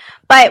weekend.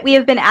 But we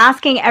have been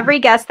asking every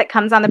guest that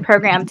comes on the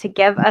program to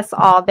give us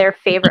all their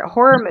favorite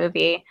horror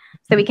movie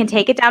so we can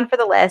take it down for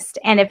the list.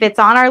 And if it's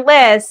on our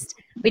list,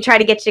 we try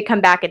to get you to come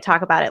back and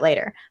talk about it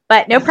later.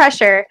 But no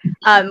pressure.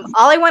 All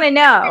I want to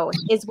know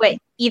is what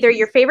either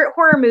your favorite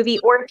horror movie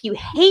or if you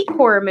hate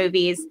horror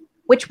movies,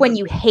 which one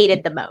you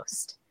hated the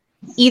most.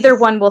 Either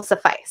one will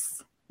suffice.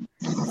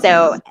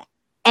 So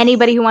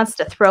anybody who wants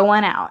to throw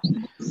one out.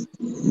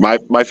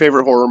 My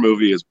favorite horror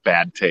movie is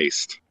Bad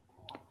Taste.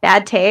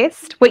 Bad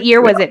Taste? What year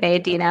was it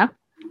made? Do you know?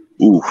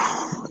 Ooh.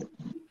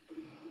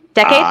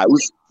 Decade?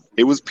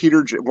 It was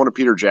one of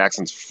Peter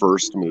Jackson's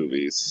first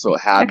movies, so it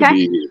had to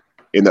Okay. be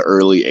in the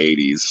early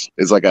 80s.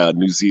 It's like a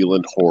New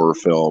Zealand horror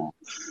film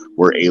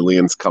where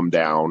aliens come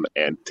down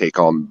and take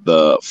on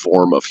the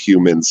form of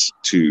humans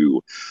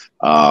to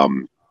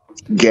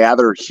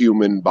gather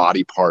human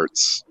body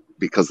parts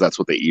because that's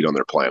what they eat on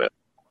their planet.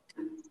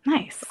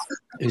 Nice.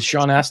 Is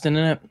Sean Astin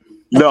in it?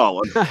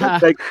 No,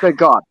 thank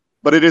God.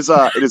 But it is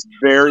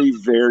very,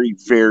 very,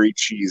 very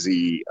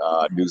cheesy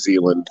New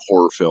Zealand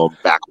horror film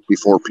back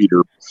before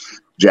Peter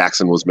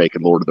Jackson was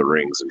making Lord of the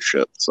Rings and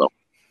shit. So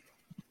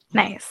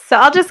Nice. So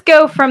I'll just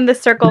go from the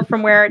circle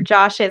from where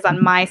Josh is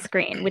on my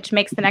screen, which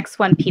makes the next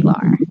one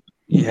Pilar.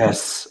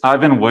 Yes, I've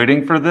been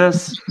waiting for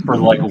this for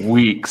like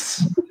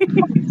weeks.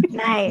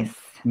 Nice.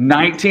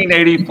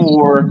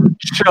 1984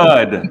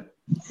 Chud.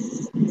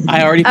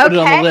 I already put it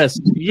on the Okay.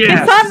 list.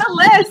 Yes, It's on the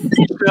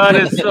list. that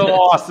is so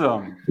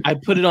awesome. I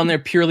put it on there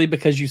purely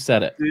because you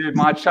said it. Dude,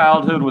 my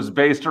childhood was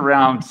based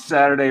around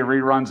Saturday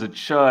reruns of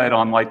Chud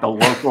on like the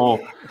local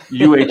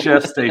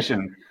UHF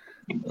station.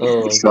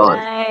 Oh, Son.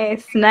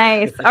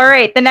 Nice. All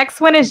right, the next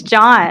one is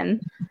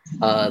John.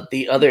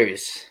 The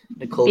Others.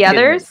 Nicole The Kidman.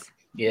 Others?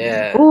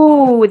 Yeah.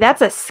 Ooh,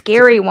 that's a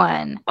scary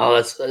one. Oh,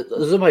 that's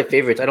those are my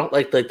favorites. I don't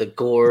like the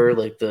gore,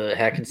 like the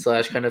hack and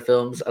slash kind of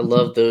films. I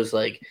love those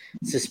like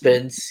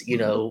suspense. You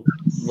know,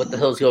 what the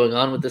hell's going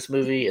on with this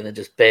movie, and then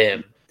just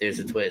bam, there's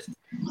a twist.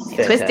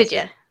 It's Twisted you.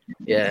 fantastic.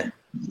 Yeah.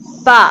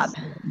 Bob.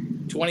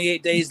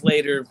 28 days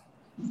later,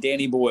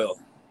 Danny Boyle.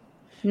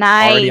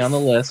 Nice. Already on the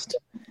list.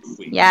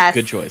 Yes.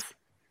 Good choice.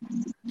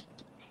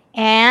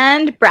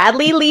 And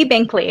Bradley Lee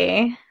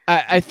Binkley.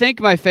 I think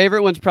my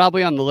favorite one's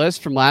probably on the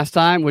list from last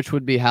time, which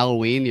would be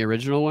Halloween, the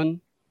original one.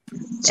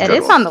 It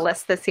is on the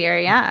list this year.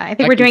 Yeah, I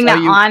think I we're can doing tell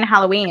that you- on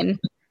Halloween.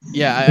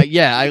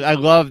 I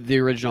love the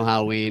original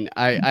Halloween.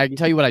 I can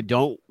tell you what I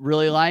don't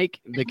really like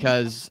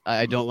because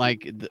I don't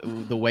like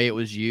the way it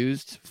was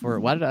used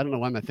for. I don't know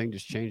why my thing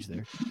just changed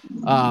there.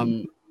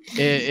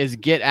 Is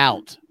Get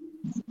Out.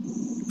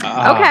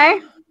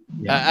 Okay.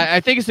 I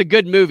think it's a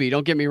good movie.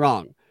 Don't get me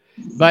wrong,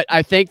 but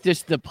I think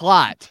just the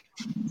plot,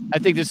 I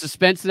think the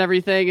suspense and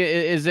everything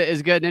is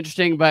good and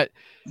interesting. But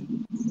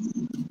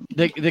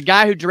the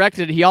guy who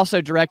directed it, he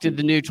also directed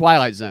the new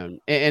Twilight Zone,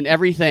 and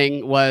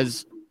everything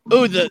was,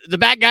 oh, the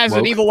bad guy's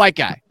an evil white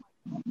guy.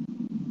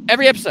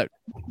 Every episode,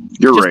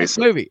 You're just racist. like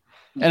the movie,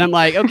 and I'm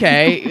like,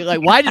 okay,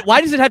 like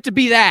why does it have to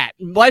be that?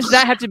 Why does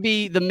that have to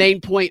be the main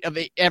point of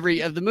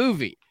the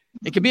movie?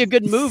 It could be a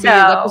good movie, and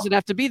that doesn't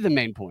have to be the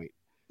main point.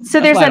 So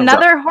That's there's why I don't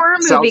another horror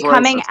movie Sounds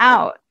coming racist.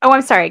 out. Oh,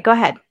 I'm sorry. Go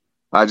ahead.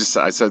 I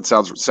said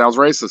sounds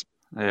racist.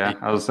 Yeah,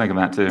 I was thinking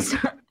that too.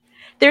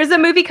 There's a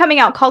movie coming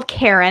out called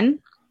Karen,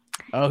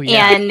 Oh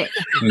yeah, and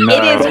No.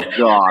 it is Oh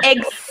God.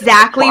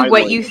 exactly what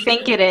Finally. you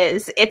think it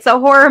is. It's a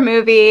horror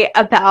movie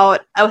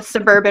about a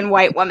suburban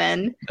white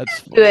woman that's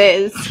who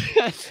is,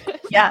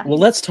 yeah. Well,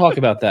 let's talk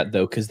about that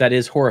though, because that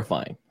is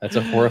horrifying. That's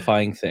a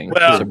horrifying thing.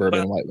 Well,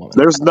 suburban white woman.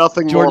 There's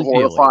nothing Jordan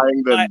more Peele.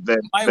 horrifying than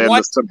My the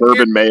wife-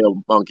 suburban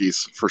male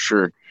monkeys, for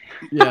sure.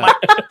 yeah.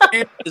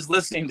 Is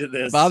listening to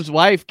this. Bob's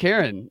wife,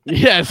 Karen.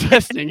 Yes,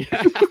 listening.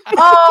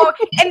 Oh,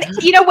 and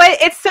you know what?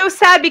 It's so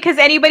sad because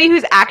anybody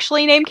who's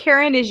actually named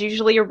Karen is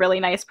usually a really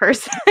nice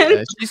person.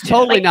 She's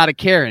totally not a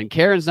Karen.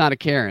 Karen's not a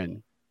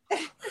Karen.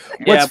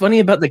 What's funny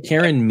about the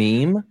Karen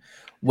meme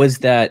was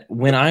that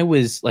when I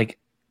was like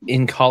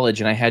in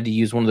college and I had to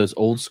use one of those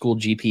old school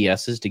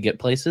GPSs to get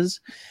places,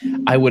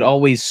 I would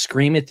always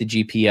scream at the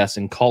GPS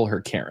and call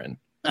her Karen.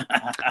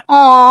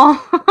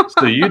 Aw.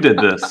 So you did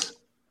this.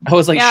 I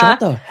was like, Yeah. shut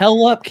the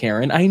hell up,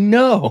 Karen. I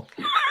know.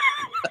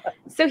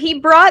 So he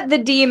brought the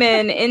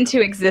demon into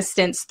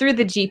existence through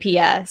the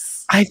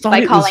GPS I thought by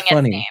it was calling its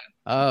funny. name.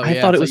 Oh, I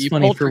yeah. thought it so was you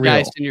funny for real.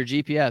 poltergeist in your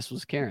GPS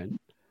was Karen.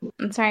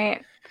 That's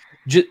right.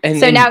 And,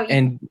 So and, now-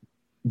 and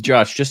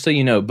Josh, just so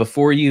you know,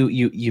 before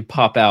you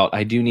pop out,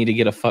 I do need to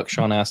get a fuck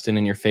Sean Astin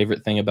and your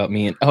favorite thing about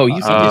me. And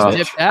you said Uh, you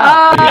Dipped Oh.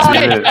 out. He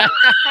did it.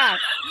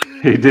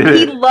 He did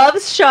He it.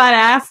 loves Sean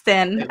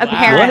Astin,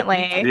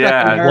 apparently.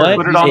 Yeah, What?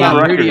 put it on Yeah,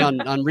 the Rudy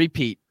record. on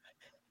repeat.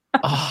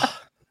 Oh,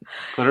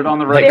 Put it on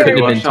the that record. couldn't have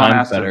Love been Sean timed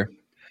Astin. better.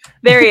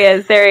 There he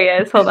is. There he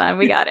is. Hold on.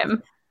 We got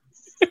him.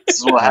 This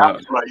is what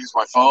happens when I use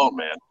my phone,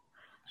 man.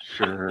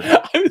 Sure.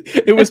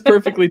 It was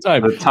perfectly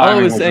timed. The All I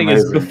timing was was saying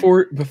is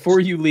amazing. before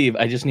you leave,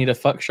 I just need a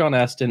fuck Sean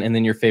Astin and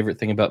then your favorite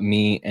thing about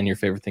me and your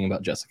favorite thing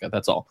about Jessica.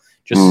 That's all.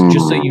 Just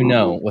so you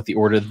know what the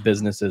order of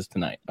business is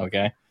tonight.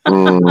 Okay.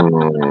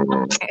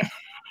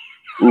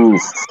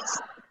 Oof.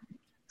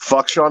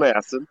 Fuck Sean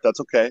Astin. That's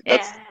okay.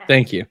 That's Yeah.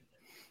 Thank you.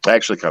 I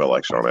actually kind of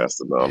like Sean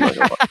Astin, though. I'm not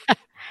gonna lie.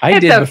 I It's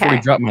did before he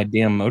okay. dropped my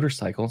damn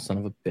motorcycle, son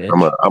of a bitch.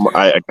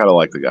 I kind of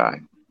like the guy.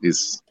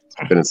 He's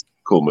been in some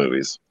cool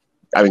movies.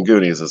 I mean,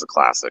 Goonies is a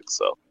classic.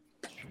 So,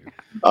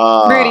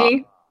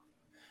 Rudy.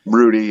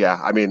 Rudy, yeah.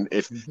 I mean,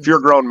 if you're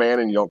a grown man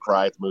and you don't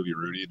cry at the movie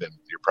Rudy, then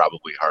you're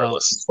probably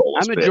heartless.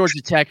 soulless I'm a bitch.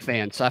 Georgia Tech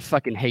fan, so I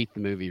fucking hate the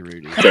movie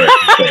Rudy. Fair,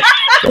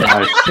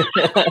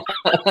 fair.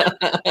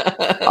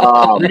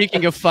 Rudy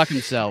can go fuck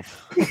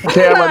himself.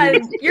 Cam, I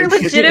mean, You're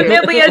it's-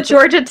 legitimately a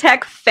Georgia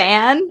Tech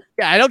fan?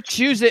 Yeah, I don't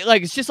choose it.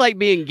 Like, it's just like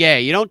being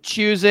gay. You don't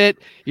choose it.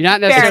 You're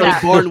not necessarily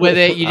enough. born with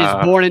it. You're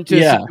just born into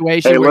yeah. a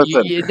situation Hey, where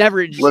listen. you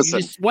never. Listen.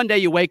 You just one day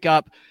you wake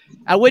up.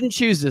 I wouldn't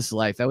choose this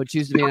life. I would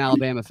choose to be an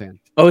Alabama fan.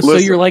 Oh, so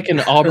Listen. you're like an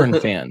Auburn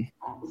fan.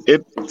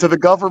 to the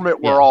government,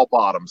 we're Yeah. all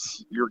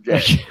bottoms. You're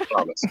gay. I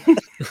promise.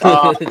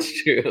 Uh,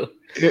 It's true.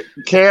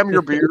 Cam,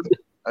 your beard.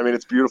 I mean,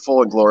 it's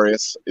beautiful and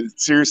glorious.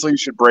 Seriously, you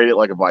should braid it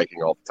like a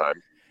Viking all the time.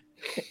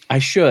 I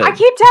should. I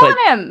keep telling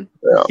him.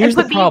 Here's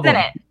Put the beads problem.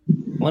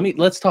 in it.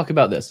 Let's talk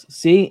about this.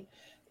 See,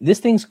 this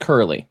thing's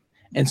curly.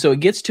 And so it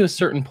gets to a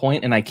certain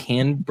point and I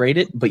can braid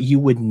it, but you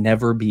would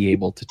never be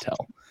able to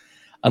tell.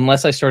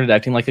 Unless I started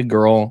acting like a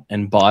girl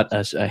and bought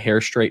a hair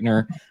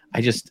straightener.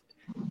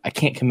 I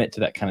can't commit to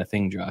that kind of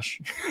thing, Josh.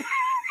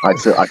 I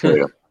feel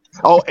you.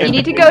 Oh, You and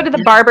need to go to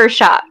the barber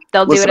shop.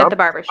 They'll Listen, do it at the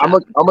barber shop.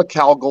 I'm a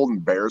Cal Golden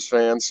Bears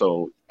fan,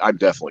 so I'm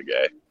definitely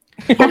gay.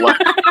 But like,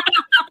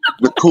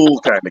 the cool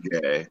kind of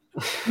gay,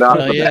 not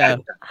Hell the yeah.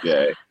 bad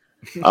kind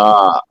of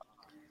gay.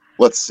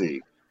 Let's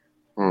see.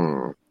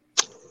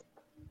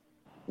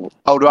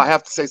 Oh, do I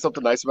have to say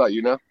something nice about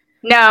you now?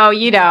 No,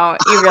 you don't.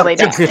 You really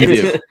don't. You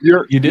do.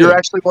 You do. You're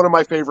actually one of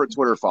my favorite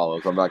Twitter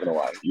follows. I'm not gonna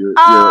lie. That's your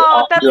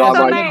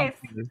so online, nice.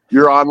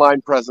 Your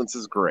online presence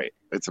is great.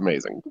 It's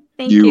amazing.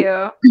 Thank you.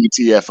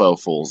 BTFO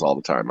fools all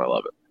the time. I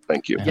love it.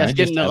 Thank you. And Yeah, I it's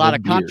just getting a have lot a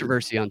of beard.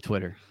 controversy on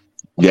Twitter.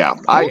 Yeah,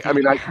 I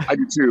mean, I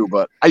do too.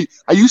 But I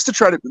used to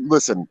try to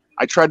listen.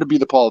 I tried to be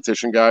the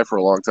politician guy for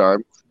a long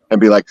time and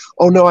be like,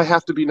 oh no, I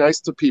have to be nice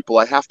to people.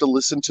 I have to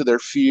listen to their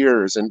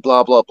fears and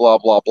blah blah blah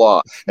blah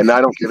blah. And now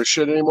I don't give a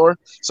shit anymore.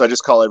 So I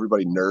just call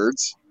everybody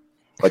nerds,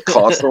 like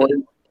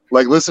constantly.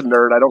 Like, listen,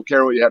 nerd, I don't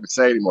care what you have to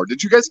say anymore.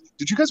 Did you guys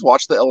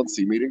watch the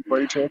LNC meeting by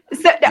any chance?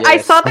 So I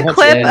saw the Yes.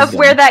 clip Yes. of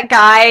where that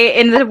guy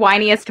in the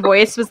whiniest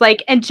voice was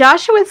like, and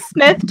Joshua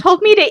Smith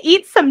told me to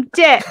eat some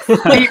dicks. He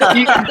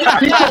told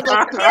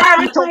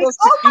us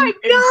oh to my eat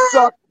and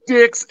suck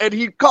dicks, and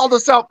he called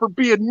us out for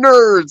being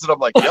nerds. And I'm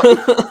like, yep,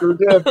 sure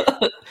did.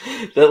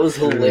 That was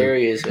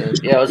hilarious, man.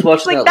 Yeah, I was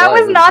watching Like, that that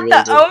live. was It not really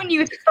the good. own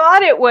you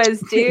thought it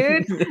was,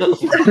 dude.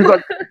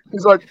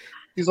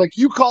 He's like,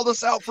 you called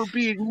us out for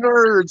being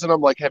nerds, and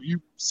I'm like, have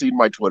you seen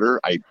my Twitter?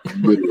 I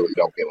literally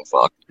don't give a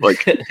fuck.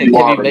 Like, Have you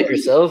met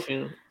yourself?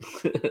 You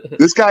know?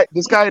 this guy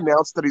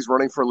announced that he's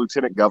running for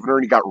lieutenant governor,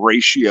 and he got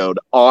ratioed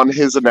on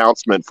his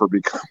announcement for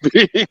being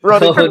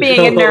running For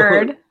being a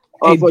nerd.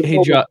 I was like,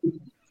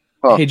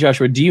 Hey,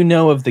 Joshua, do you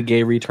know of the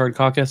Gay Retard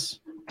Caucus?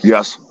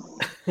 yes,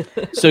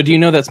 So do you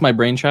know that's my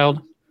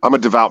brainchild? I'm a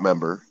devout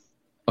member.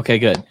 Okay,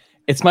 good.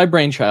 It's my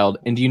brainchild.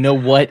 And do you know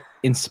what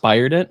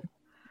inspired it?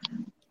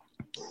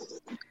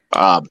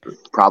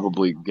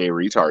 Probably gay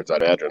retards,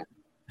 I'd imagine.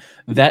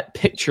 That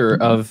picture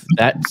of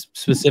that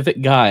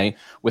specific guy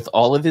with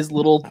all of his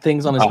little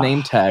things on his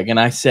name tag. And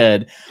I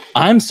said,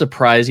 I'm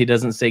surprised he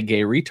doesn't say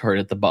gay retard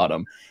at the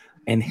bottom.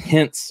 And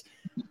hence,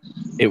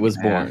 it was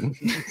born.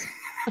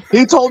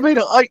 He told me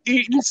to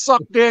eat and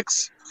suck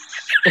dicks.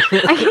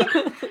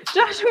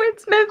 Joshua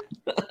Smith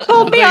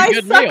told me Sounds like a I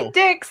good suck meal.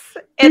 dicks,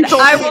 and He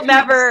told I me will to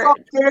never. suck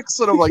dicks,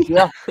 and I'm like,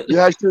 yeah,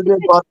 I sure did.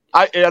 But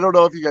I don't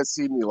know if you guys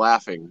see me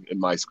laughing in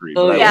my screen.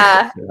 Oh, but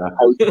Yeah,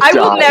 I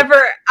will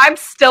never. I'm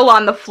still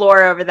on the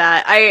floor over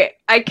that.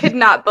 I could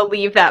not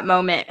believe that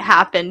moment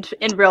happened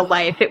in real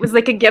life. It was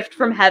like a gift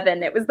from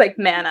heaven. It was like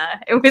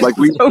manna. It was Like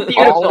we so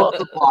beautiful. all of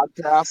the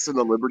podcasts in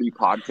the Liberty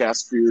podcast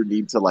sphere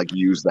need to like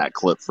use that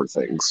clip for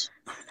things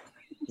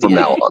from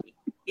now on.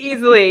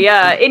 Easily,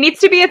 yeah. It needs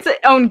to be its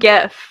own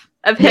gif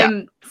of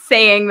him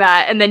saying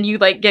that, and then you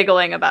like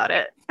giggling about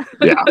it.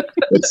 Yeah,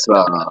 it's.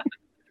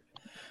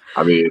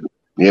 I mean,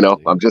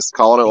 I'm just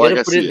calling it You like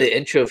gotta I put it see in it. the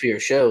intro for your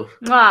show.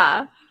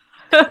 Mwah.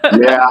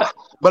 Yeah,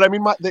 but I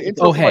mean, the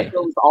intro for my hey.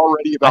 show is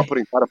already about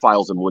putting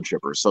pedophiles in wood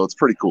chippers, so it's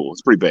pretty cool.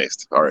 It's pretty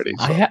based already.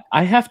 So.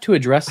 I have to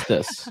address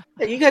this.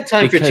 Hey, you got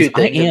time for Because two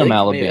things. I am think.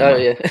 Alabama, Oh,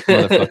 yeah.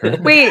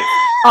 motherfucker. Wait,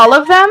 all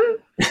of them?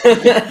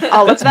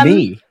 All That's of them?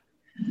 me.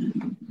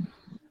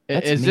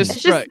 That's Is me. this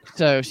It's just- right?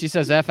 So she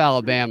says F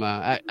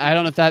Alabama. I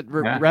don't know if that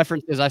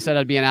references. I said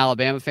I'd be an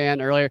Alabama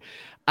fan earlier.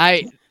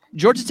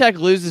 Georgia Tech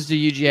loses to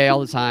UGA all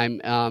the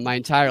time. My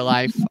entire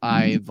life,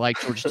 I've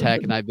liked Georgia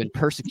Tech, and I've been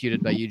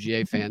persecuted by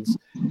UGA fans.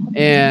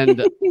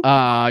 And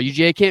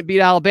UGA can't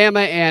beat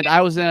Alabama. And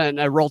I was in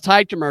a Roll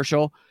Tide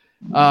commercial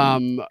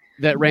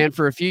that ran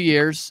for a few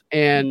years,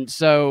 and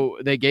so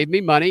they gave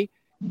me money,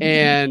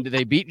 and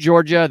they beat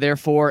Georgia.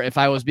 Therefore, if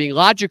I was being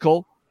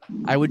logical,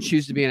 I would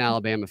choose to be an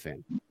Alabama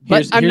fan.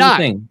 But I'm not.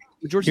 The thing.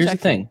 Georgia Here's Tech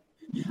the thing.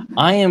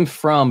 I am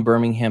from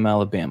Birmingham,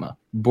 Alabama.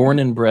 Born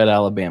and bred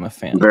Alabama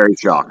fan. Very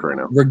shocked right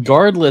now.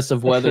 Regardless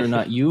of whether or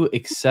not you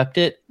accept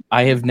it,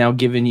 I have now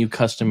given you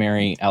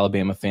customary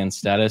Alabama fan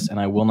status, and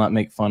I will not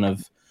make fun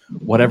of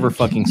whatever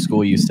fucking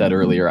school you said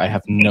earlier. I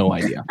have no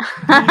idea.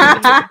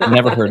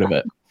 Never heard of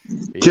it.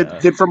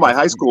 Kid from my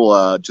high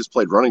school just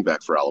played running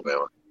back for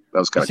Alabama. That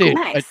was kind of See,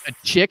 cool. Nice. a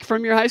chick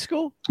from your high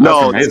school?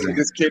 No, That's this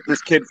amazing.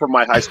 kid from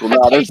my high school. No,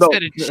 I there's no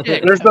said a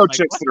chick. there's no Like,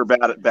 chicks that are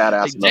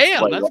badass Like, enough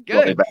damn, to that's play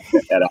running good.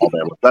 back at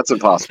Alabama. That's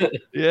impossible.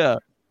 Yeah.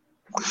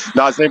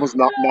 No, his name was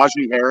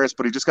Najee Harris,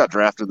 but he just got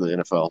drafted to the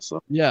NFL. So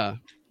Yeah.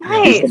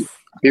 Nice.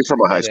 he's from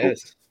my high school.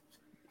 Yes.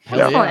 Hell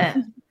yeah.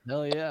 Excellent.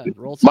 Hell yeah.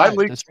 Roll My Tide.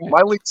 league, That's right.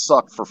 my league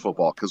sucked for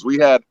football because we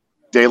had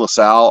De La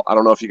Salle. I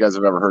don't know if you guys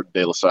have ever heard of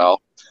De La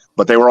Salle,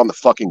 but they were on the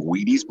fucking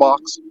Wheaties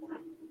box,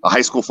 a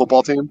high school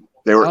football team.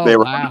 They were wow.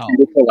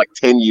 undefeated for like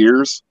 10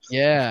 years,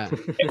 Yeah.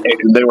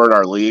 and they were in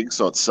our league,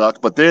 so it sucked.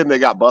 But then they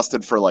got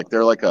busted for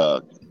they're like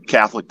a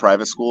Catholic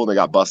private school, and they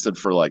got busted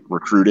for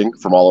recruiting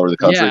from all over the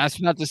country. Yeah, I was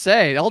about to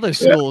say all those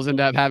schools end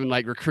up having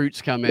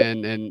recruits come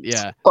in, and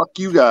yeah. Fuck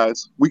you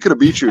guys. We could have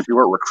beat you if you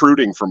weren't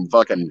recruiting from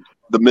fucking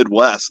the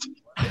Midwest.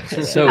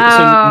 So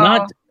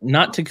Oh.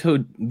 not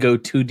to go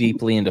too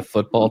deeply into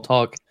football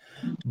talk,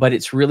 but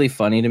it's really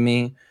funny to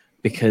me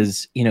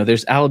because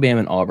there's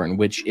Alabama and Auburn,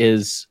 which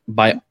is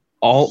by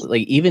all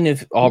even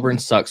if Auburn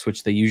sucks,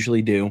 which they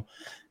usually do,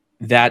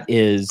 that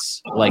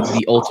is like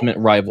the ultimate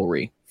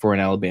rivalry for an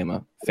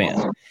Alabama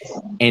fan.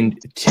 And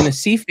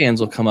Tennessee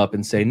fans will come up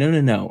and say,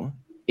 no,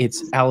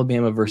 it's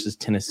Alabama versus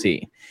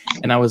Tennessee.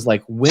 And I was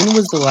like, when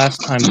was the last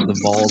time the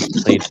Vols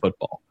played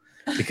football?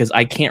 Because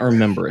I can't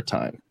remember a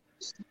time.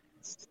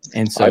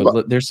 And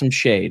so there's some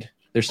shade.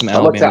 There's some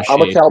Alabama shade.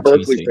 I'm a Cal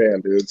Berkeley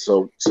fan, dude.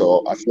 So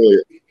I feel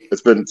it.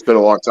 It's been a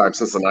long time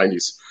since the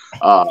 '90s.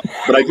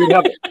 But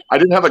I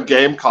didn't have a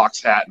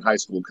Gamecocks hat in high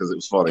school because it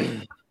was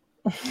funny.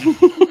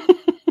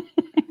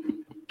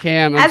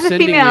 Cam, as a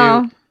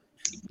female,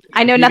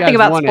 I know nothing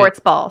about sports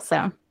ball,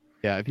 so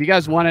yeah. If you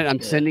guys want it,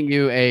 I'm sending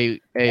you a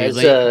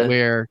link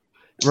where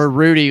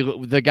Rudy,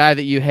 the guy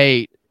that you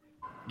hate,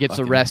 gets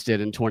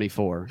arrested in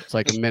 24. It's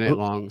like a minute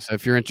long. So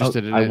if you're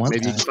interested in it,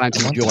 maybe you can find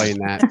some joy in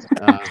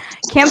that.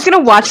 Cam's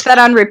gonna watch that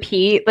on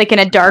repeat, like in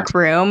a dark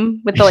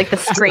room with the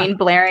screen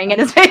blaring in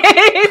his face.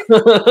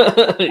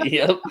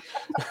 Yep.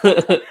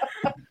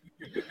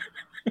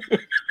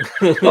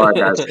 All right,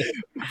 guys.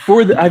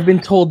 I've been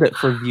told that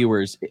for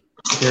viewers,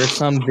 there are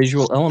some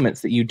visual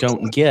elements that you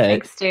don't get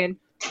Thanks, dude.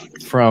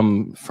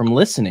 from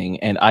listening,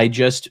 and I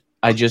just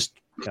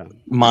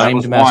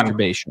mimed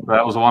masturbation.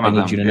 That was one of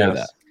them. I need you to know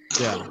that.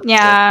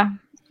 Yeah.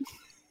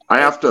 I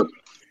have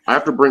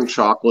to bring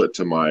chocolate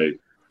to my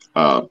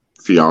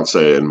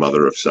fiance and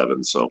mother of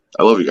 7. So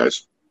I love you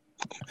guys.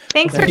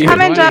 Thanks for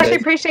coming, Josh. I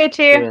appreciate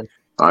you.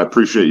 I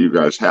appreciate you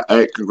guys.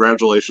 Hey,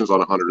 congratulations on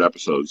 100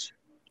 episodes.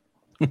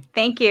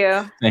 Thank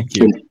you. Thank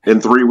you. In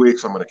 3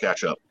 weeks, I'm going to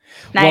catch up.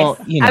 Nice. Well,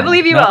 I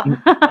believe you will.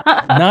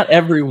 Not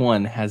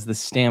everyone has the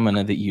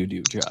stamina that you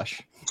do,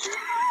 Josh.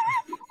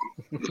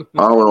 I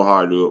don't know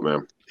how I do it,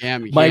 man.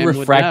 My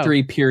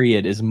refractory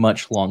period is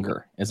much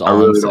longer. Is all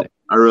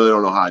I really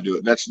don't know how I do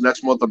it. Next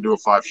month, I'm doing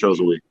 5 shows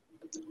a week.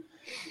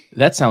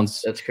 That's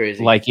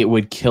crazy. Like it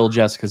would kill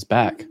Jessica's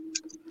back.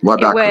 My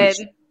back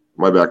hurts.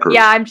 My back hurts.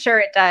 Yeah, I'm sure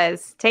it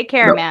does. Take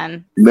care,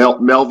 man.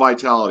 Mel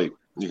Vitality.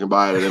 You can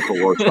buy it at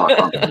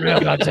Infowars.com.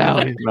 Mel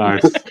Vitality.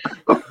 Nice.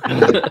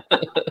 I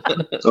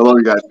love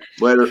you guys.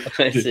 Later.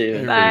 I see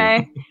you.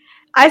 Bye.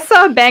 I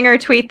saw a banger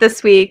tweet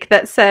this week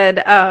that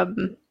said,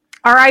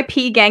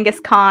 R.I.P. Genghis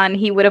Khan,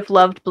 he would have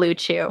loved Blue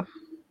Chew.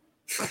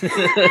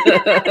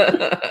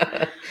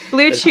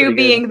 Blue Chew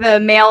being the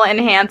male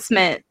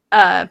enhancement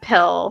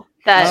pill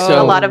that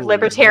a lot of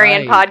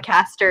libertarian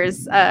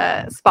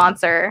podcasters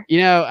sponsor. You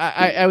know,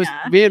 I was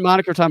me and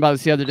Monica were talking about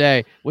this the other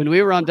day when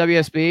we were on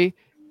WSB.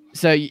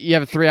 So you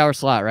have a 3-hour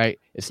slot, right?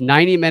 It's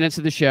 90 minutes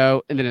of the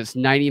show, and then it's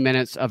 90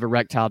 minutes of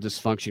erectile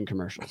dysfunction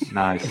commercials.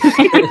 Nice.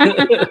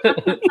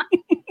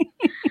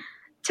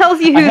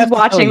 Tells you who's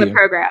watching the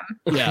program.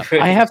 Yeah.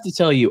 I have to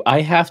tell you,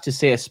 I have to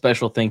say a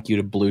special thank you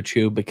to Blue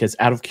Chew because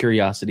out of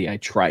curiosity, I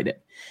tried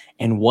it.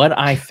 And what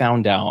I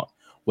found out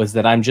was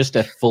that I'm just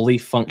a fully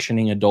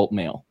functioning adult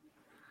male.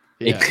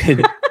 Yeah. It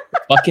could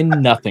fucking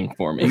nothing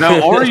for me.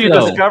 No, or you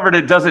discovered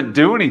it doesn't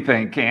do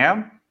anything,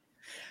 Cam.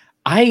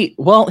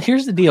 Well,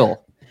 here's the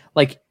deal.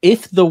 Like,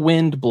 if the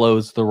wind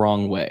blows the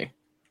wrong way,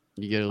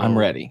 I'm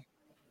ready.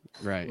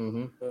 Right.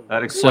 Mm-hmm.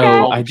 That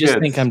explains I just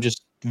think I'm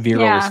just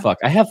virile as fuck.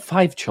 I have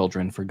 5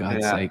 children, for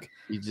God's sake.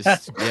 You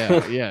just,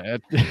 yeah.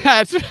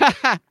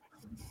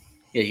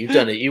 Yeah, you've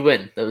done it. You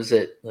win. That was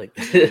it. Like,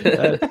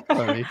 That's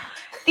funny.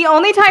 The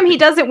only time he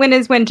doesn't win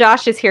is when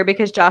Josh is here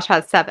because Josh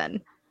has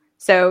 7.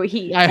 So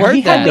he I heard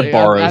he had that to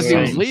borrow as he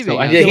was some, leaving. so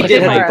I Yeah, feel he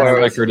did like have to my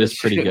borrow record is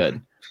some. pretty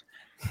good.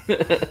 You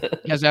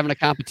guys are having a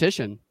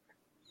competition.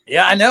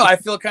 Yeah, I know. I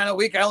feel kind of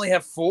weak. I only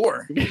have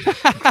 4. Dude,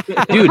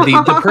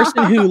 the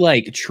person who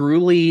like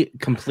truly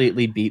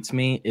completely beats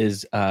me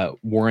is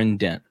Warren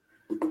Dent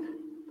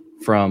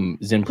from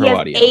Zen Pro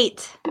Audio.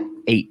 8.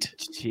 8.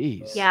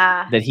 Jeez.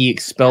 Yeah. That he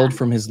expelled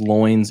from his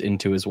loins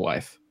into his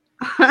wife.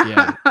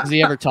 Yeah. Has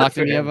he ever talked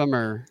to any of them,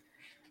 or?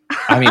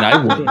 I mean, I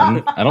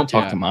wouldn't. I don't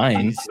talk to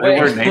mine. They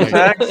wear name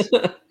tags?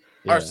 Yeah.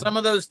 Are some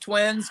of those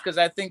twins? Because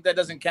I think that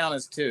doesn't count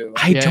as 2.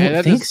 I don't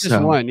that's think just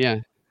so. one, yeah.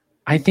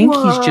 I think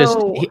he's just.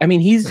 Whoa.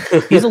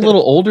 He's a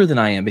little older than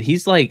I am, but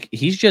he's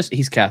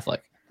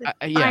Catholic.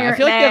 I feel like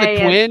you have a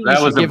twin. That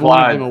You was should give one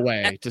of implied. them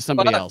away to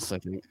somebody else, I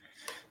think.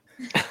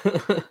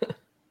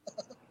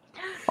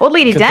 Old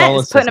Lady Dent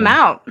is putting him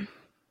out.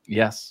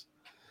 Yes.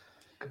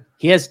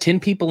 He has 10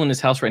 people in his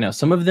house right now.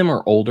 Some of them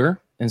are older,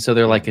 and so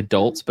they're like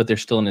adults, but they're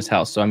still in his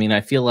house. So, I mean, I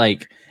feel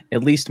like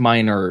at least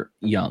mine are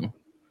young.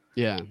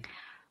 Yeah.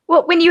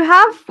 Well, when you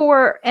have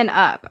 4 and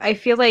up, I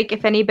feel like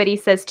if anybody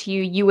says to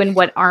you, you in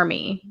what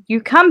army?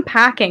 You come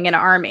packing an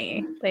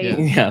army. Like,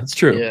 Yeah, it's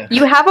true. Yeah.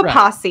 you have a Right.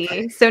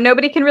 posse, so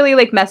nobody can really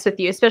like mess with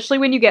you, especially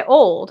when you get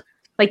old.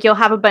 Like you'll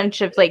have a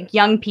bunch of like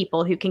young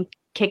people who can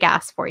kick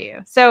ass for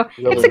you. So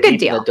it's a good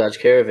deal. That Dodge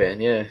Caravan,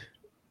 yeah.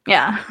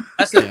 Yeah.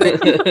 That's the thing.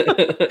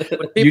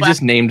 When You people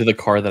just named the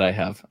car that I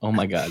have. Oh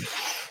my God.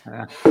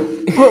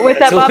 What with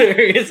that, That's Bob?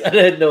 hilarious. I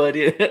had no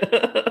idea.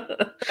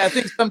 I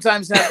think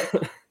sometimes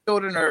have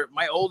children are.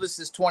 My oldest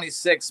is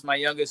 26. My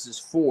youngest is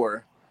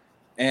 4,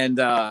 and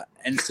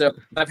so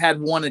I've had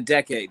one a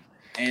decade.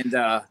 And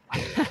so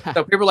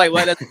people are like,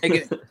 well, that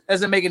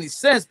doesn't make any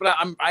sense. But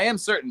I am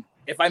certain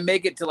if I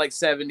make it to like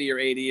 70 or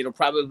 80, it'll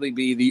probably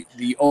be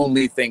the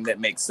only thing that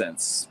makes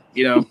sense.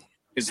 You know,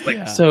 it's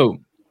like So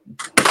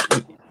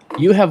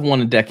you have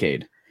one a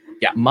decade.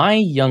 Yeah. My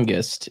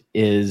youngest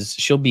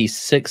she'll be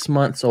 6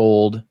 months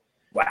old.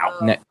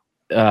 Wow.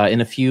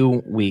 In a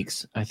few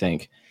weeks, I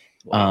think.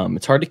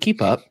 It's hard to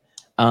keep up.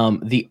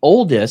 The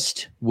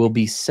oldest will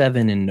be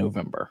 7 in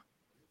November.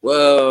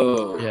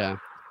 Whoa. Yeah.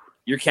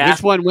 Your cat.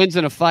 Which one wins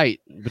in a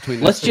fight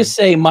between? Let's just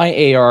say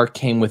my AR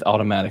came with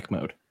automatic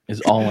mode. Is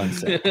all I'm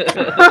saying.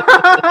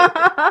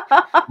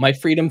 My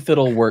Freedom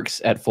Fiddle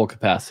works at full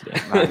capacity.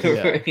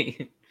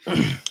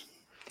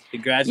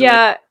 Congratulations.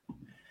 Yeah.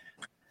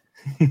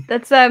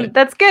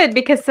 That's good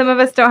because some of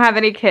us don't have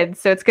any kids,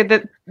 so it's good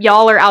that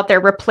y'all are out there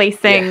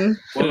replacing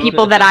the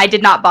people that I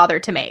did not bother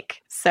to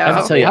make. So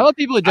How about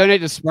people who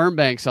donate to sperm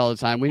banks all the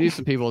time? We knew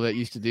some people that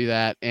used to do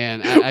that,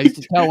 and I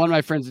used to tell one of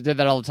my friends that did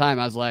that all the time.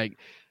 I was like,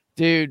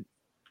 dude,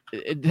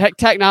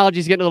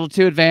 technology's getting a little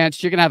too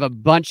advanced. You're gonna have a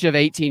bunch of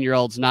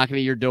 18-year-olds knocking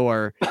at your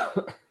door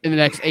in the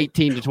next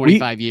 18 to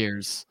 25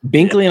 years.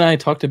 Binkley and I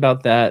talked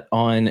about that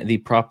on the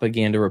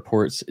Propaganda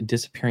Report's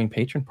Disappearing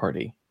Patron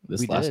Party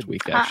this last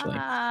week, actually.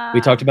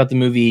 We talked about the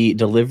movie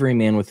Delivery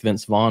Man with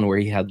Vince Vaughn, where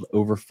he had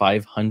over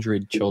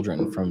 500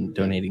 children from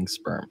donating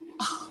sperm,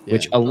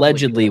 which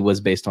allegedly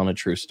was based on a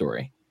true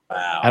story.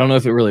 Wow. I don't know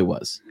if it really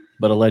was,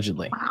 but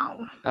allegedly.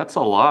 wow. That's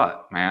a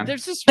lot, man.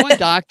 There's this one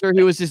doctor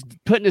who was just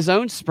putting his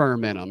own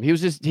sperm in them. He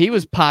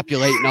was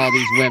populating all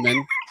these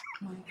women.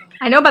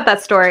 I know about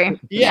that story.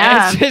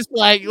 Yeah, it's just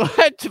like,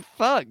 what the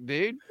fuck,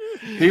 dude?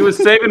 He was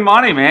saving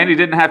money, man. He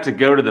didn't have to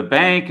go to the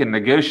bank and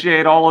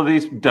negotiate all of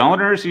these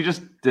donors. He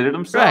just did it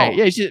himself. Right?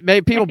 Yeah,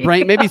 maybe people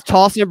maybe he's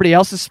tossing everybody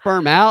else's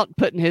sperm out,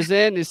 putting his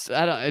in. It's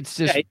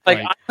just like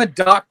I'm a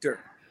doctor.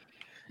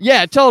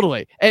 Yeah,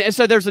 totally. And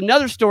so there's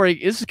another story.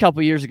 This is a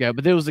couple years ago,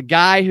 but there was a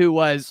guy who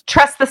was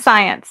Trust the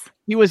science.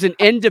 He was an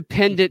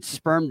independent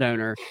sperm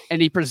donor,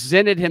 and he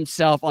presented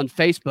himself on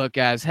Facebook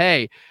as,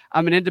 "Hey,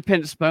 I'm an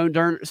independent sperm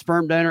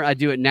donor. I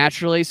do it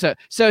naturally." So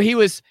he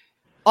was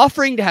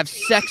offering to have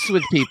sex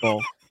with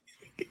people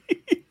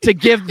to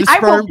give the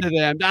sperm to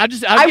them.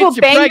 I will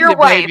bang your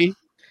wife. Baby.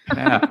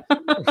 Yeah.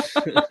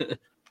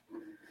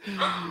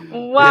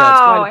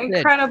 Wow,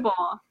 incredible.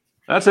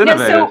 That's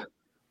innovative.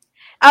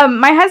 So,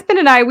 my husband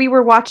and I, we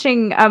were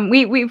watching.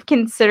 We've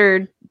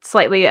considered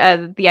slightly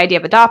the idea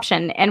of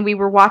adoption, and we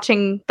were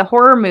watching the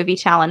horror movie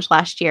challenge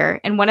last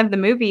year, and one of the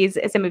movies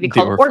is a movie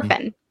called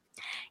Orphan.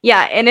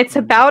 Yeah, and it's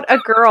about a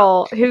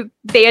girl who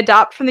they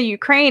adopt from the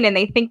Ukraine, and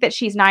they think that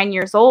she's 9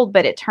 years old,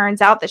 but it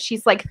turns out that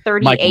she's like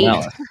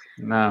 38.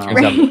 No,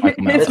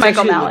 it's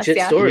Michael Malice.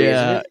 Yeah, story,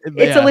 isn't it?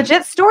 It's a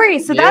legit story.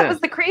 So that was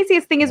the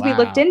craziest thing. As we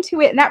looked into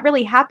it, and that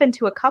really happened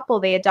to a couple.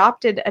 They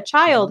adopted a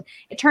child.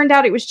 It turned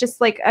out it was just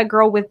like a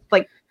girl with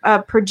like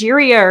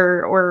progeria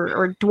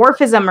or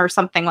dwarfism or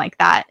something like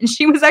that, and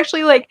she was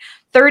actually like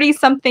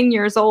 30-something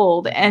years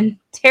old and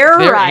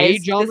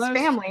terrorized this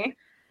family.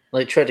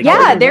 Like try to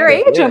their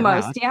age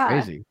almost. Wow,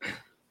 crazy.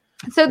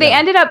 So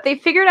they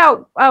figured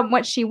out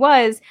what she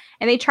was,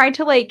 and they tried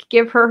to like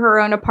give her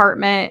own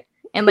apartment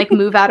and like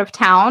move out of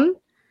town.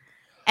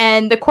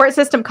 And the court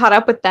system caught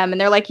up with them, and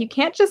they're like, "You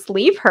can't just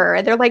leave her."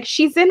 And they're like,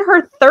 "She's in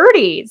her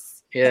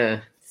 30s."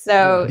 Yeah.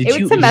 So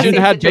it was a messy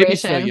have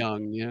babies so situation.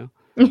 young, you know.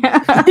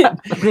 Yeah.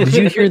 Did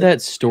you hear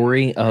that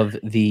story of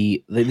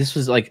this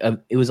was like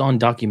it was on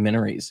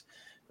documentaries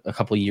a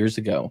couple of years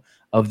ago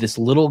of this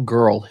little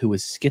girl who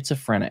was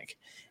schizophrenic,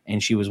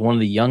 and she was one of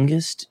the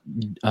youngest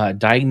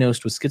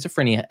diagnosed with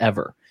schizophrenia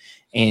ever.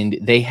 And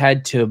they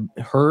had to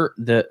her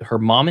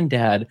mom and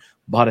dad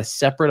bought a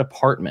separate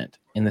apartment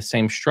in the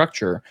same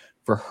structure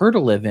for her to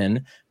live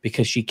in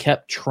because she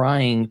kept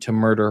trying to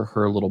murder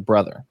her little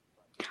brother.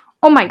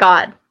 Oh my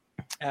God.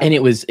 And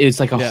it was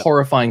like a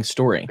horrifying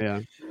story.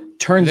 Yeah.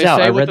 Turns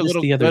out, I read this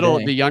the other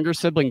day. The younger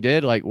sibling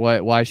did, like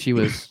why she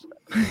was.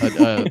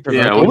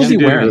 What was he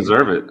wearing?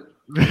 Deserve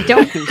it.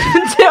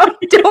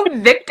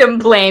 Don't victim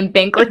blame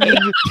Binkley.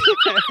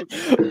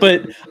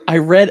 But I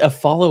read a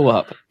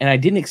follow-up, and I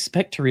didn't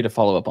expect to read a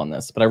follow-up on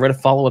this, but I read a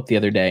follow-up the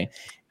other day,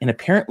 and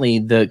apparently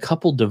the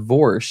couple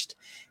divorced,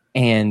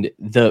 and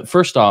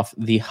first off,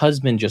 the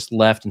husband just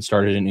left and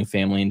started a new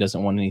family and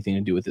doesn't want anything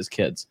to do with his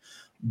kids.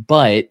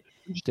 But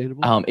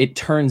it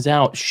turns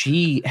out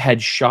she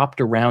had shopped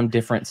around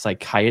different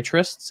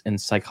psychiatrists and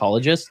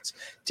psychologists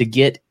to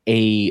get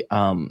a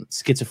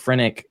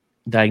schizophrenic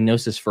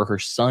diagnosis for her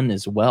son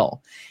as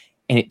well.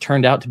 And it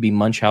turned out to be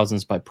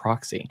Munchausen's by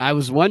proxy. I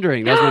was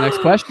wondering. That's my next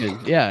question.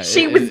 Yeah.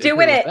 She was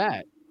doing it.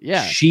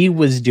 Yeah. She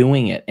was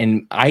doing it.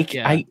 And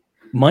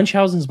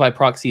Munchausen's by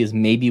proxy is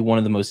maybe one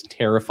of the most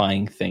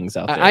terrifying things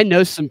out there. I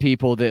know some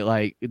people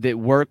that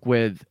work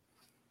with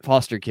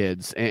foster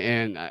kids,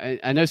 and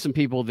I know some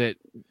people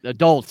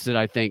adults that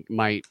I think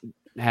might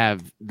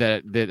have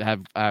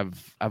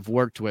I've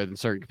worked with in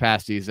certain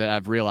capacities that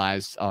I've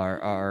realized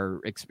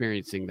are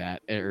experiencing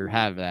that or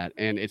have that,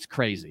 and it's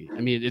crazy.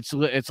 I mean,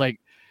 it's like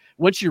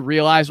once you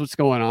realize what's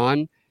going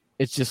on,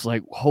 it's just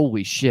like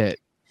holy shit.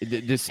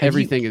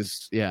 Everything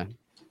is.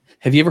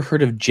 Have you ever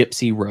heard of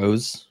Gypsy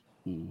Rose?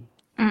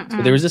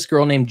 So there was this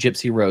girl named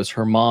Gypsy Rose.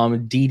 Her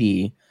mom, Dee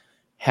Dee,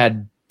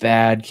 had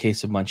bad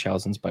case of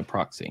Munchausen's by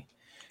proxy.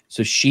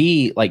 So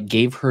she like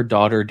gave her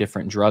daughter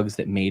different drugs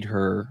that made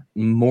her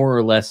more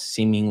or less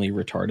seemingly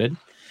retarded.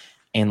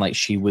 And like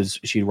she'd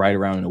ride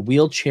around in a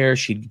wheelchair.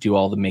 She'd do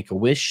all the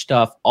Make-A-Wish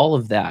stuff, all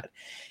of that.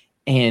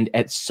 And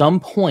at some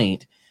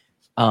point,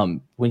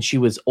 when she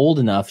was old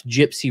enough,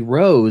 Gypsy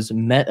Rose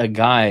met a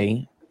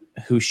guy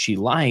who she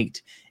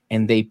liked,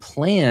 and they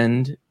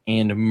planned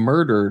and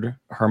murdered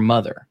her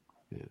mother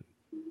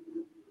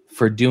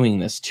for doing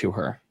this to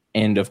her.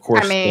 And of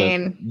course,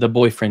 the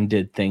boyfriend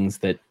did things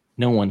that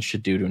no one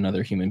should do to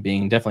another human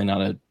being. Definitely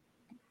not a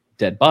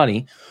dead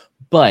body.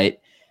 But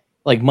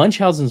like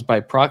Munchausen's by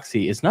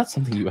proxy is not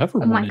something you ever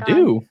want to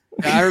do.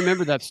 Yeah, I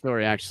remember that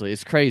story, actually.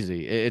 It's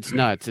crazy. It's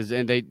nuts.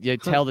 And they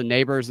tell the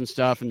neighbors and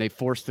stuff, and they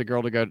force the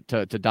girl to go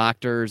to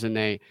doctors. And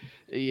they,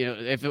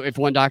 if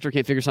one doctor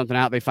can't figure something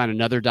out, they find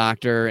another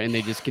doctor, and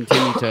they just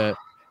continue to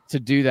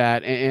do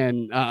that.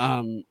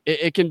 And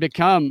it can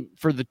become,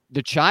 for the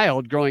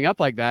child growing up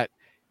like that,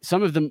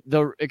 some of them,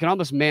 it can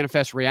almost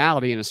manifest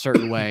reality in a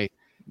certain way,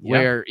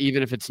 where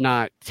even if it's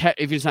not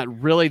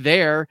really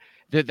there,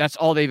 that's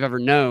all they've ever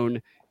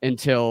known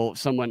until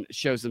someone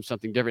shows them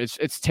something different.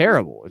 It's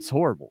terrible. It's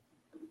horrible.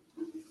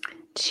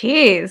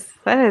 Jeez,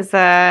 that is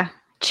a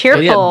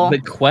cheerful. The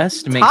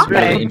Quest makes a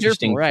really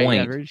interesting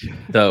point,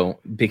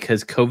 though,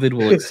 because COVID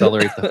will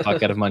accelerate the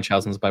fuck out of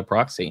Munchausen's by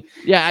proxy.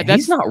 Yeah,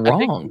 he's not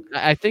wrong.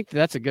 I think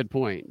that's a good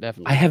point.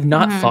 Definitely. I have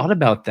not thought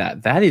about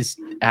that. That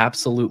is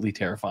absolutely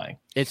terrifying.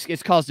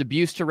 It's caused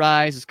abuse to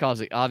rise. It's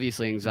caused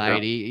obviously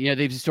anxiety. Yeah.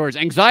 These stories,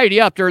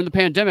 anxiety up during the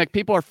pandemic.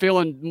 People are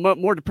feeling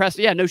more depressed.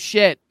 Yeah, no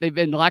shit. They've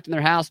been locked in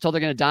their house till they're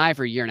going to die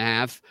for a year and a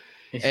half,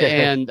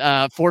 and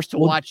forced to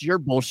watch your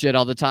bullshit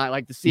all the time,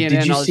 like the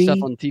CNN and all this stuff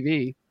on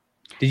TV.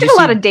 Did a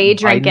lot of day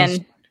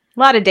drinking.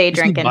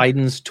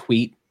 Biden's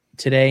tweet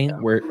today,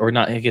 or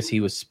not? I guess he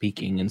was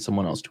speaking, and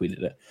someone else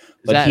tweeted it.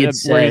 But he had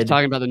said, where he's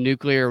talking about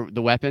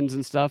the weapons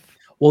and stuff.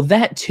 Well,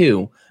 that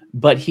too.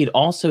 But he'd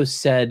also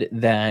said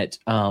that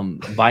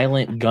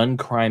violent gun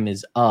crime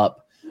is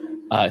up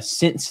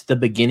since the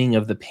beginning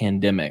of the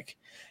pandemic.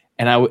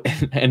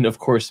 And of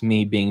course,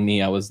 me being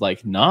me, I was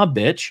like, nah,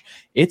 bitch,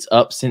 it's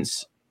up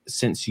since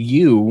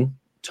you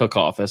took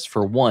office.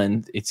 For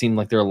one, it seemed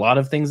like there are a lot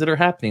of things that are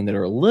happening that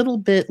are a little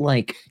bit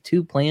like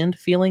too planned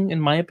feeling, in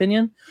my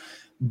opinion.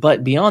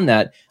 But beyond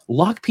that,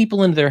 lock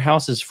people into their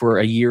houses for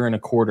a year and a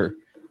quarter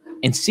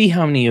and see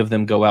how many of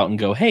them go out and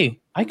go, hey,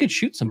 I could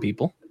shoot some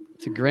people.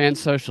 It's a grand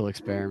social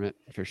experiment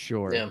for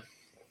sure. Yeah.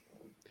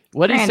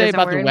 What did he say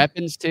about the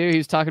weapons too? He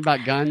was talking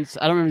about guns.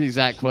 I don't remember the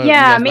exact quote.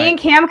 Yeah, me and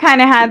Cam kind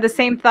of had the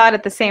same thought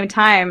at the same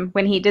time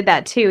when he did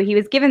that too. He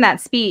was given that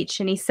speech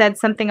and he said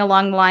something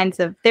along the lines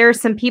of, there are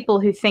some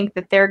people who think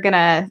that they're going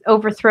to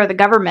overthrow the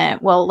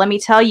government. Well, let me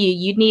tell you,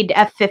 you'd need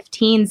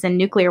F-15s and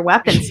nuclear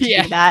weapons to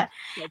do that.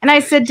 And I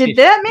said, did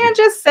that man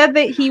just said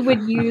that he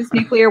would use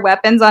nuclear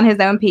weapons on his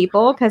own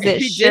people? Because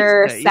it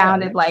sure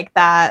sounded like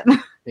that.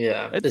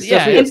 Yeah, it's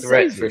definitely a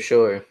threat for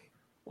sure.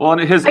 Well,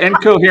 and his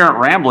incoherent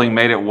rambling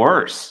made it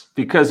worse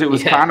because it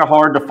was kind of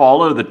hard to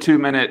follow the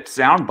 2-minute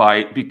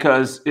soundbite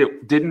because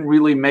it didn't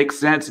really make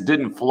sense. It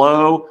didn't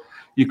flow.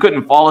 You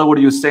couldn't follow what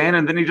he was saying.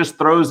 And then he just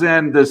throws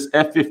in this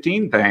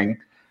F-15 thing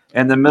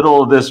in the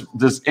middle of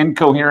this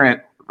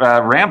incoherent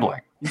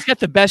rambling. He's got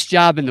the best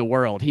job in the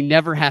world. He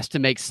never has to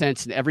make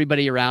sense, and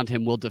everybody around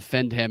him will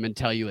defend him and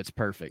tell you it's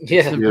perfect.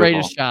 Yeah. It's the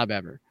greatest job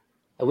ever.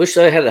 I wish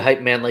I had a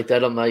hype man like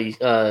that on my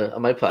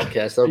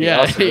podcast. That would be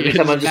awesome. Every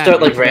time I just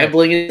start like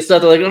rambling and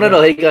stuff, they're like, no,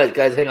 hey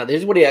guys, hang on. This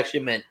is what he actually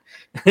meant.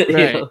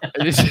 Right.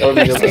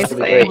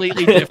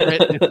 Completely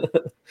different.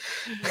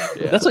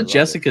 That's what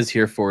Jessica's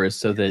here for, is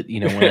so that,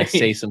 when I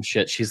say some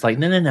shit, she's like,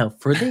 no.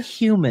 For the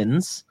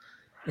humans,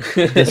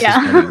 this is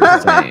what he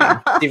was saying.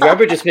 See,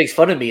 Robert just makes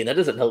fun of me, and that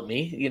doesn't help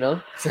me,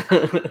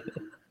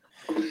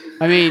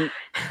 I mean,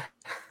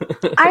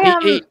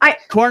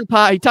 corn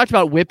pop. He talked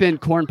about whipping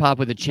corn pop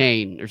with a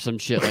chain or some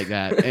shit like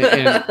that.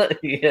 And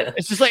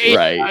it's just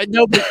like,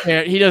 nobody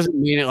cares. He doesn't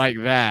mean it like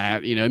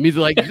that. It means it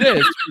like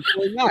this. It's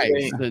really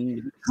nice.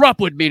 And Trump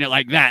would mean it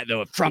like that,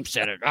 though, if Trump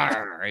said it.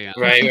 Right.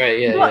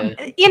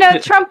 Well,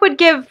 Trump would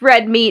give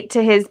red meat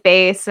to his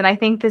base, and I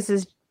think this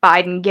is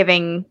Biden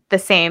giving the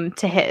same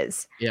to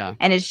his. Yeah.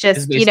 And it's just,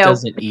 his base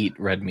doesn't eat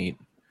red meat.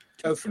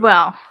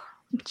 Well,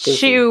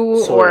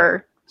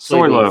 or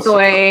soy loaf.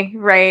 Soy,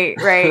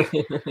 right.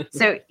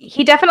 So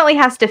he definitely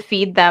has to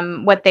feed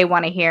them what they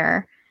want to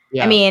hear.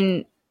 Yeah. I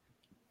mean,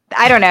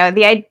 I don't know.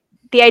 The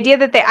idea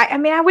that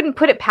I wouldn't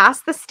put it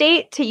past the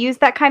state to use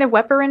that kind of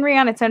weaponry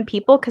on its own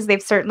people, because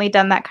they've certainly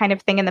done that kind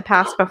of thing in the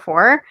past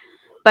before.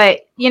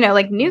 But,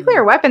 like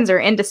nuclear weapons are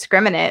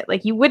indiscriminate.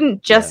 Like you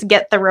wouldn't just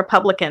get the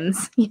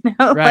Republicans,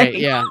 Right.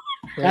 Yeah.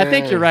 I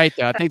think you're right,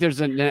 though. I think there's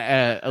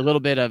a little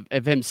bit of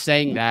him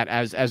saying that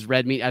as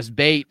red meat, as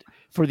bait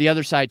for the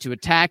other side to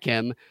attack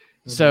him.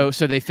 So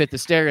they fit the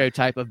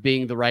stereotype of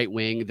being the right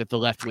wing that the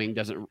left wing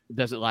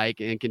doesn't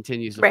like, and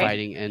continues the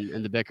fighting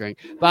and the bickering.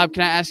 Bob,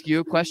 can I ask you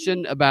a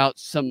question about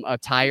some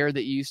attire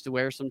that you used to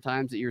wear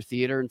sometimes at your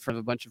theater in front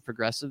of a bunch of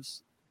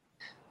progressives?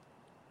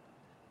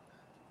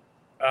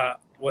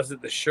 Was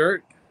it the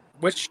shirt?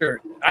 Which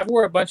shirt? I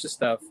wore a bunch of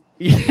stuff.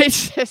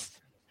 It's just,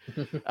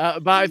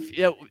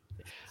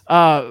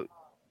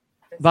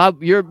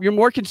 Bob, you're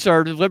more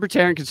conservative,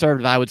 libertarian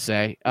conservative, I would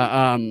say.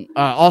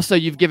 Also,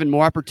 you've given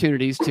more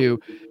opportunities to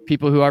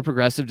people who are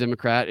progressive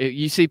Democrat.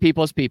 You see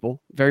people as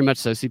people, very much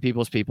so. See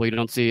people as people. You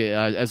don't see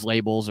as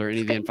labels or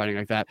any of the infighting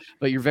like that.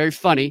 But you're very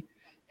funny,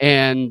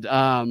 and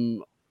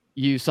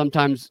you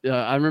sometimes.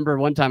 I remember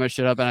one time I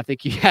showed up and I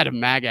think you had a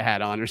MAGA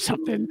hat on or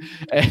something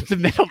in the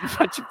middle of a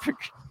bunch of.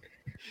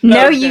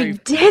 No, you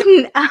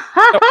didn't.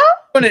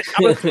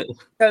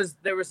 Because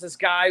there was this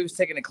guy who was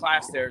taking a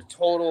class there,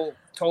 total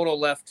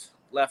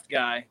left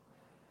guy,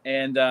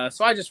 and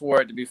so I just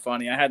wore it to be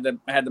funny. I had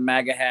the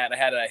MAGA hat. I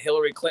had a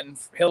Hillary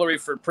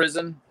for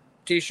prison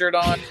T-shirt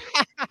on,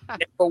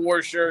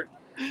 InfoWars shirt.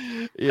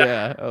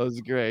 Yeah, that was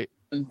great.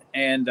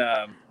 And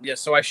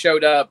so I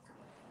showed up,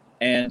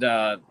 and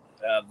the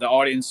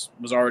audience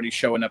was already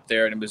showing up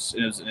there, and it was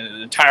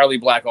an entirely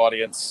black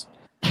audience.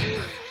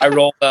 I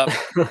rolled up,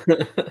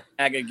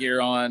 MAGA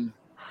gear on,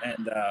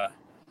 and I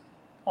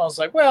was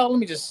like, "Well, I'm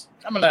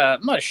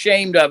not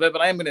ashamed of it,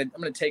 but I'm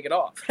gonna take it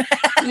off."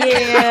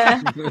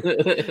 Yeah,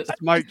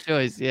 smart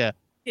choice. Yeah.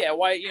 Yeah.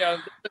 Why?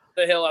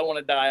 The hill I want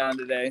to die on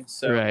today.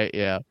 So right.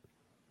 Yeah.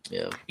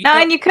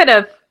 And you could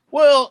have.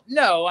 Well,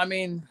 no. I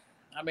mean,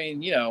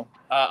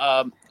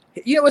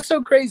 it's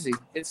so crazy.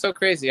 It's so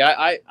crazy.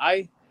 I'm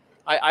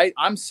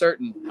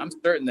certain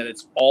that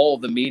it's all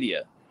the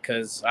media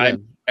because I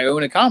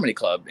own a comedy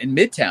club in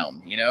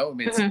Midtown.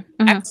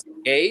 It's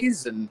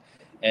gays and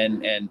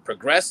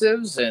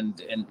progressives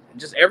and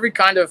just every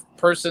kind of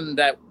person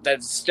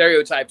that's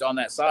stereotyped on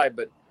that side.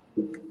 But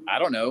I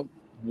don't know,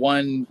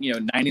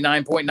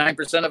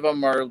 99.9% of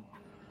them are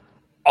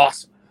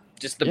awesome.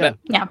 Just the best.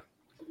 Yeah.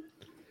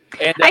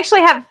 And I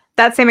actually have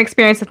that same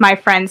experience with my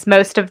friends.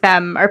 Most of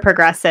them are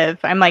progressive.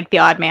 I'm like the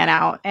odd man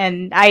out,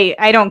 and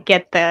I don't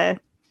get the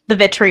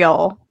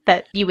vitriol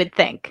that you would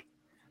think.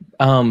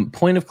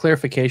 Point of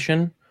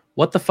clarification: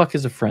 what the fuck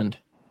is a friend?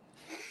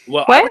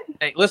 Well, what?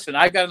 Listen,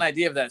 I've got an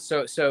idea of that.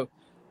 So,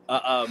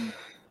 I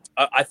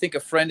think a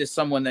friend is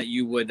someone that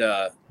you would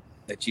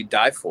that you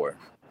die for.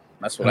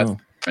 That's what I think.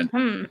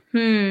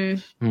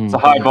 It's a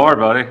high bar,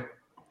 buddy.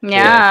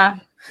 Yeah.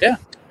 Yeah.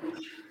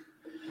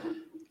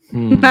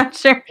 Not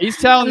sure. He's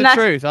telling the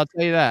truth. I'll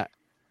tell you that.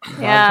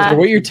 Yeah. So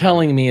what you're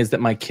telling me is that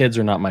my kids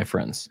are not my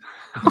friends.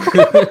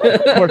 They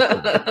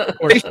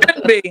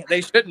shouldn't be.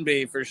 They shouldn't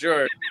be for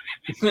sure.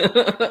 That's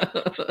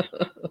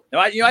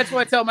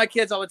what I tell my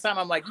kids all the time.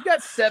 I'm like, you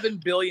got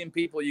 7 billion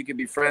people you can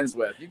be friends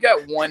with. You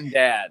got one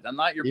dad. I'm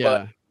not your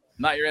butt. I'm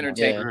not your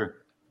entertainer.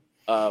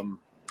 There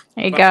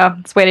you go.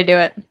 It's a way to do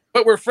it.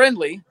 But we're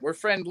friendly. We're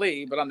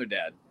friendly, but I'm their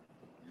dad.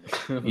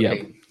 Yeah.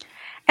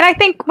 And I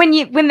think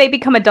when they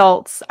become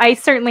adults, I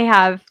certainly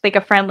have like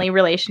a friendly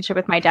relationship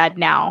with my dad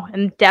now,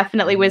 and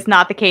definitely was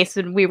not the case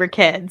when we were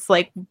kids.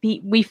 Like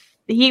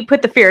he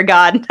put the fear of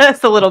God in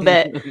us a little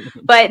bit,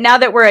 but now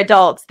that we're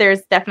adults,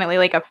 there's definitely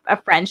like a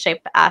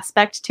friendship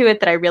aspect to it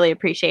that I really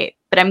appreciate.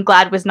 But I'm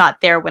glad was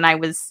not there when I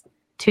was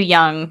too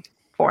young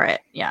for it.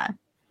 Yeah.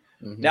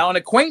 Now, an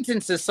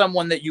acquaintance is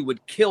someone that you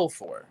would kill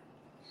for.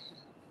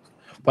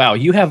 Wow,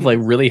 you have like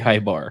really high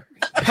bar.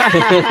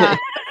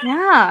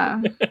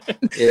 Yeah.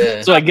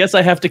 So I guess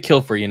I have to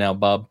kill for you now,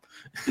 Bob.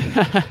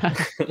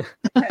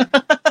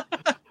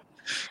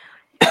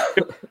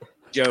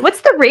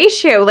 What's the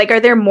ratio? Like, are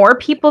there more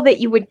people that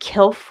you would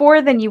kill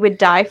for than you would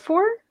die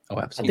for? Oh,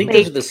 I absolutely. think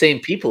those are the same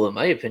people, in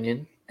my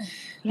opinion.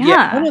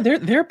 Yeah. Oh, no,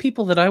 there are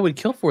people that I would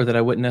kill for that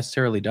I wouldn't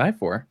necessarily die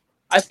for.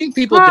 I think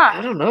people.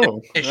 I don't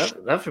know.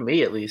 Not for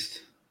me, at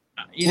least.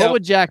 What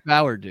would Jack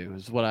Bauer do?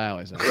 Is what I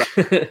always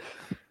ask.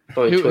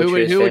 Who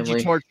would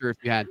you torture if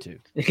you had to?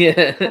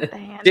 Yeah.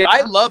 Dude,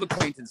 I love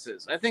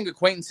acquaintances. I think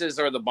acquaintances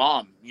are the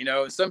bomb.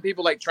 Some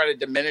people like try to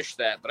diminish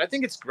that, but I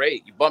think it's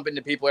great. You bump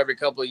into people every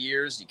couple of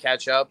years, you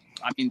catch up.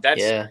 I mean,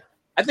 I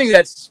think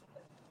that's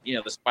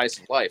the spice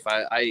of life.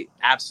 I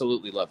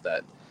absolutely love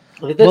that.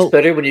 I think that's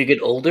better when you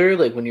get older.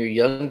 Like when you're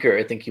younger,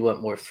 I think you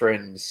want more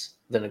friends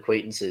than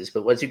acquaintances.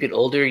 But once you get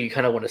older, you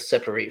kind of want to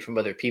separate from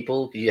other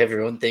people. You have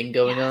your own thing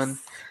going on.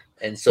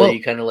 And so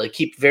you kind of like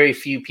keep very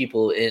few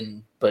people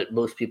in, but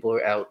most people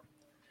are out.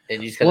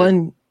 And you just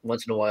kind of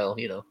once in a while,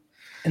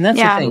 And that's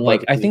the thing.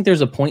 Like, I think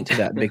there's a point to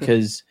that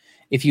because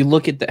if you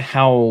look at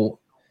how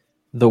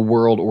the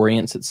world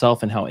orients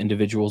itself and how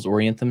individuals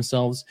orient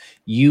themselves,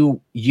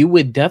 you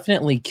would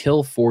definitely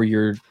kill for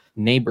your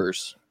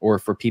neighbors or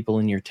for people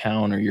in your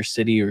town or your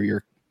city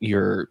or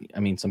your I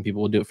mean, some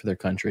people will do it for their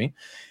country,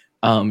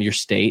 your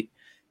state,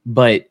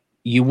 but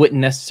you wouldn't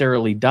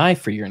necessarily die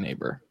for your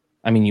neighbor.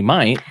 I mean, you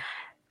might.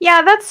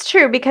 Yeah, that's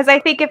true, because I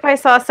think if I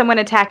saw someone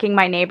attacking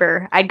my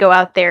neighbor, I'd go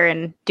out there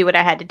and do what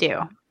I had to do.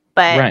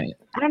 But I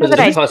don't know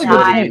that I'd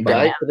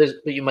die.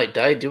 But you might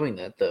die doing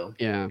that, though.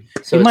 Yeah.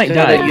 So you might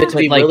die. You have to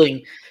be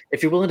willing.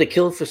 If you're willing to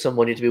kill for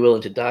someone, you have to be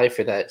willing to die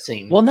for that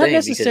same not thing,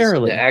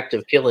 necessarily. Because the act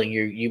of killing,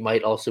 you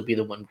might also be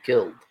the one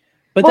killed.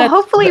 But well,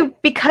 hopefully,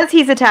 because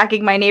he's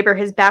attacking my neighbor,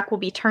 his back will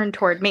be turned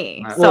toward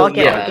me, so Well, I'll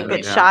get yeah, like a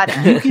good yeah. shot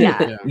at him.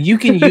 Yeah. you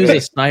can use a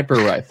sniper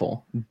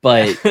rifle,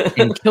 but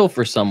and kill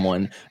for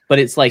someone. But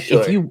it's like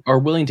Sure. if you are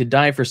willing to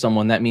die for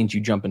someone, that means you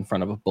jump in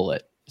front of a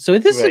bullet. So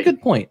this is a Right.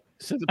 good point.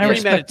 So the I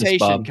respect this,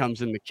 premeditation Bob.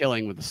 comes in the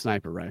killing with the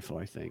sniper rifle,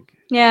 I think.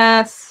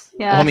 Yes.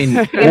 Yes. Well, I mean,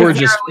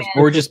 Yes.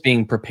 or just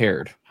being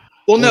prepared,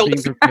 Well, no, Being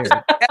listen,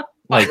 prepared.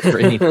 like for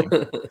anything.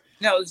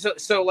 no.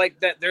 So like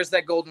that. There's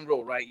that golden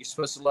rule, right? You're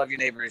supposed to love your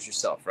neighbor as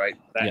yourself, right?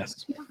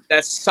 Yes.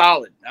 That's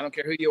solid. I don't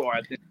care who you are.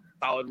 I think it's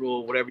a solid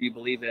rule, whatever you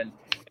believe in.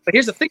 But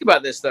here's the thing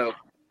about this, though.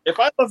 If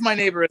I love my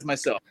neighbor as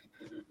myself,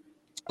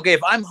 okay,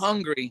 if I'm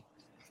hungry,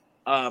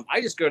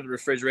 I just go to the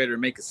refrigerator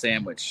and make a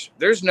sandwich.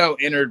 There's no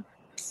inner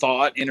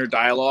thought, inner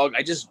dialogue.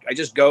 I just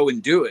go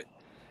and do it.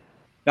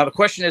 Now the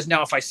question is,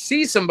 now if I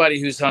see somebody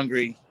who's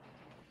hungry,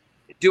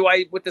 do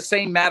I, with the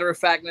same matter of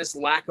factness,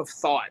 lack of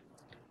thought,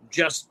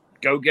 just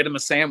go get them a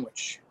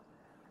sandwich?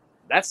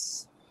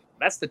 That's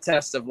the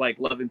test of like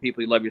loving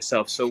people you love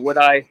yourself. So would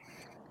I,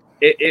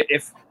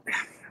 if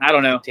I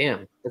don't know.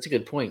 Damn, that's a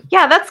good point.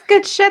 Yeah, that's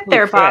good shit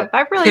there, Holy Bob.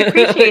 crap. I really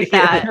appreciate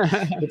that.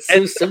 It's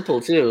so simple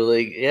too.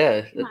 Like,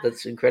 yeah,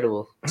 that's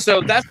incredible.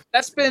 So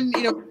that's been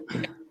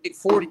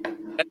 840.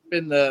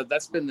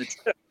 That's been the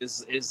trip.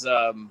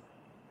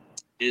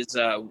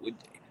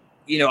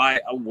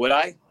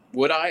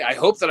 I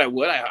hope that I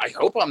would. I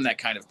hope I'm that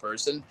kind of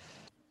person.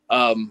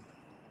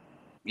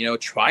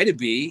 Try to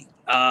be.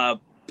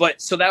 But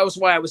so that was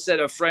why I was said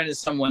a friend is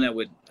someone that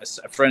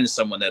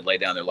lay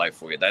down their life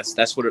for you.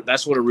 That's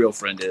what a real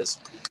friend is.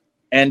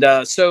 And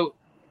the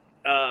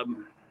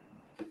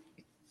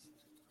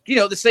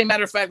same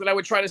matter of fact that I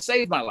would try to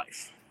save my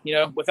life,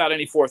 without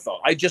any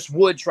forethought. I just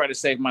would try to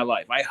save my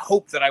life. I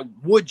hope that I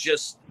would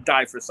just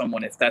die for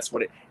someone if that's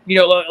what it.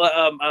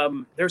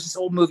 There's this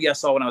old movie I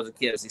saw when I was a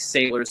kid. It was these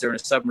sailors. They're in a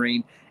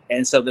submarine,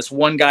 and so this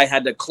one guy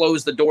had to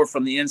close the door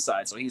from the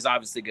inside, so he's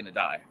obviously going to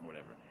die or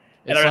whatever.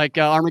 It's like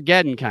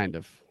Armageddon, kind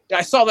of.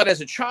 I saw that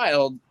as a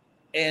child,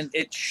 and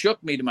it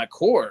shook me to my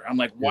core. I'm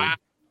like, wow,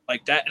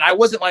 like that. And I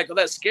wasn't like, oh,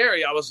 that's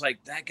scary. I was like,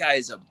 that guy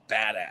is a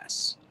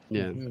badass.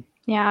 Yeah.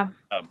 Yeah.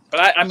 But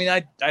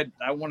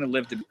I want to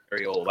live to be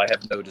very old. I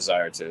have no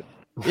desire to.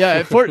 Yeah.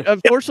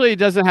 Unfortunately, it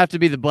doesn't have to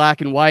be the black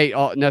and white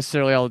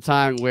necessarily all the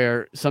time,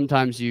 where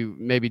sometimes you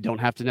maybe don't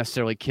have to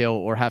necessarily kill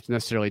or have to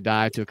necessarily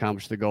die to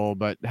accomplish the goal.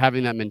 But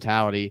having that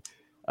mentality,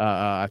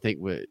 I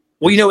think would.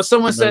 Well, if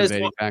someone says,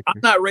 motivating factor.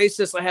 I'm not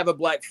racist, I have a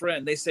black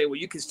friend. They say, well,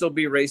 you can still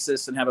be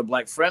racist and have a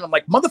black friend. I'm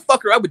like,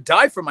 motherfucker, I would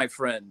die for my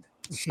friend.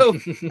 So,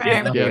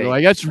 Yeah,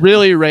 like that's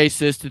really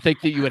racist to think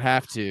that you would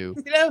have to.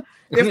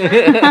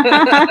 That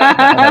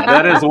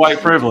is white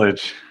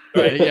privilege.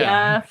 Right,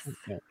 yeah.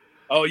 Yes.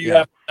 Oh, you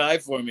have to die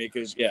for me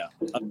because, You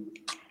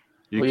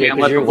Well, can't yeah,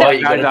 let you're the white. white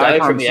You guy gotta die die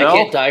for for me. I himself.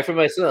 can't die for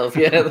myself.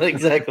 Yeah,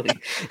 exactly.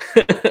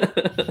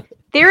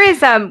 There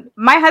is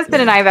my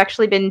husband and I have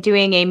actually been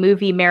doing a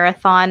movie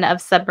marathon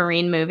of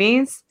submarine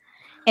movies.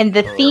 And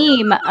the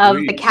theme of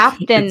the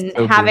captain It's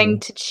so having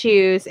to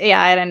choose,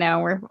 I don't know,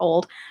 we're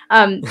old,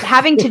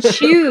 having to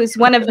choose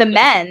one of the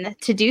men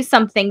to do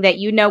something that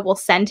will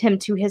send him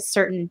to his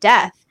certain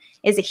death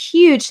is a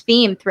huge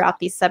theme throughout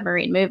these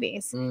submarine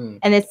movies.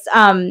 And it's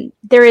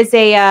there is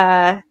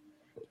a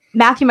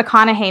Matthew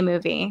McConaughey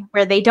movie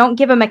where they don't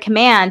give him a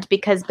command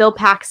because Bill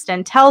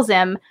Paxton tells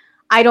him,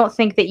 I don't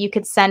think that you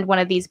could send one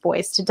of these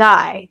boys to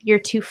die. You're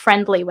too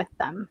friendly with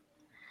them.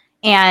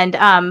 And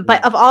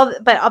but of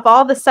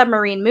all the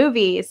submarine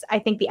movies, I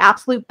think the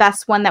absolute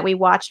best one that we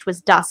watched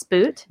was Das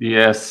Boot.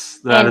 Yes,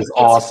 that is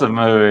awesome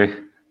movie.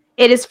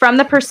 It is from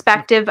the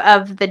perspective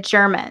of the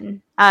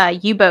German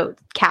U-boat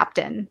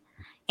captain.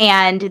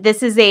 And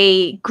this is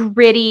a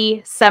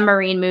gritty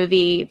submarine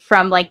movie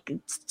from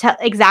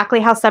exactly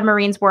how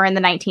submarines were in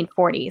the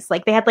 1940s.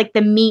 Like they had like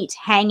the meat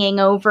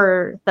hanging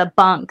over the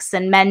bunks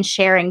and men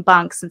sharing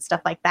bunks and stuff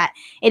like that.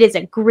 It is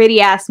a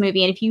gritty ass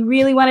movie. And if you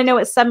really want to know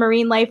what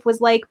submarine life was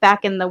like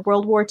back in the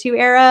World War II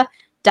era,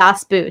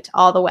 Das Boot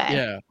all the way.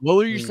 Yeah. What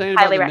were you saying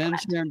about Highly the men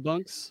recommend. sharing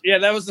bunks? Yeah,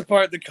 that was the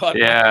part that caught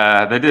me.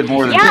 Yeah, they did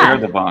more than Yeah. share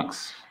the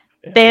bunks.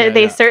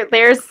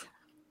 There's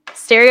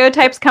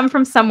stereotypes come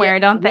from somewhere,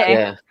 don't they?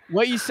 Yeah.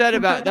 What you said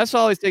about that's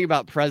always thing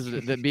about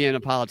president that being a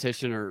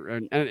politician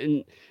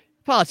and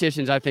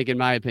politicians, I think, in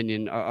my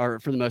opinion, are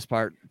for the most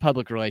part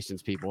public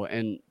relations people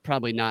and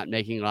probably not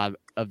making a lot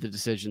of the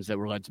decisions that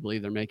we're led to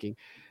believe they're making.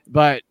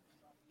 But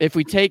if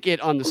we take it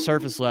on the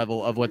surface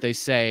level of what they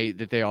say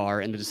that they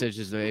are and the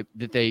decisions that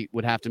they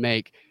would have to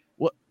make,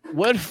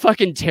 what a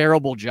fucking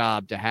terrible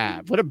job to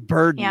have. What a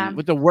burden. Yeah.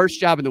 What the worst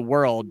job in the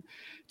world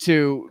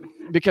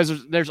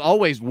because there's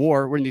always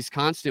war. We're in these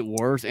constant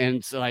wars, and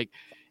it's like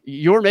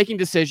you're making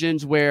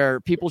decisions where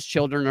people's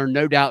children are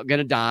no doubt going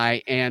to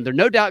die, and they're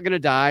no doubt going to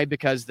die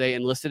because they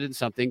enlisted in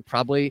something,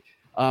 probably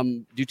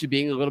due to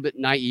being a little bit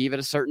naive at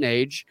a certain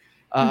age.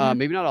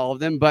 Maybe not all of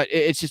them, but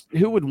it's just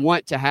who would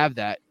want to have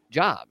that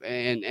job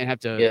and have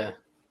to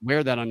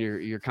wear that on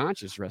your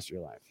conscience the rest of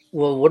your life.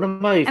 Well, one of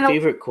my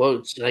favorite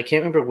quotes, and I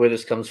can't remember where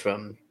this comes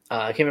from.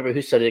 I can't remember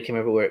who said it. I can't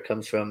remember where it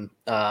comes from.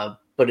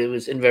 But it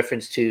was in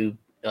reference to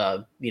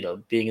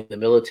being in the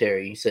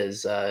military, he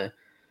says a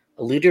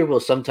leader will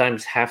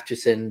sometimes have to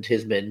send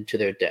his men to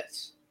their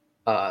deaths.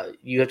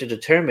 You have to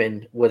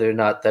determine whether or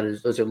not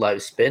those are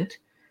lives spent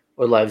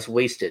or lives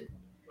wasted.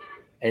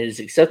 And it is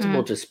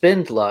acceptable to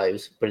spend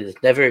lives, but it is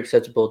never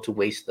acceptable to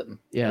waste them.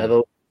 Yeah. And I've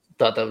always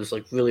thought that was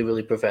like really,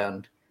 really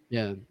profound.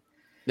 Yeah,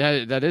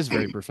 that is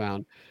very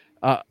profound.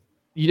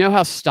 You know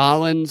how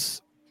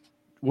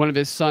one of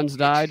his sons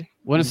died?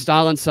 One of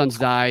Stalin's sons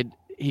died.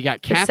 He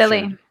got captured.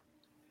 Silly.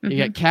 He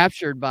got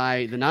captured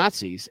by the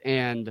Nazis,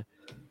 and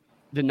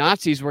the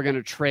Nazis were going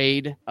to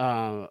trade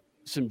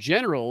some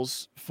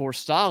generals for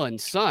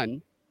Stalin's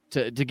son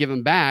to give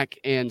him back.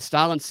 And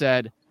Stalin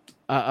said,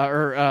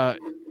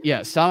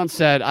 Stalin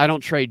said, "I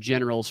don't trade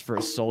generals for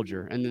a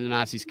soldier," and then the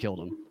Nazis killed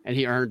him, and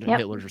he earned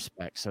Hitler's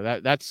respect. So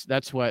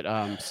that's what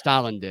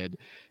Stalin did.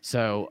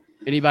 So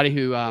anybody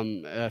who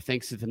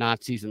thinks that the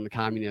Nazis and the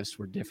communists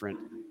were different,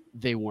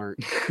 they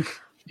weren't.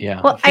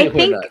 Yeah. Well, I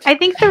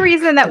think the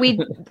reason that we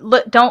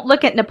don't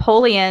look at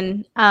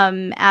Napoleon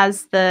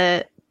as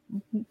the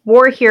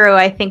war hero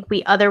I think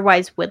we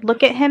otherwise would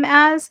look at him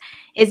as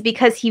is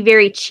because he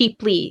very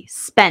cheaply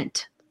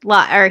spent he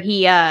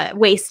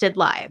wasted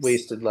lives. He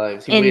wasted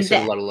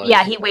a lot of lives.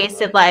 Yeah, he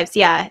wasted lives.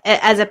 Yeah,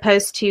 as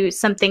opposed to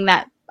something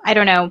that I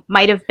don't know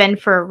might have been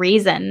for a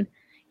reason.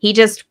 He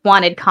just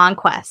wanted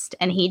conquest,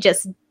 and he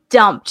just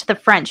dumped the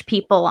French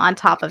people on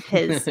top of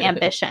his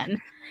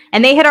ambition.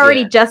 And they had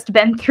already just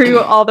been through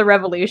all the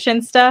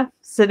revolution stuff,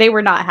 so they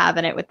were not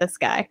having it with this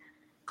guy.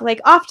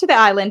 Like, off to the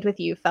island with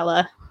you,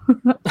 fella.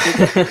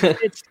 I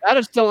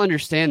just don't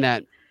understand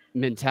that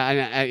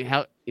mentality.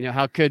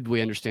 How could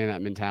we understand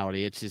that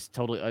mentality? It's just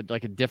totally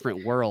like a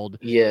different world.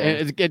 Yeah,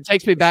 and it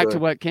takes me back to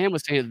what Cam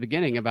was saying at the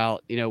beginning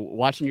about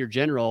watching your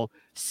general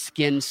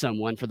skin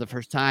someone for the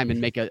first time and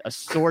make a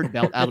sword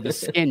belt out of the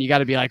skin. You got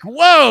to be like,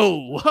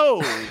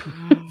 whoa.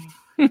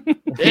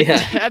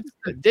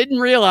 Didn't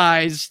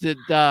realize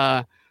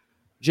that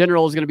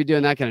general is going to be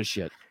doing that kind of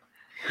shit.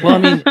 Well, I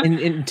mean,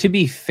 and to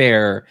be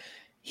fair,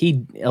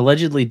 he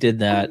allegedly did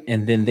that,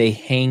 and then they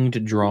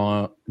hanged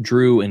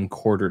Drew and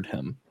quartered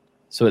him.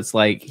 So it's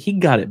like he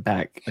got it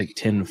back like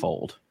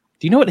tenfold.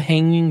 Do you know what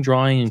hanging,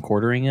 drawing, and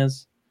quartering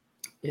is?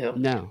 Yeah.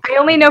 No. I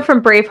only know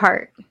from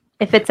Braveheart.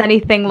 If it's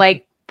anything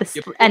like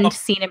the end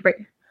scene in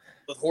Braveheart.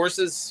 With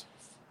horses.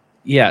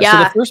 Yeah.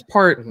 So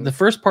the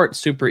first part's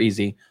super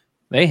easy.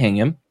 They hang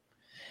him,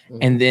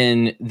 and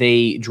then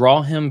they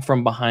draw him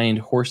from behind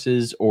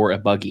horses or a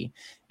buggy,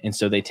 and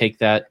so they take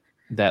that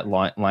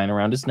line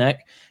around his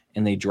neck,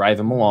 and they drive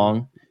him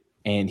along,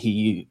 and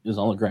he is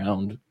on the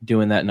ground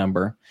doing that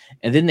number.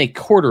 And then they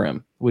quarter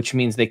him, which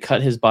means they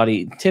cut his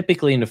body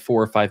typically into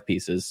 4 or 5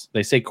 pieces.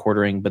 They say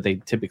quartering, but they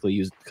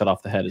typically cut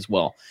off the head as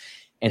well.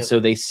 And so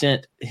they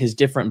sent his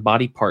different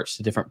body parts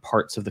to different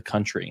parts of the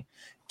country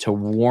to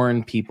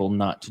warn people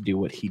not to do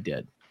what he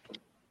did.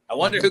 I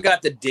wonder who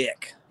got the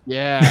dick.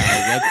 Yeah.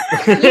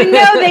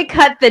 They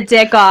cut the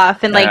dick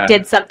off and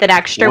did something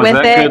extra with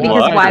it,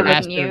 because why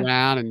wouldn't you?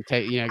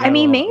 And I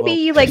mean, maybe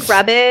you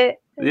rub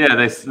it. Yeah,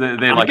 they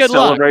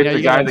celebrate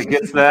the guy that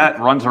gets that,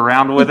 runs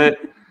around with it.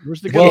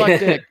 Where's the good luck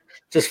dick?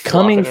 Just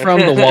coming from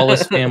the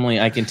Wallace family,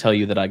 I can tell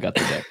you that I got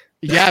the dick.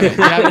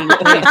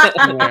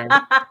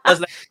 As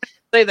they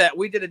say that,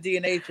 we did a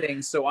DNA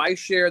thing, so I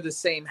share the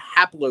same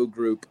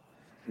haplogroup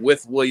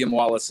with William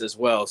Wallace as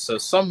well. So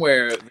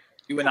somewhere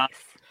you and I,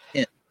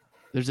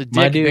 there's a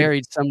dick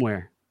buried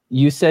somewhere.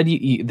 You said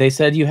they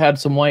said you had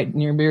some white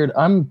in your beard.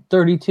 I'm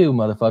 32,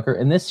 motherfucker,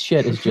 and this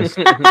shit is just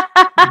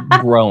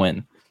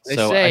growing. They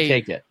so say I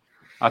take it.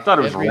 I thought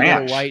it was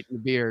ranch. White in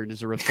the beard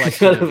is a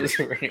reflection of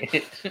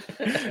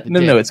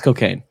No, it's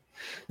cocaine.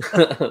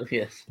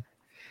 Yes.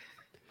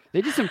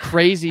 They did some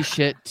crazy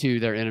shit to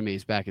their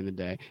enemies back in the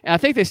day. And I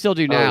think they still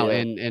do now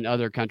in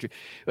other countries.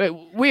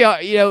 We are,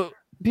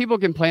 people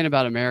complain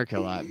about America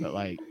a lot, but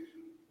like,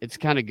 it's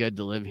kind of good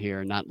to live here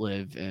and not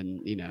live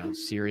in,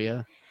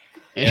 Syria.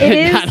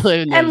 It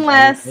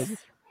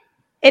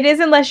is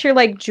unless you're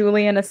like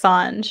Julian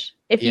Assange.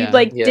 If you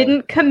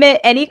didn't commit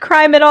any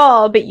crime at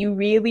all, but you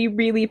really,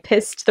 really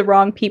pissed the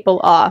wrong people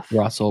off.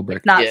 Ross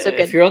Ulbricht. Not so good.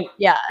 If you're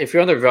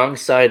on the wrong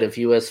side of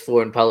U.S.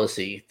 foreign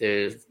policy,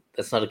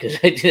 that's not a good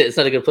idea. It's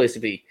not a good place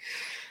to be.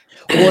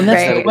 Well, and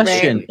that's the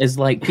question is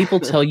like, people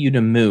tell you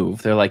to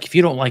move. They're like, if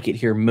you don't like it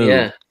here, move.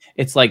 Yeah.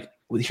 It's like,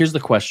 here's the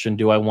question.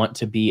 Do I want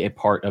to be a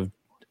part of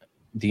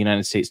the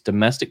United States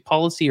domestic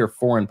policy or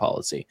foreign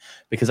policy?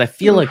 Because I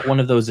feel like one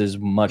of those is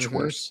much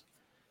worse.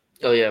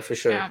 Oh yeah, for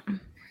sure. Yeah.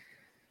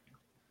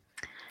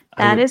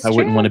 I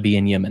wouldn't want to be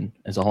in Yemen,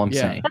 is all I'm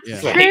saying.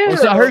 That's true. Well,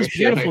 so I heard it's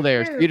beautiful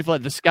there. It's beautiful.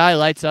 The sky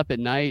lights up at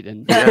night,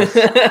 and I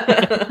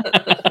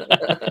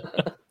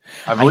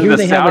believe the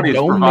Saudis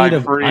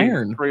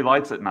provide free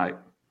lights at night.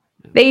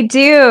 They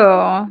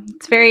do.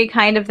 It's very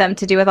kind of them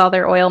to do with all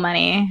their oil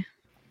money.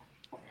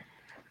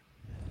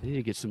 They need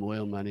to get some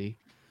oil money.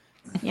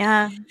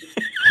 Yeah.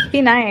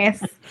 Be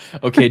nice.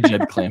 Okay,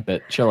 Jed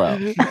Clampett, chill out.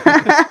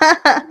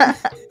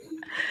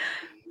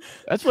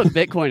 That's what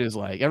Bitcoin is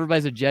like.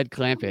 Everybody's a Jed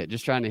Clampett,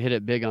 just trying to hit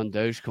it big on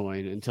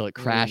Dogecoin until it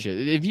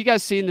crashes. Have you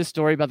guys seen this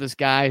story about this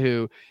guy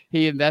who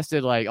he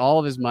invested like all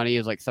of his money,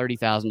 is like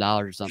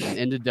 $30,000 or something,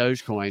 into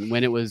Dogecoin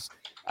when it was,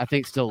 I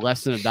think, still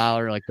less than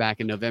 $1, like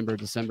back in November,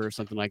 December, or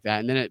something like that.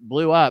 And then it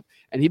blew up,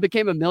 and he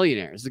became a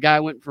millionaire. So the guy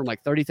went from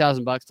like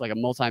 $30,000 to like a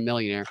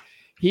multimillionaire.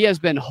 He has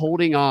been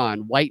holding on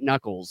white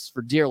knuckles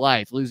for dear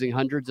life, losing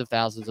hundreds of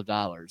thousands of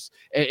dollars,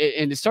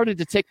 and it started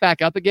to tick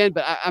back up again.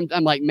 But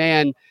I'm like,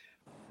 man,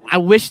 I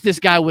wish this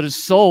guy would have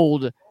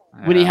sold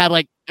when he had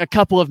like a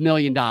couple of $1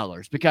 million,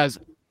 because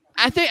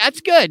I think that's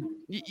good.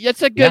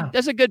 That's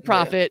a good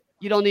profit.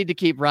 You don't need to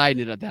keep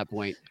riding it at that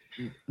point.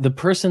 The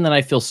person that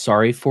I feel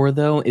sorry for,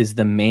 though, is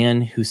the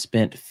man who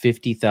spent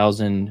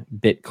 50,000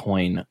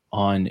 Bitcoin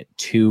on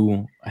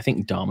 2, I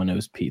think,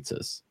 Domino's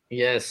pizzas.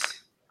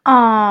 Yes.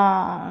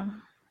 Aww.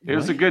 It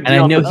was a good And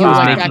deal. I know he was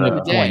Back making in a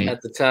the day. point.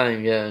 At the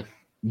time, yeah. You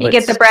but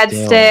get the still.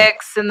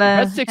 breadsticks and the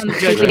Breadsticks are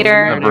good.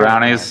 theater. The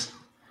brownies.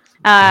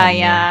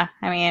 Yeah.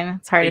 I mean,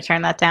 it's hard to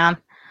turn that down.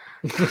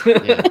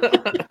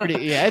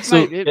 It's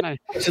So-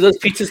 So those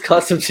pizzas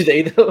cost them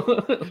today,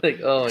 though. Like,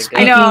 oh my god.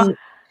 I know.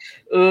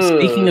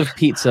 Speaking of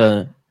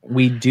pizza,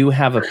 we do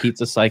have a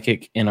pizza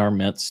psychic in our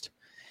midst.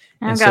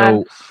 Oh, And God.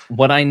 so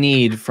what I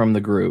need from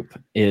the group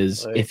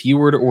is, Right. if you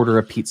were to order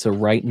a pizza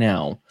right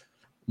now,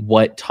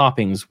 what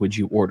toppings would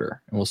you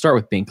order? And we'll start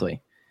with Binkley.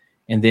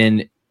 And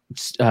then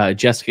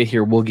Jessica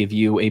here will give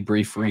you a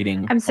brief reading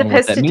I'm on what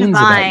supposed that to means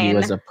about you divine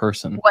as a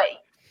person. What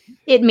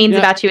it means Yeah.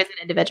 about you as an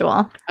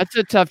individual. That's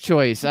a tough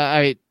choice.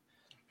 I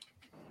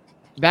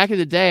back in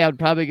the day, I'd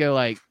probably go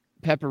like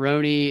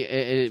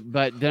pepperoni,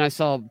 but then I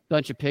saw a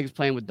bunch of pigs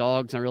playing with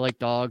dogs, and I really like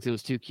dogs, and it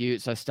was too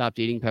cute, so I stopped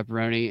eating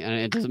pepperoni, and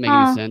it doesn't make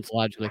Aw. any sense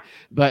logically.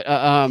 But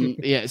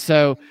yeah,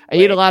 so I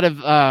eat a lot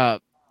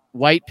of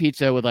white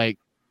pizza with like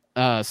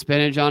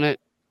spinach on it,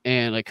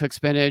 and like cooked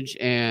spinach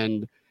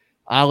and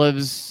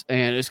olives,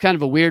 and it's kind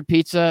of a weird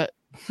pizza,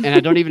 and I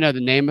don't even know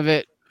the name of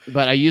it.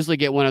 But I usually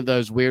get one of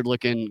those weird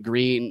looking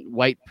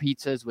white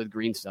pizzas with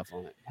green stuff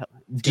on it.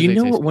 Do you They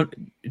know taste what?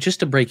 Just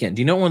to break in,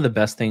 do you know one of the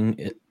best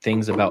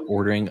things about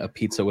ordering a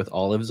pizza with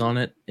olives on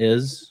it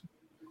is?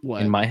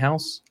 What? In my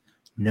house,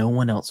 no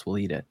one else will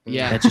eat it.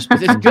 Yeah, That just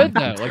it's between good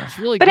me. though. Like it's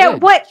really But good.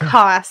 at what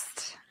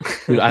cost?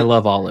 Dude, I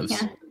love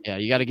olives. Yeah. Yeah,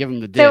 you got to give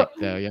them the So- dick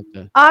though. You have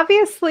to.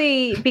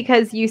 Obviously,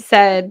 because you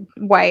said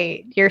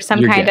white, you're some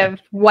You're kind gay. of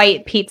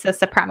white pizza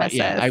supremacist.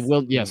 Yeah, I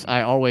will. Yes,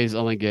 I always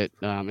only get.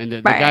 And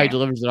the guy who Right.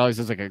 delivers it always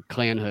has like a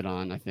Klan hood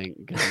on. I think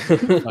 'cause he's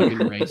fucking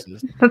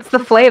racist. That's the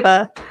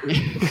flavor.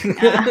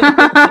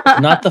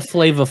 Not the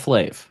Flava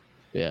Flav.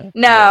 Yeah,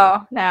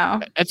 No.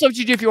 that's what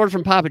you do if you order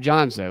from Papa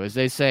John's though. Is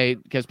they say,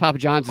 because Papa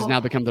John's has now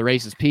become the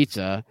racist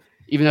pizza,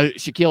 even though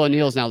Shaquille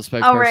O'Neal is now the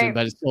spokesperson, right.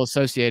 but it's still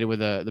associated with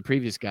the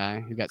previous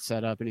guy who got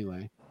set up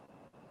anyway.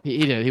 He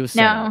did. He was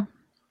set up.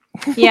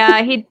 No.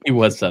 Yeah, he He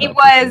was set he up.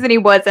 was and he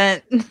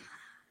wasn't.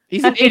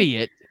 He's an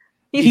idiot.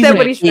 He He's said an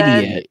what he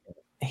said. idiot.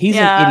 He's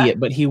Yeah. an idiot,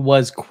 but he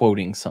was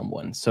quoting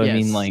someone. So I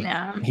mean, Yes. like,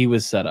 Yeah. he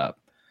was set up.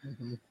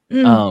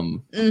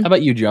 Mm. How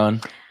about you,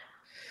 John?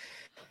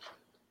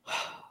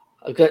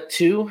 I've got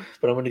two,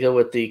 but I'm going to go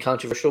with the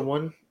controversial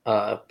one: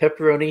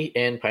 pepperoni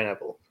and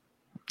pineapple.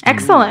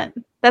 Excellent.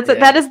 Yeah.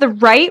 That is the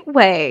right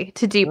way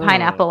to do Oh.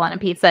 pineapple on a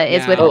pizza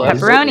is Yeah. with Oh,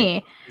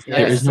 pepperoni.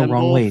 There is no wrong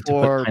Symbol way to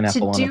for- put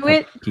pineapple on do a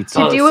it- pizza.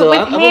 to do it so with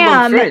I'm ham.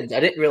 among friends. I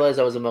didn't realize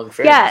I was among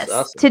friends. Yes,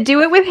 Awesome. to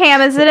do it with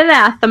ham is an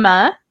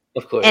anathema,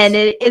 Of course. and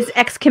it is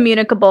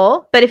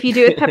excommunicable. But if you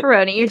do it with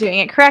pepperoni, you're doing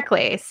it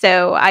correctly.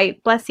 So I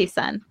bless you,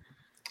 son.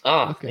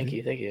 Ah,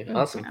 Okay. thank you.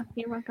 Awesome. Yeah,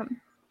 you're welcome.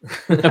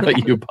 How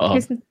about you, Bob?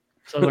 Here's-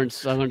 So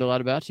I learned a lot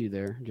about you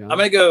there, John. I'm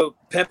gonna go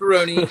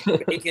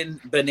pepperoni, bacon,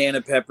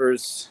 banana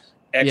peppers,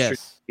 extra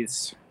Yes.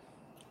 cheese.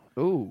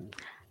 Ooh,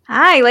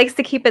 He likes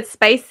to keep it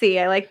spicy.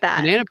 I like that.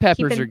 banana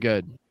peppers Keep it- are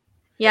good.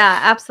 Yeah,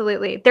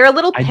 absolutely. They're a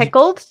little I do-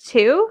 pickled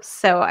too,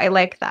 so I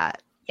like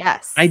that.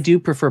 Yes. I do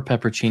prefer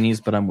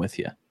pepperoncinis, but I'm with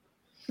you.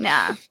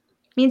 Yeah.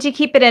 Means you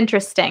keep it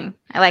interesting.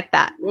 I like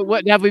that.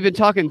 What have we been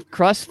talking?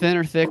 Crust, thin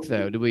or thick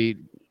though? Do we?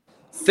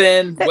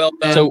 Thin, well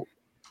done. So,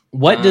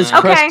 what does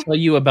Okay. crust tell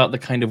you about the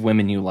kind of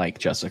women you like,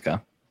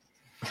 Jessica?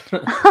 I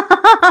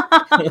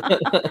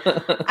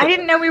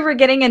didn't know we were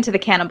getting into the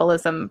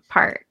cannibalism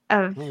part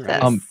of All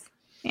right. this.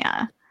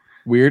 Yeah.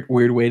 Weird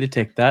way to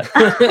take that.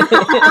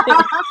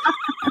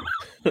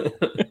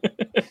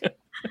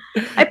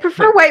 I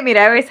prefer white meat.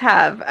 I always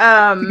have.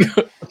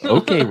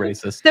 Okay,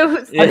 racist. So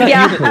How about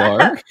yeah. you,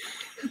 Pilar?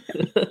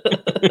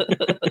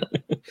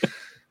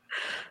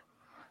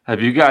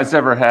 Have you guys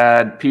ever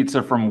had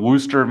pizza from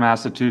Worcester,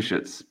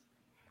 Massachusetts?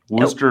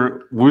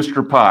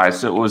 Worcester pie.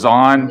 So it was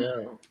on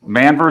No.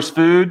 Man vs.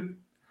 Food,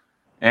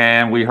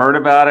 and we heard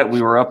about it.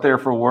 We were up there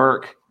for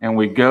work, and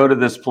we go to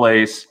this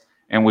place,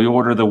 and we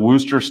order the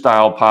Worcester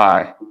style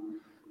pie.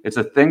 It's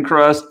a thin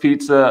crust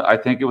pizza. I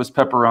think it was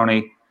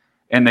pepperoni,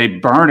 and they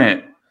burn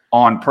it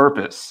on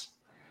purpose.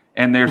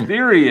 And their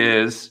theory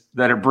is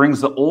that it brings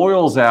the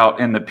oils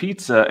out in the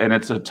pizza, and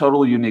it's a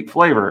totally unique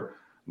flavor.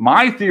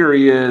 My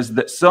theory is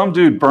that some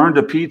dude burned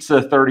a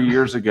pizza 30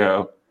 years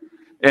ago,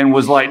 and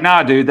was like,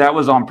 "Nah, dude, that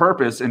was on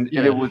purpose." And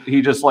it was,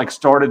 he just like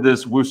started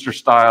this Worcester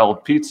style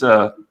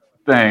pizza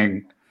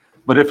thing.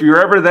 But if you're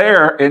ever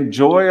there,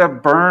 enjoy a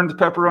burned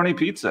pepperoni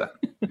pizza.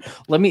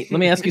 Let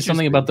me ask you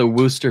something about the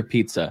Worcester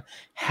pizza.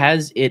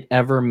 Has it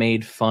ever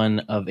made fun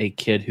of a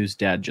kid whose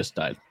dad just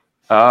died?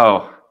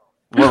 Oh,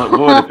 well, it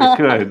would if it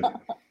could.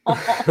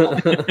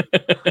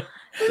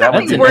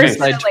 That's an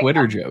inside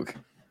Twitter joke.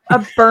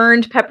 A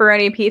burned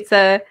pepperoni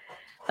pizza.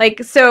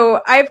 Like,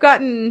 so I've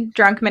gotten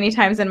drunk many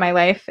times in my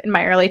life in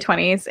my early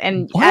 20s,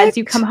 and as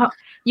you come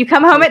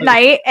home at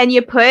night and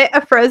you put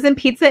a frozen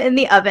pizza in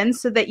the oven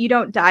so that you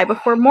don't die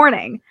before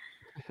morning.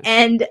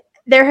 And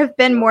there have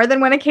been more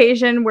than one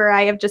occasion where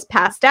I have just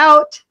passed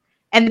out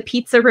and the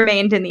pizza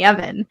remained in the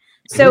oven.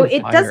 So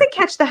it doesn't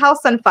catch the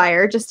house on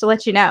fire, just to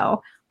let you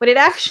know. What it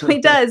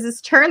actually does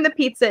is turn the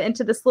pizza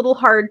into this little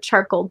hard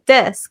charcoal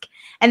disc,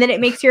 and then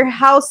it makes your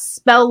house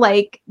smell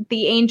like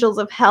the angels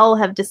of hell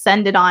have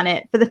descended on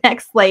it for the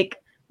next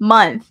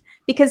month,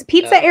 because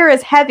pizza air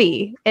is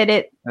heavy and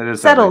it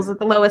settles heavy at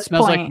the lowest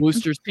Smells point. like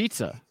Worcester's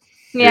pizza.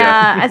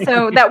 Yeah.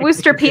 So that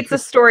Worcester pizza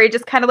story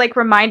just kind of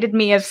reminded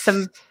me of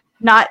some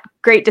not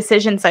great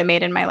decisions I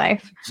made in my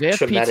life. They have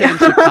pizza in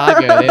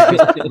Chicago. They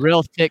have this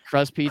real thick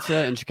crust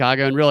pizza in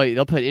Chicago, and really,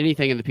 they'll put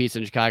anything in the pizza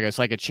in Chicago. It's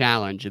like a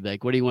challenge.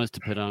 Like, what do you want us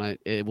to put on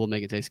it? It will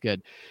make it taste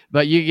good.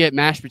 But you get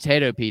mashed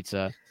potato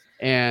pizza,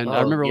 and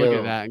I remember looking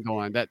at that and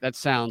going, that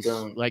sounds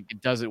like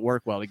it doesn't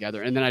work well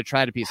together. And then I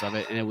tried a piece of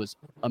it, and it was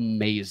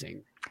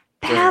amazing.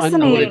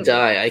 Fascinating. I'm gonna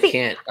die. I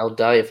can't. I'll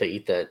die if I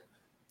eat that.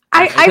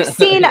 I've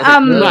seen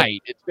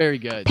right, it's very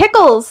good.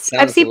 Pickles.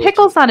 I've seen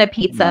pickles on a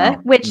pizza,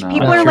 which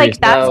people are like,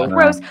 that's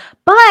gross.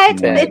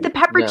 But if the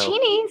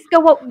pepperoncinis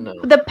go,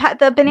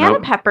 the banana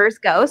peppers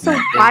go. So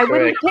why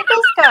wouldn't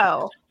pickles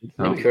go?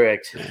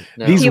 Incorrect.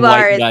 No. These Pilar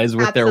white is guys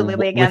with their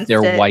absolutely against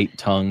it. white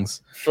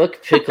tongues.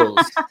 Fuck pickles.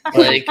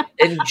 Like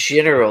in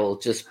general,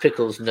 just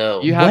pickles.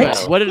 No. You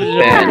have what did it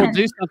Bad.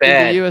 do something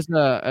Bad. to you as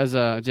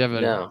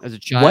a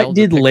child? What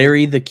did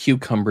Larry the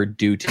cucumber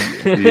do to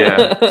you?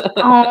 Yeah.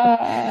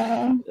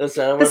 Oh,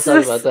 Listen, I don't want to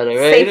talk about that. All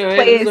right.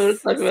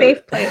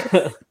 Safe place.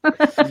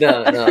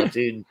 No,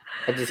 dude.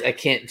 I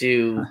can't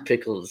do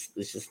pickles.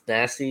 It's just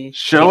nasty.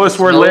 Show us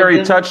where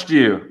Larry touched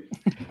you.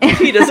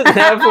 He doesn't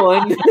have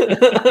one.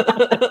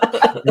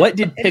 What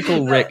did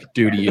Pickle Rick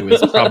do to you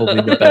is probably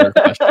the better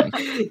question.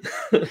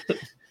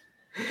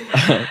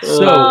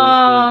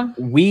 So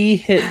we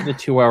hit the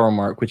 2-hour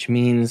mark, which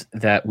means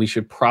that we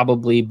should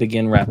probably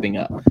begin wrapping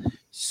up.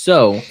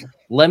 So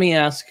let me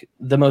ask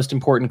the most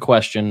important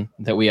question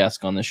that we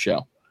ask on this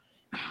show.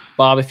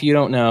 Bob, if you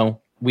don't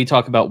know, we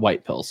talk about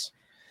white pills.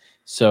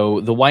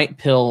 So the white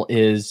pill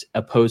is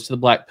opposed to the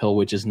black pill,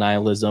 which is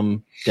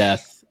nihilism,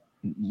 death,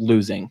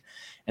 losing.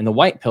 And the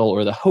white pill,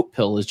 or the hope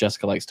pill, as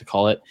Jessica likes to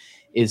call it,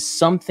 is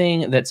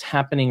something that's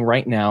happening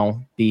right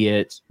now, be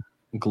it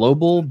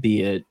global,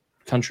 be it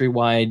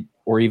countrywide,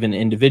 or even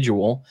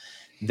individual,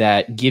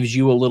 that gives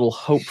you a little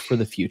hope for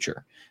the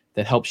future,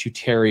 that helps you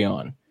carry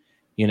on,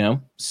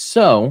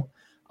 So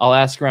I'll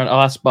ask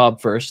Bob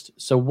first.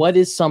 So what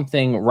is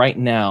something right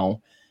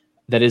now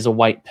that is a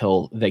white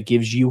pill that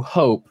gives you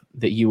hope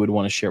that you would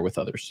want to share with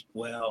others?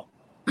 Well,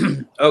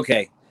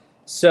 okay.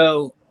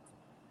 So,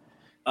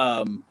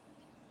 I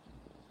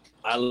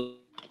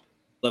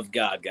love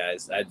God,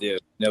 guys. I do.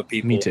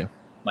 People Me too.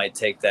 might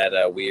take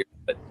that weird,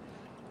 but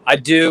I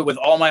do with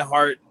all my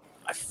heart.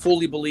 I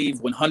fully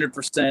believe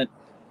 100%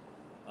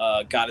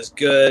 God is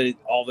good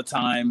all the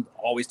time,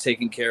 always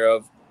taken care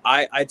of.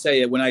 I tell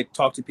you, when I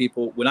talk to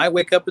people, when I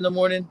wake up in the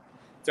morning,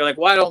 they're like,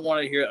 well, I don't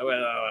want to hear.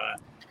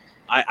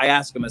 I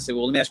ask them, I say,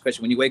 well, let me ask you a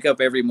question. When you wake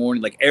up every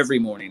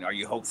morning, are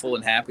you hopeful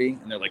and happy?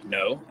 And they're like,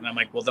 no. And I'm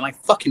like, well, then I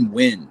fucking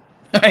win.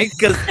 Right?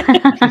 Because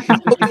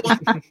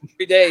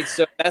every day.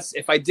 So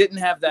if I didn't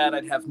have that,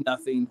 I'd have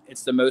nothing.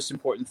 It's the most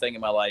important thing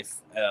in my life,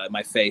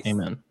 my faith.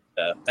 Amen.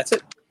 That's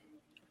it.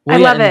 Well, I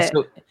love it.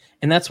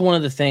 And that's one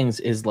of the things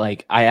is I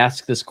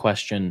ask this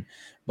question,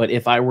 but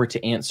if I were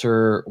to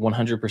answer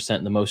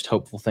 100% the most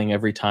hopeful thing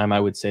every time, I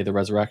would say the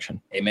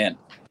resurrection. Amen.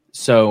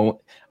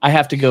 So I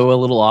have to go a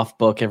little off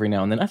book every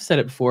now and then. I've said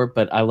it before,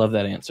 but I love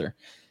that answer.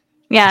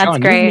 Yeah, John,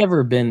 that's great. You've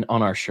never been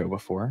on our show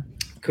before.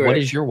 Correct. What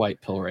is your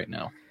white pill right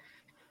now?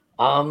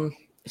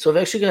 So I've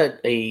actually got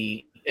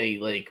a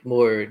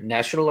more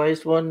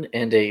nationalized one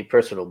and a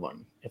personal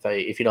one.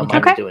 If you don't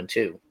mind me doing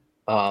two.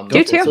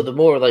 Do two. So the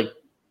more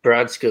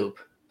broad scope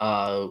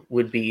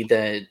would be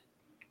that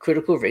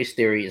critical race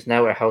theory is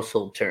now a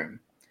household term.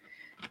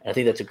 And I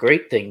think that's a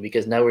great thing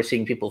because now we're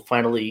seeing people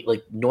finally,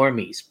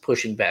 normies,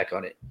 pushing back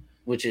on it,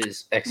 which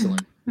is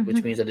excellent,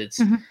 which means that it's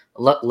a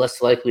lot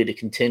less likely to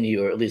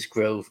continue or at least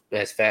grow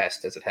as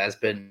fast as it has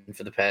been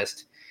for the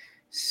past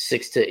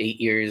 6 to 8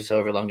 years,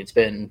 however long it's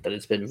been, that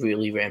it's been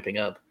really ramping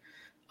up.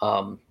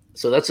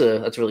 So that's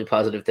a really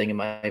positive thing in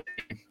my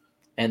opinion.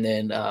 And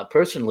then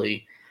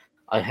personally,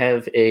 I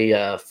have a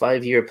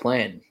 5-year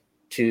plan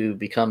to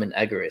become an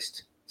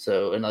agorist.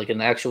 So, and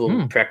an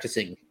actual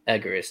practicing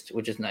agorist,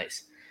 which is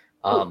nice.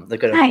 They've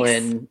got a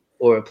plan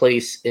or a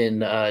place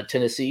in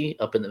Tennessee,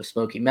 up in the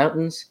Smoky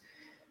Mountains,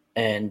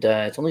 and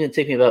it's only going to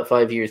take me about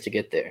 5 years to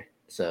get there.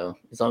 So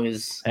as long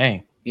as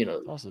Hey,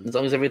 Awesome. as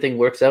long as everything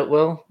works out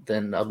well,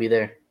 then I'll be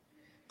there.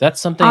 that's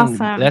something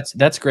Awesome.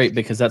 that's great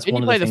because that's And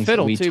one you of play the the things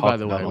fiddle that we too, talk by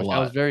the way, about a which I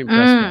was lot. very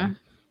impressed Mm.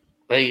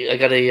 by. I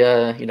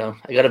gotta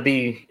I gotta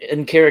be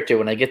in character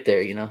when I get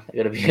there. I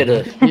gotta be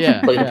able to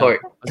Yeah, play the yeah.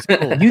 part. That's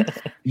cool.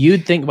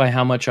 You'd think by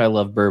how much I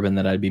love bourbon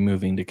that I'd be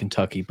moving to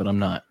Kentucky, but I'm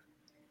not.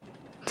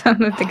 Don't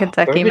move to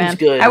Kentucky, Bourbon's man.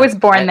 good. I was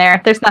born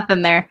there. There's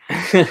nothing there.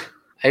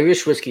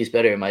 Irish whiskey is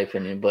better in my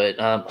opinion, but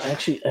I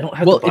don't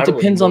have. Well, the it bottle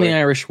depends on the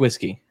anymore. Irish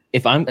whiskey.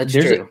 If I'm That's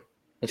there's true.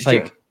 That's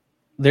true.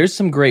 there's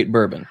some great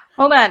bourbon.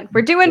 Hold on.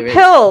 We're doing There is.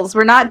 pills.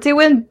 We're not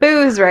doing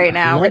booze right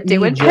now. Let We're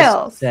doing me just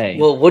pills. say,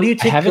 Well, what do you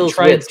take haven't pills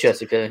tried- with,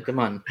 Jessica? Come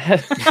on.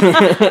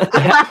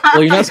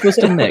 well, you're not supposed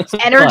to mix.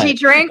 Energy but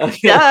drink?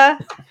 Okay. Duh.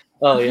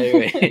 Oh yeah,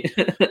 you're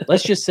right.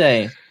 let's just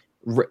say,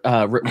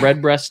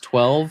 Redbreast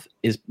 12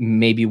 is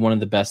maybe one of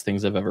the best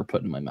things I've ever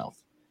put in my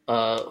mouth.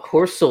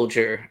 Horse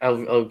Soldier.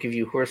 I'll give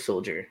you Horse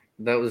Soldier.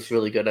 That was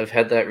really good. I've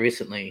had that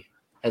recently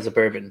as a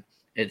bourbon.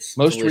 It's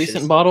Most delicious.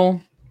 recent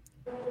bottle,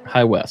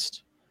 High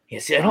West. Yeah,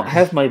 see, I don't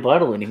have my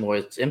bottle anymore.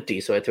 It's empty,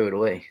 so I threw it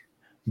away.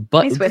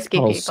 But These this whiskey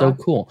bottle's so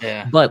people. cool.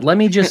 Yeah. But let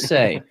me just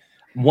say,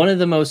 one of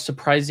the most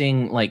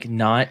surprising, like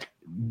not,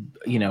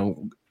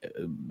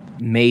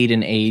 made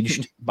and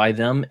aged by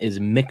them is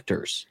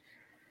Michter's.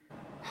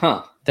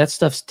 Huh. That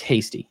stuff's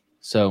tasty.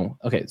 So,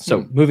 okay,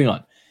 so moving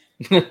on.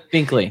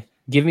 Binkley,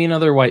 give me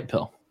another white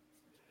pill.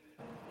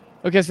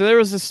 Okay, so there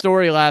was this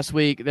story last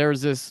week. There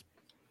was this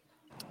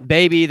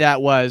baby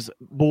that was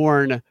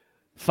born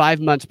 5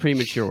 months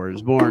premature. It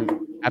was born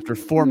after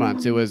 4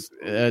 months. It was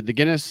the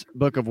Guinness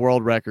Book of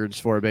World Records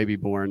for a baby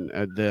born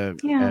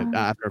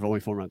after only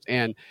 4 months.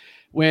 And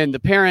when the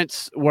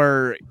parents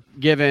were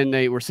given,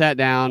 they were sat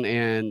down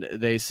and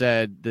they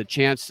said the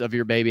chance of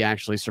your baby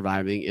actually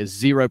surviving is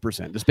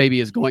 0%. This baby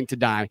is going to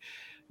die.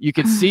 You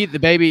could see the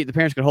baby, the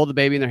parents could hold the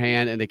baby in their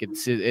hand and they could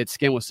see its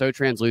skin was so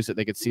translucent.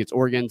 They could see its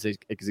organs, they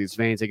could see its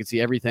veins, they could see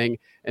everything.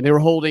 And they were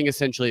holding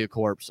essentially a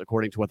corpse,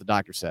 according to what the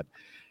doctor said.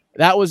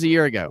 That was a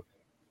year ago.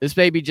 This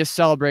baby just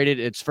celebrated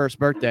its first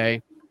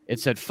birthday. It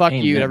said, fuck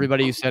you to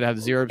everybody who said I have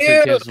 0%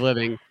 chance of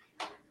living.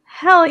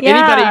 Hell yeah.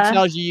 Anybody who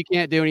tells you you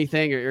can't do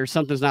anything or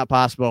something's not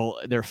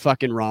possible, they're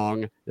fucking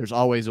wrong. There's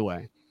always a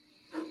way.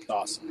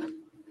 Awesome.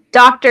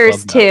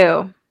 Doctors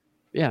too.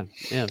 Yeah.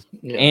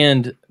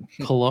 And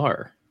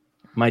Pilar,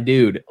 my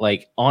dude,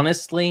 like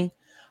honestly,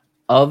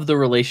 of the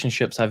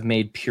relationships I've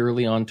made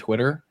purely on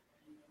Twitter,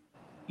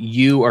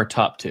 you are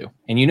top two.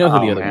 And you know who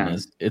the other one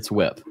is. It's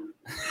Whip.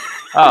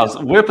 Oh,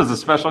 so Whip is a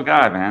special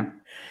guy,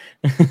 man.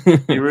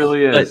 He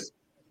really is.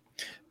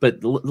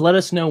 But let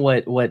us know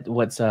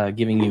what's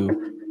giving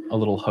you a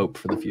little hope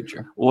for the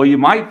future. Well, you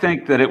might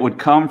think that it would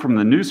come from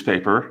the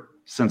newspaper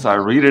since I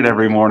read it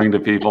every morning to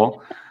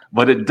people,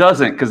 but it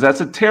doesn't, because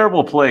that's a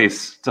terrible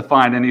place to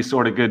find any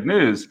sort of good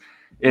news.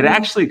 It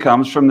actually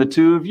comes from the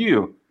two of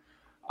you.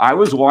 I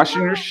was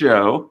watching your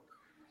show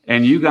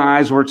and you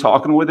guys were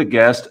talking with a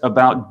guest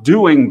about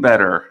doing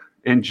better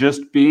and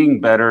just being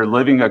better,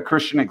 living a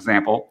Christian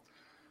example.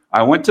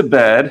 I went to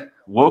bed,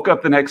 woke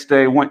up the next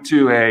day, went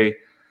to a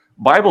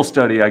Bible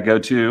study I go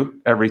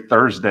to every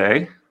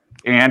Thursday,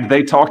 and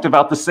they talked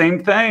about the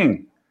same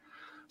thing.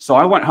 So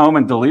I went home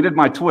and deleted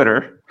my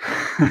Twitter.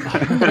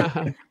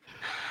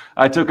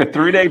 I took a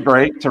 3-day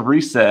break to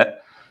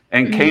reset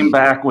and came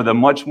back with a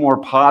much more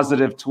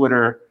positive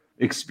Twitter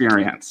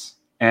experience.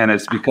 And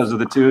it's because of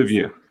the two of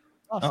you.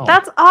 Oh.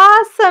 That's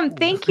awesome.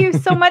 Thank you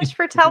so much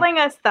for telling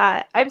us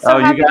that. I'm so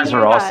happy you guys to hear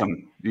are that.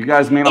 awesome. You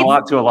guys mean a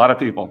lot to a lot of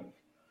people.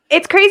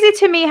 It's crazy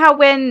to me how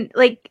when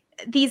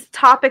these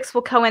topics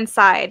will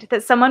coincide,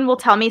 that someone will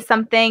tell me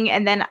something,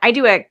 and then I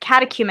do a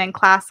catechumen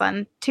class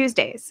on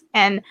Tuesdays,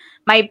 and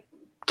my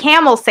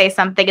Cam will say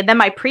something, and then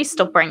my priest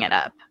will bring it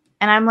up,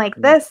 and I'm like,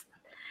 this,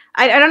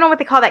 I don't know what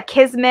they call that,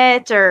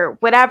 kismet or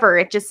whatever.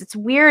 It's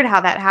weird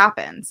how that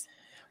happens.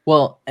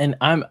 Well, and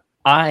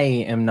I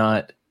am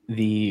not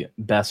the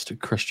best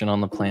Christian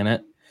on the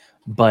planet,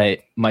 but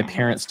my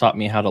parents taught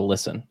me how to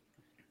listen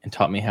and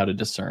taught me how to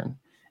discern.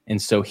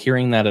 And so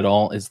hearing that at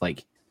all is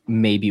like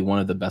maybe one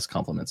of the best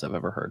compliments I've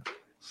ever heard.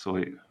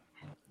 Sweet.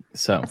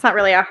 So It's not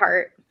really a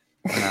heart.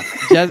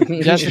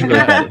 she's really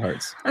bad at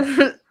hearts.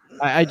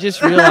 I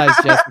just realized,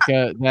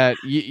 Jessica, that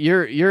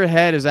your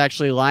head is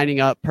actually lining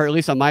up, at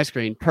least on my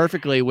screen,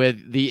 perfectly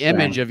with the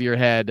image of your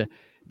head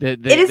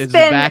that is the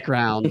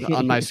background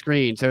on my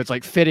screen. So it's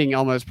like fitting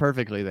almost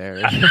perfectly there.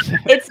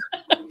 It's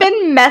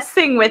been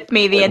messing with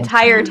me the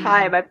entire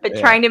time. I've been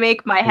trying to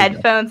make my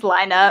headphones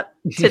line up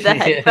to the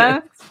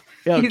headphones.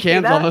 Yo, You see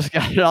Cam's that? almost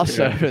got it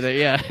also over there.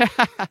 Yeah.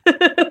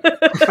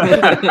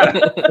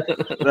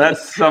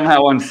 That's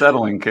somehow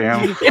unsettling,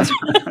 Cam.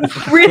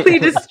 It's really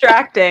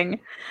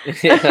distracting.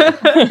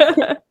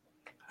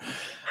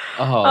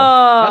 Oh,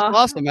 That's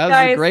awesome. That was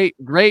guys. a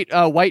great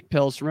white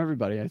pills from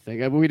everybody, I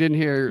think. We didn't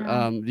hear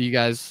you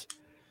guys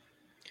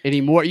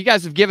any more. You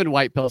guys have given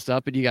white pills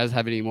up, but do you guys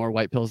have any more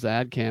white pills to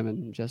add, Cam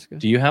and Jessica?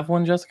 do you have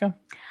one, Jessica?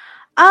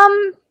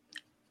 I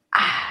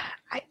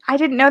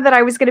didn't know that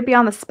I was going to be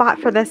on the spot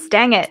for this.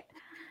 Dang it.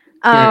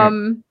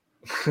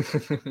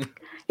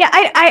 Yeah,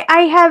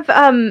 I have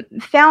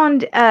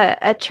found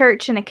a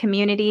church and a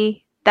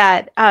community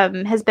that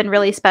has been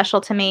really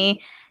special to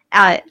me.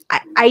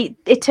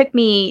 It took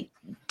me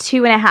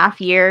 2.5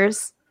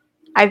 years.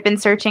 I've been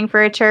searching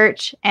for a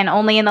church, and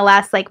only in the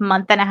last like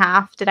month and a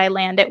half did I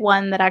land at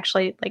one that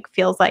actually like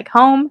feels like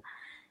home.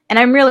 And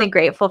I'm really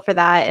grateful for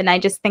that. And I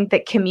just think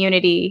that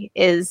community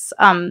is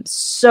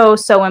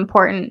so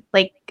important.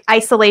 Like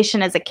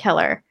isolation is a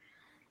killer.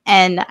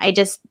 And I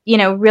just,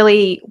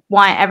 really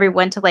want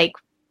everyone to like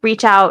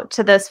reach out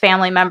to those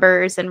family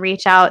members and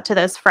reach out to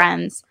those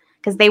friends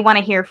because they want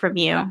to hear from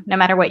you no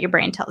matter what your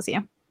brain tells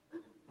you.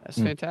 That's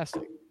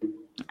fantastic.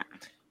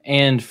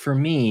 And for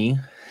me,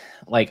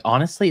 like,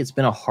 honestly, it's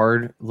been a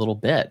hard little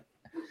bit.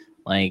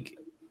 Like,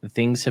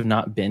 things have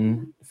not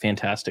been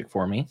fantastic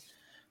for me.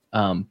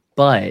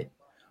 But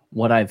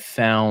what I've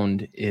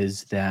found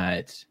is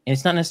that, and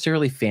it's not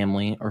necessarily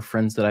family or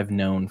friends that I've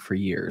known for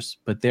years,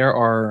 but there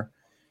are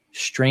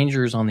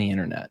strangers on the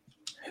internet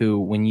who,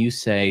 when you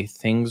say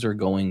things are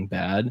going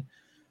bad,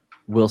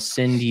 will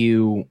send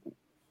you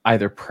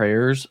either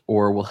prayers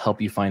or will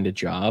help you find a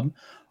job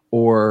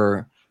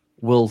or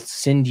will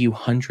send you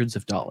hundreds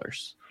of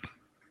dollars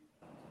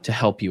to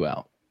help you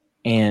out.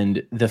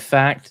 And the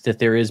fact that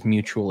there is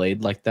mutual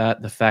aid like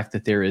that, the fact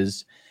that there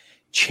is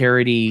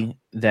charity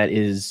that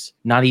is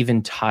not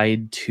even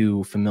tied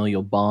to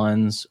familial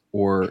bonds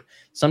or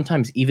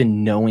sometimes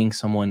even knowing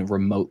someone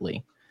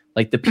remotely.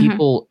 Like the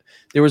people,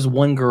 there was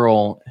one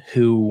girl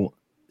who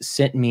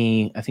sent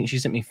me, I think she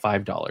sent me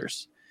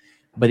 $5,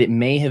 but it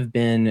may have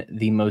been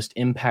the most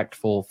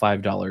impactful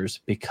 $5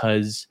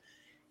 because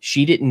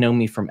she didn't know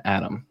me from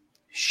Adam.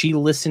 She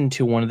listened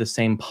to one of the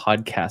same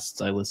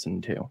podcasts I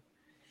listened to.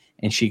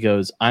 And she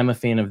goes, I'm a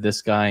fan of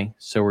this guy.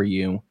 So are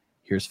you.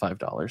 Here's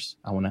 $5.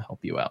 I want to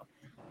help you out.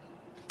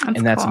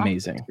 That's cool.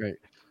 amazing. Great.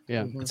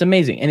 Yeah. It's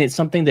amazing. And it's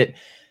something that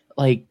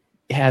like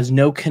has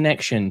no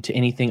connection to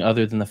anything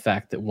other than the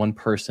fact that one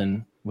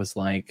person was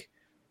like,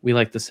 we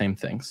like the same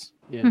things.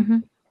 Yeah.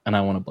 And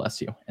I want to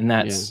bless you. And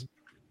that's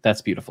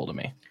beautiful to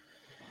me.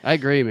 I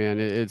agree, man.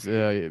 It's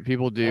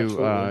people do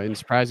Absolutely. in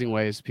surprising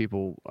ways.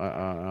 People,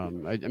 I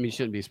mean, it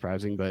shouldn't be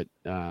surprising, but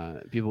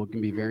people can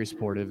be very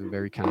supportive and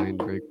very kind,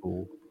 very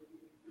cool.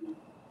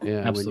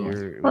 Yeah,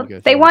 absolutely. Well,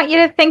 they want you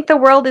to think the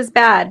world is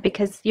bad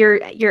because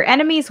your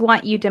enemies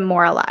want you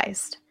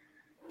demoralized.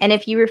 And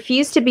if you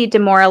refuse to be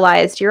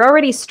demoralized, you're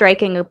already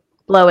striking a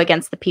blow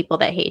against the people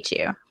that hate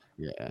you.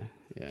 Yeah,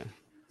 yeah.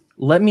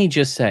 Let me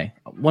just say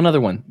one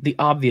other one, the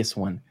obvious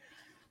one.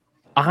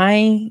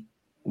 I,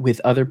 with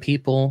other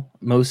people,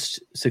 most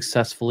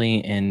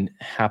successfully and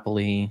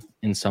happily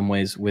in some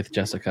ways with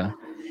Jessica,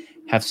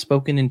 have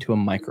spoken into a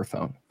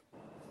microphone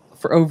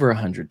for over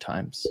 100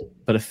 times,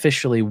 but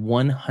officially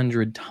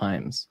 100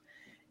 times.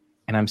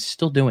 And I'm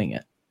still doing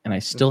it. And I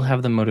still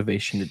have the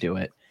motivation to do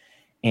it.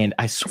 And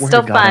I swear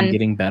to God, I'm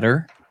getting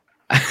better.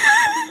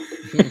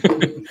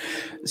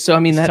 So, I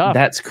mean,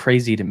 that's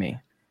crazy to me.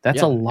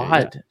 That's a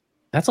lot. Yeah.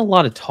 That's a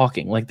lot of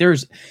talking. Like there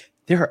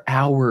are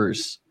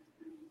hours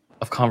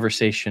of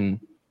conversation,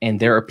 and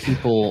there are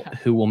people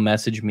who will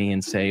message me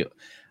and say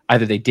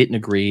either they didn't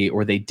agree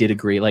or they did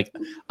agree. Like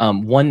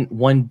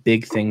one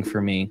big thing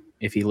for me,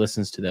 if he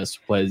listens to this,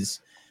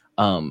 was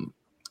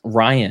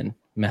Ryan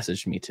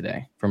messaged me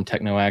today from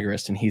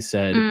Technoagorist, and he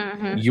said,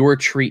 your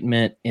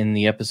treatment in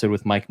the episode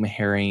with Mike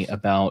Meharry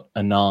about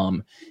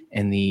Anam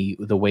and the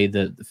way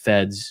the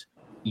feds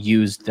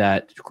used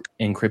that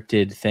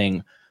encrypted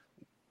thing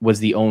was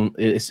the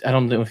only, I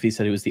don't know if he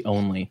said it was the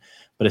only,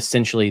 but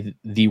essentially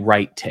the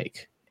right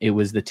take. It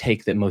was the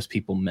take that most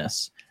people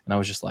miss. And I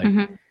was just like,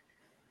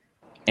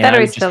 that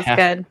always feels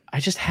good. I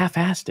just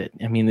half-assed it.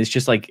 I mean, it's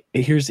just like,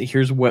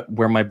 here's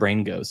where my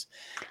brain goes.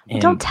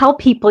 And don't tell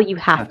people you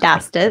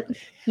half-assed it.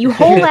 You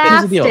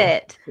whole-assed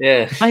it.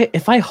 Yeah.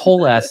 If I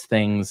whole-assed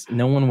things,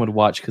 no one would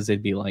watch because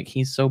they'd be like,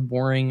 he's so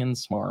boring and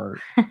smart.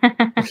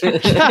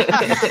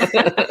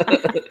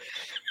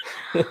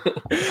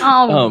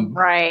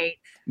 Right.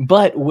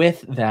 But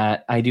with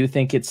that, I do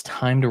think it's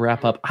time to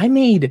wrap up. I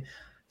made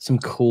some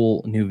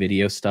cool new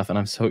video stuff, and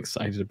I'm so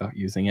excited about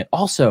using it.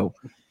 Also,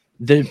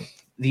 the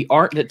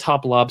art that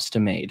Top Lobster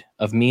made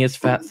of me as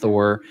Fat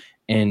Thor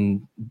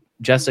and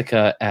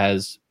Jessica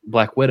as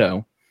Black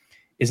Widow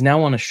is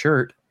now on a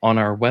shirt on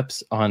our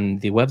on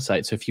the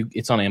website. So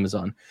it's on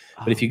Amazon,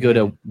 but if you go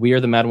to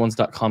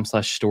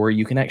wearethemadOnes.com/store,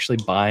 you can actually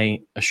buy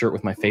a shirt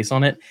with my face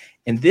on it.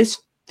 And this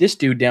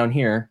dude down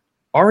here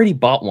already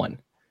bought one.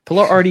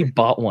 Pilar already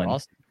bought one.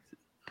 Awesome.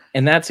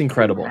 And that's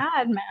incredible.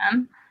 Rad,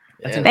 man.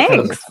 That's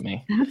incredible to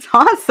me. That's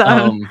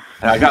awesome.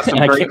 I got some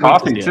great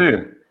coffee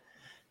too.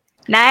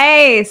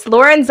 Nice.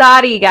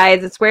 Lorenzotti,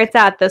 guys. It's where it's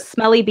at. Those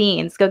smelly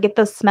beans. Go get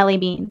those smelly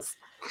beans.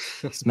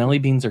 Smelly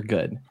beans are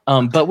good.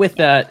 But with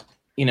that,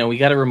 we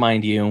got to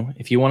remind you,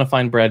 if you want to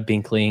find Brad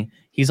Binkley,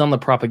 he's on the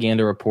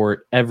Propaganda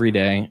Report every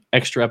day.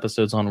 Extra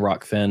episodes on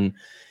Rockfin.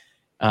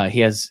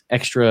 He has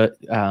extra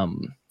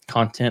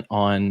content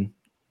on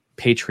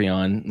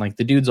Patreon. Like,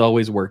 the dude's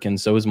always working.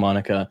 So is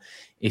Monica.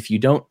 If you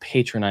don't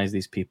patronize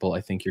these people,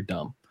 I think you're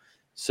dumb.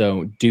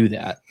 So do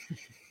that.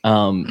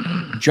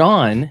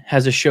 John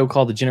has a show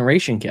called The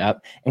Generation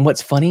Gap, and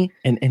what's funny,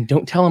 and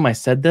don't tell him I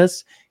said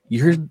this,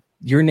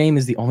 your name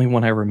is the only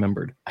one I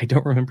remembered. I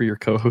don't remember your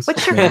co-host.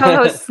 What's your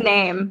co-host's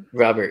name?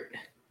 Robert.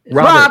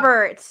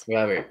 Robert.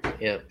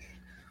 Yep.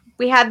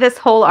 We had this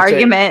whole That's right.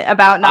 argument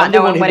about not I'm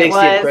the one knowing who what it makes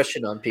the was.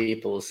 impression on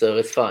people, so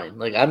it's fine.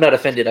 Like, I'm not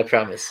offended, I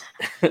promise.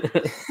 I've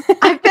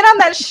been on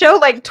that show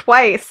like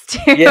twice too.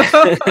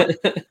 Yeah.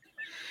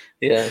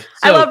 Yeah.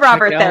 I So, love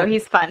Robert check though. out-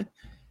 He's fun.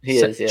 He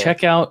is, yeah.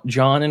 Check out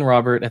John and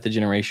Robert at the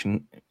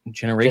Generation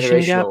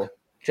Gap?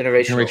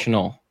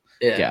 Generational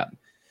Yeah. Gap.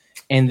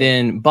 And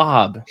then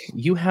Bob,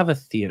 you have a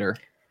theater,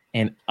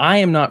 and I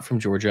am not from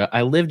Georgia.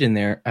 I lived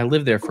there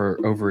for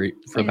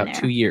about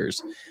 2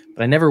 years,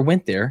 but I never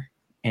went there.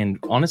 And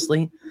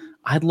honestly,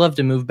 I'd love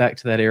to move back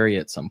to that area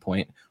at some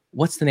point.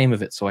 What's the name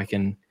of it so I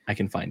can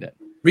find it?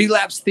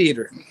 Relapse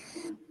Theater.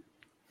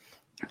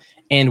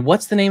 And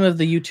what's the name of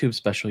the YouTube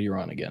special you're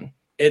on again?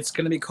 It's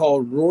going to be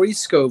called Rory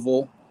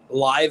Scovel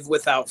Live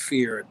Without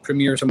Fear. It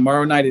premieres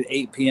tomorrow night at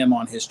 8 p.m.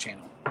 on his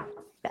channel.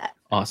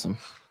 Awesome.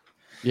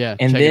 Yeah.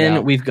 And check it then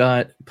out. we've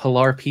got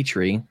Pilar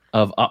Petrie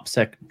of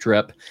OPSEC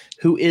Drip,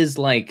 who is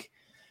like,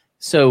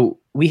 so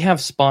we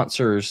have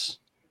sponsors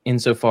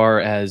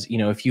insofar as,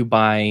 if you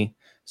buy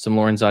some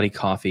Lorenzotti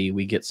coffee,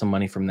 we get some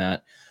money from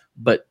that.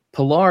 But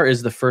Pilar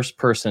is the first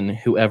person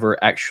who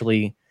ever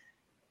actually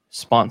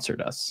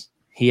sponsored us.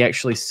 He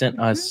actually sent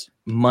us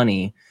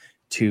money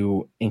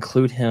to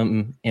include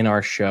him in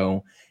our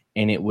show.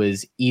 And it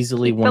was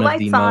easily Keep the one of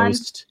the lights on.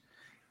 most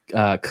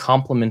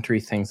complimentary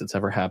things that's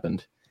ever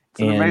happened.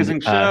 It's an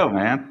amazing show,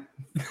 man.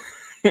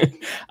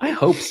 I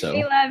hope so.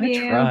 We love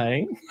you.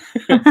 Try.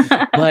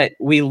 But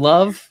we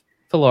love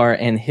Pilar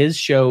and his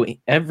show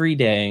every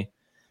day.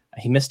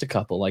 He missed a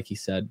couple, like he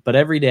said, but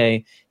every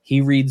day he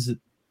reads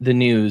the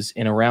news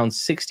in around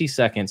 60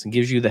 seconds and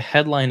gives you the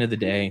headline of the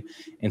day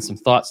and some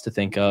thoughts to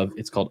think of.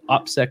 It's called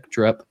OPSEC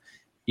Drip.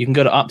 You can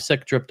go to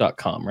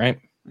opsecdrip.com, right?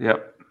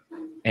 Yep.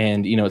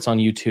 And, it's on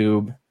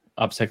YouTube,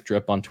 OPSEC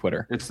Drip on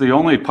Twitter. It's the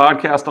only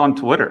podcast on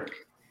Twitter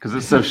because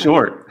it's so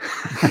short.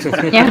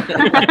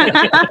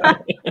 Yeah.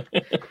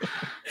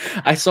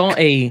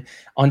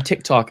 On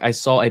TikTok, I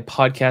saw a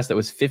podcast that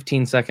was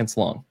 15 seconds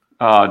long.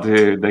 Oh,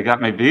 dude, they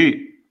got me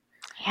beat.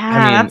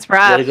 Yeah, that's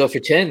rough. Gotta go for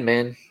 10,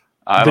 man.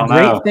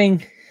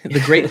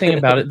 The great thing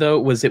about it though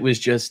was it's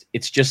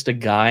just a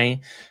guy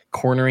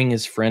cornering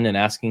his friend and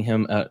asking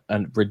him a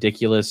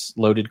ridiculous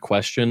loaded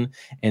question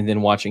and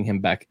then watching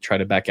him try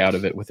to back out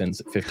of it within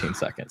 15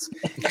 seconds.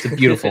 It's a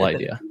beautiful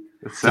idea.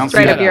 It sounds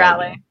right up good. your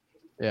alley.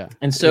 Yeah.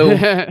 And so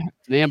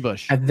the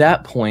ambush. at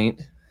that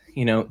point,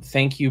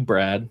 thank you,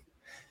 Brad.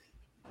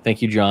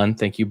 Thank you, John.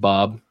 Thank you,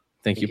 Bob.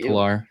 Thank you,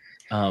 Pilar.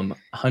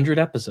 100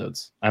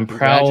 episodes. I'm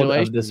proud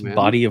of this man.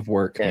 body of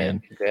work, Yeah,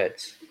 man.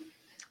 congrats.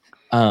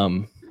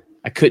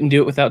 I couldn't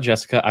do it without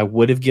Jessica. I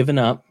would have given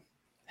up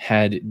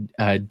had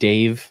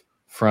Dave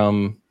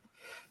from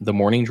the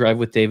Morning Drive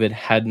with David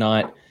had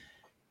not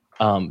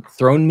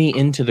thrown me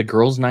into the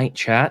girls' night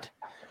chat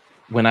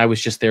when I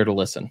was just there to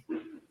listen.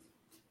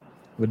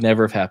 Would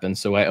never have happened.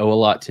 So I owe a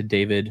lot to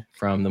David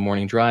from the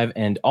Morning Drive,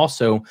 and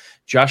also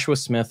Joshua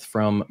Smith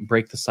from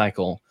Break the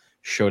Cycle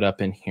showed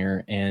up in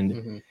here,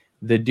 and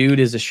the dude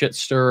is a shit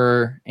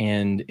stirrer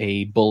and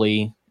a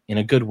bully in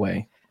a good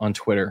way on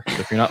Twitter. So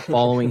if you're not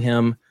following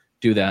him,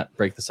 do that.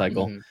 Break the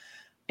Cycle.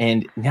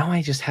 And now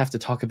I just have to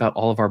talk about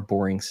all of our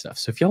boring stuff.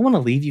 So if y'all want to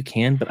leave, you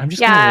can, but I'm just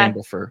going to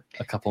ramble for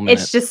a couple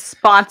minutes. It's just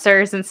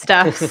sponsors and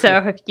stuff.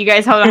 So you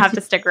guys all don't have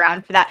to stick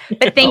around for that.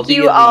 But thank I'll be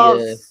you in the,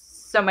 all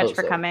so much for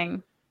sorry.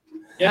 coming.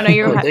 Yeah. I know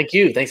you were Thank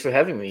you. Thanks for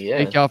having me. Yeah.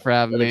 Thank y'all for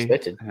having me.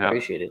 Unexpected. Yeah.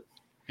 Appreciate it.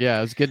 Yeah,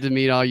 it was good to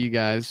meet all you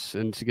guys,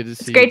 and it's good to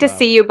see. It's great you, to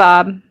see you,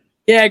 Bob.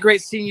 Yeah,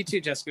 great seeing you too,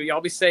 Jessica.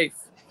 Y'all be safe.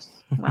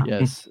 Well,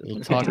 Yes,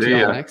 we'll talk to See y'all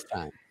ya. next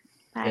time.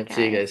 bye, Yeah,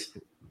 see you guys.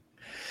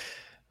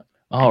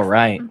 All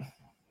right.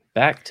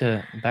 Back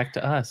to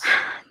us.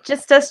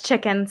 Just us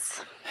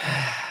chickens.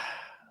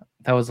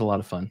 That was a lot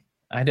of fun.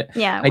 I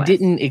Yeah, it was.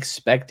 didn't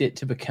expect it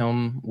to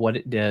become what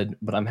it did,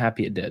 but I'm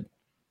happy it did.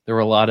 There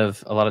were a lot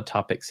of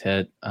topics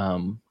hit.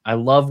 I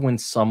love when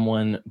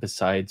someone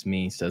besides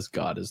me says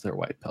God is their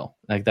white pill.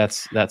 Like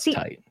that's See,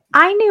 tight.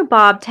 I knew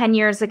Bob 10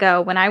 years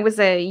ago when I was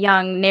a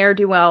young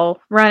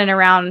ne'er-do-well running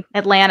around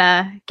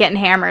Atlanta getting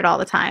hammered all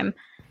the time.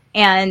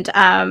 And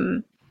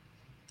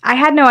I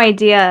had no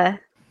idea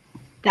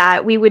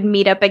that we would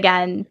meet up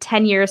again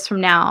 10 years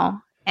from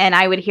now and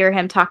I would hear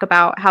him talk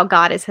about how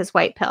God is his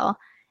white pill.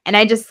 And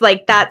I just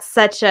that's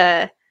such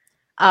a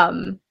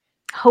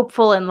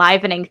hopeful,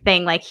 enlivening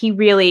thing. Like he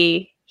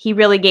really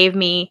gave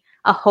me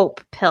a hope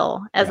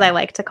pill, as I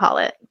like to call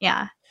it.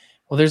 Yeah.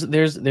 Well,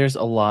 there's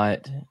a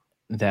lot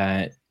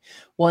that,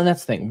 and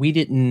that's the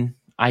thing.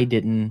 I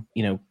didn't,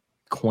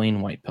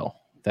 coin white pill.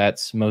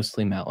 That's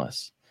mostly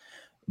Malice.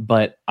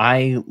 But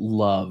I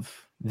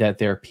love that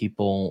there are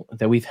people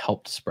that we've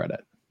helped spread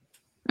it.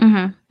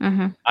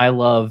 I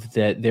love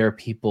that there are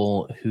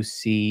people who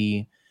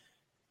see,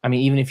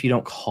 even if you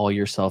don't call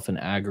yourself an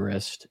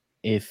agorist,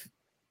 if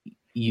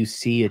you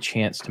see a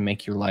chance to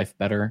make your life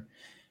better,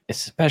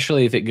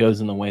 especially if it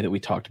goes in the way that we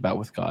talked about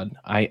with God.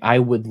 I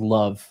would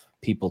love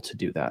people to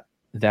do that.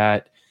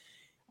 That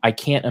I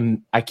can't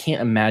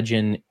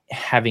imagine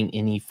having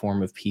any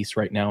form of peace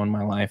right now in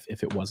my life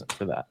if it wasn't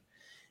for that.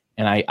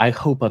 And I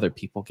hope other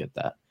people get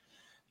that.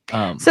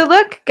 So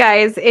look,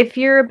 guys, if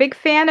you're a big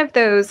fan of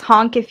those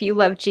honk if you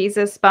love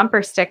Jesus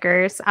bumper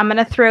stickers, I'm going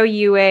to throw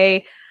you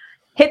a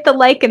hit the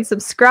like and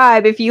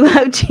subscribe if you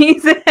love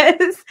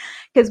Jesus,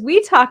 because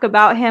we talk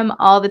about him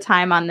all the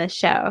time on this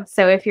show.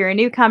 So if you're a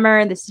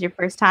newcomer, this is your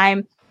first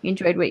time, you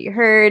enjoyed what you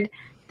heard,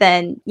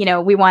 then,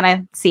 we want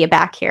to see you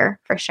back here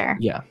for sure.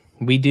 Yeah,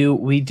 we do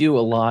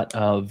a lot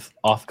of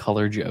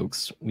off-color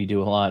jokes. We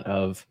do a lot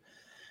of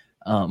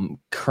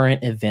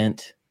current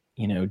event,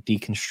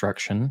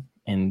 deconstruction,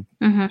 and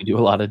we do a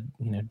lot of,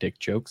 dick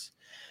jokes.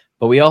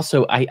 But we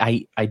also,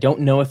 I don't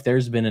know if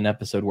there's been an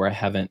episode where I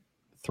haven't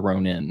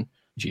thrown in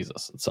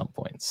Jesus at some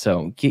point.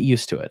 So get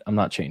used to it. I'm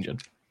not changing.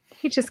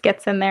 He just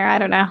gets in there. I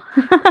don't know.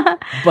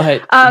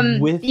 But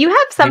you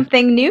have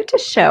something new to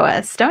show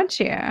us, don't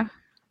you?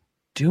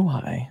 Do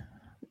I?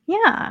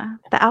 Yeah.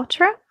 The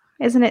outro?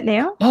 Isn't it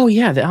new? Oh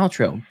yeah, the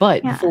outro.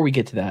 But before we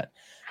get to that,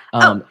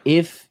 I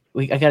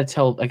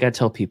gotta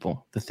tell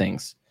people the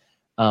things.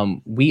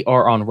 We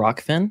are on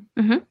Rockfin.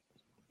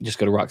 Just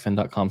go to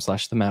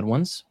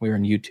rockfin.com/themadOnes. We're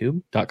on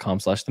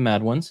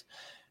youtube.com/themadOnes.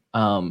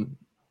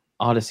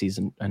 Odyssey's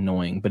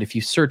annoying, but if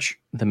you search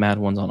the Mad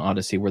Ones on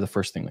Odyssey, we're the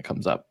first thing that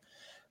comes up.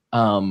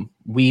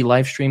 We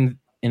live stream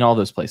in all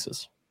those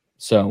places.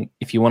 So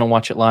if you want to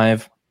watch it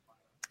live,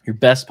 your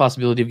best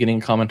possibility of getting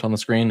a comment on the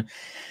screen.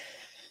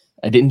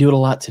 I didn't do it a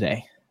lot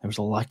today. There was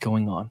a lot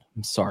going on.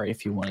 I'm sorry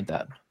if you wanted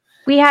that.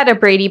 We had a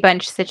Brady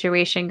Bunch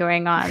situation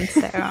going on,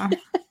 so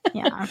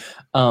yeah.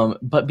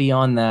 But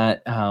beyond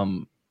that,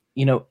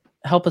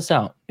 help us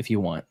out if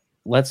you want.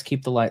 Let's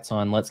keep the lights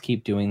on. Let's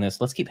keep doing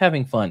this. Let's keep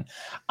having fun.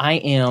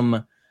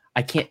 I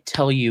can't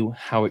tell you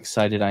how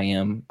excited I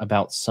am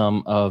about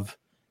some of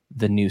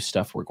the new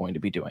stuff we're going to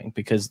be doing,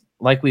 because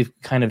like we've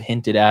kind of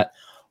hinted at,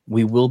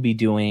 we will be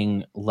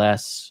doing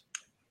less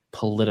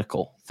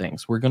political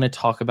things. We're going to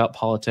talk about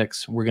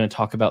politics. We're going to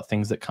talk about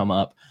things that come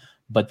up,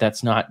 but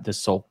that's not the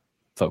sole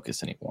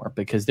focus anymore,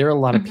 because there are a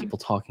lot of people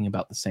talking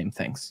about the same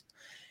things.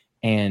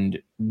 And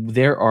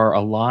there are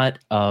a lot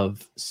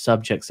of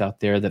subjects out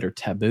there that are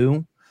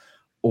taboo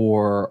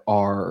or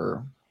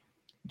are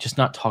just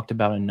not talked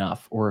about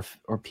enough, or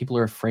people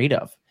are afraid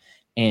of.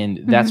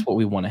 And that's what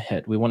we want to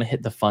hit. We want to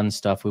hit the fun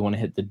stuff. We want to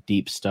hit the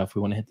deep stuff.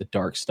 We want to hit the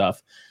dark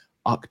stuff.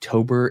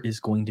 October is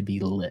going to be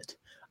lit.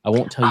 I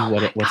won't tell you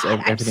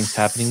everything's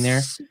happening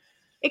there.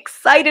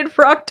 Excited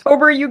for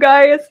October, you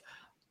guys.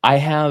 I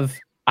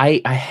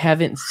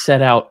haven't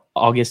set out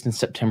August and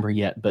September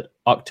yet, but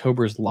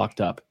October's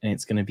locked up, and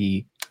it's going to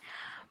be.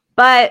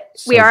 But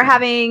we are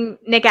having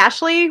Nick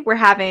Ashley. We're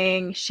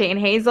having Shane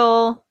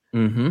Hazel.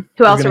 Who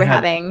else are we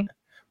having?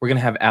 We're going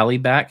to have Allie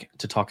back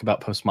to talk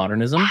about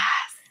postmodernism. Yes.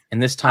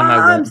 And this time I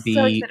won't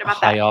be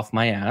high off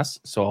my ass,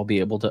 so I'll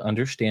be able to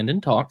understand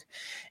and talk.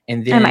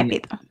 And then I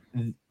might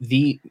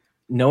be,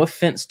 no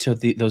offense to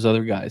those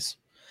other guys,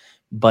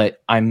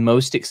 but I'm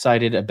most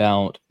excited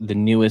about the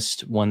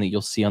newest one that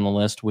you'll see on the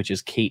list, which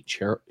is Kate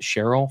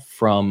Sherrill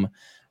from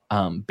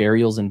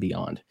Burials and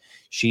Beyond.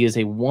 She is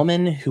a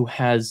woman who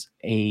has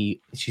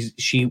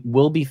she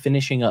will be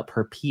finishing up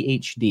her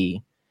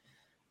PhD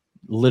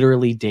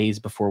literally days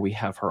before we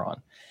have her on.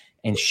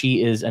 And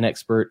she is an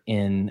expert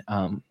in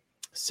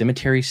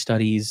cemetery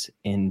studies,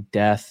 in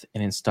death,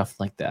 and in stuff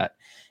like that.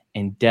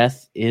 And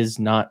death is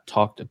not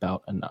talked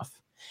about enough.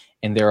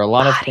 And there are a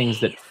lot of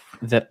things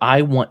that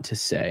I want to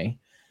say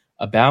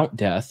about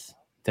death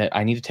that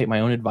I need to take my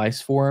own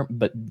advice for,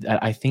 but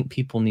that I think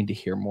people need to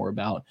hear more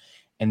about.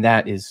 And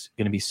that is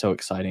going to be so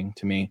exciting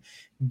to me.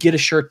 Get a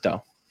shirt,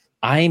 though.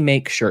 I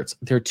make shirts.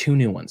 There are 2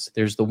 new ones.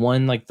 There's the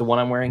one like the one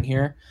I'm wearing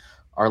here,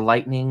 our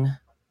lightning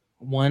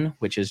one,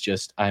 which is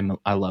just I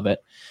love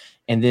it.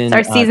 And then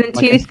it's our season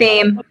 2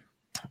 theme.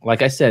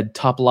 Like I said,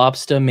 Top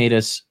Lobster made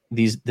us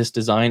this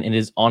design, and it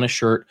is on a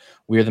shirt.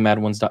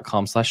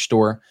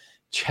 wearethemadOnes.com/store.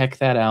 Check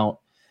that out.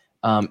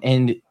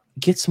 And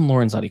get some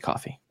Lorenzotti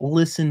coffee.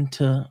 Listen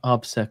to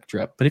Obsec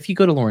Drip. But if you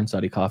go to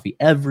Lorenzotti Coffee,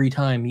 every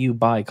time you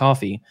buy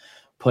coffee,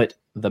 put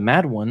the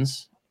Mad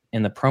Ones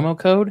in the promo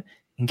code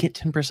and get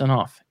 10%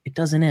 off. It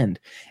doesn't end.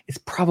 It's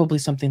probably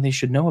something they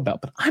should know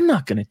about, but I'm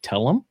not going to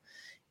tell them.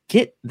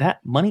 Get that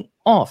money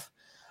off.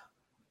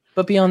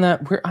 But beyond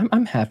that,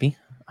 I'm happy.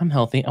 I'm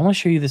healthy. I want to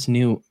show you this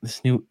new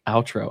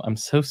outro. I'm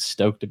so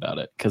stoked about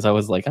it because I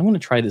was like, I want to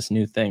try this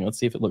new thing. Let's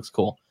see if it looks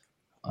cool.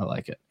 I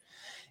like it.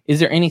 Is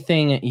there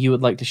anything you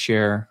would like to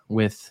share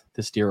with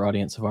this dear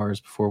audience of ours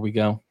before we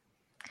go?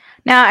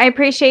 Now, I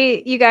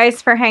appreciate you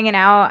guys for hanging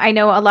out. I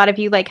know a lot of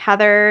you, like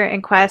Heather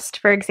and Quest,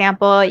 for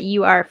example,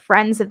 you are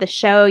friends of the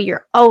show.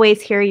 You're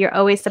always here. You're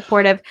always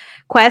supportive.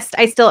 Quest,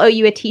 I still owe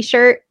you a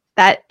t-shirt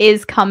that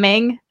is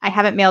coming. I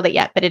haven't mailed it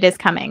yet, but it is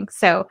coming.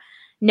 So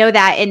know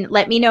that, and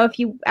let me know if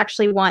you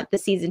actually want the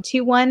season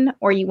 2 one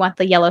or you want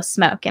the yellow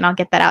smoke, and I'll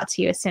get that out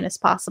to you as soon as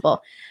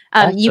possible.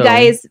 Also, you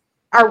guys,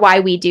 are why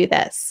we do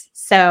this.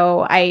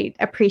 So I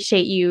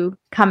appreciate you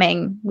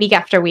coming week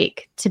after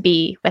week to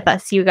be with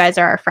us. You guys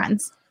are our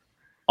friends.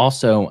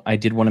 Also, I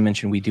did want to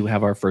mention we do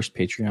have our first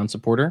Patreon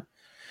supporter.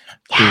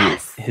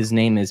 Yes. His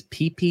name is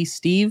PP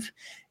Steve,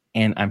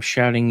 and I'm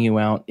shouting you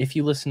out. If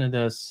you listen to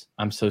this,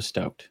 I'm so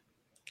stoked.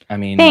 I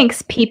mean,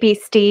 thanks, PP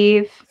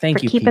Steve, thank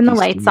for you, keeping the PP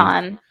lights Steve.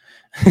 on.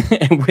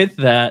 And with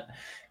that,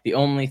 the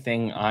only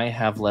thing I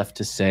have left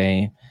to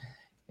say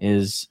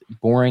is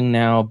boring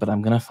now, but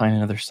I'm going to find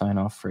another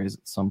sign-off phrase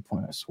at some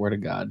point. I swear to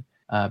God.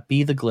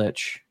 Be the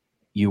glitch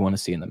you want to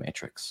see in the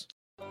Matrix.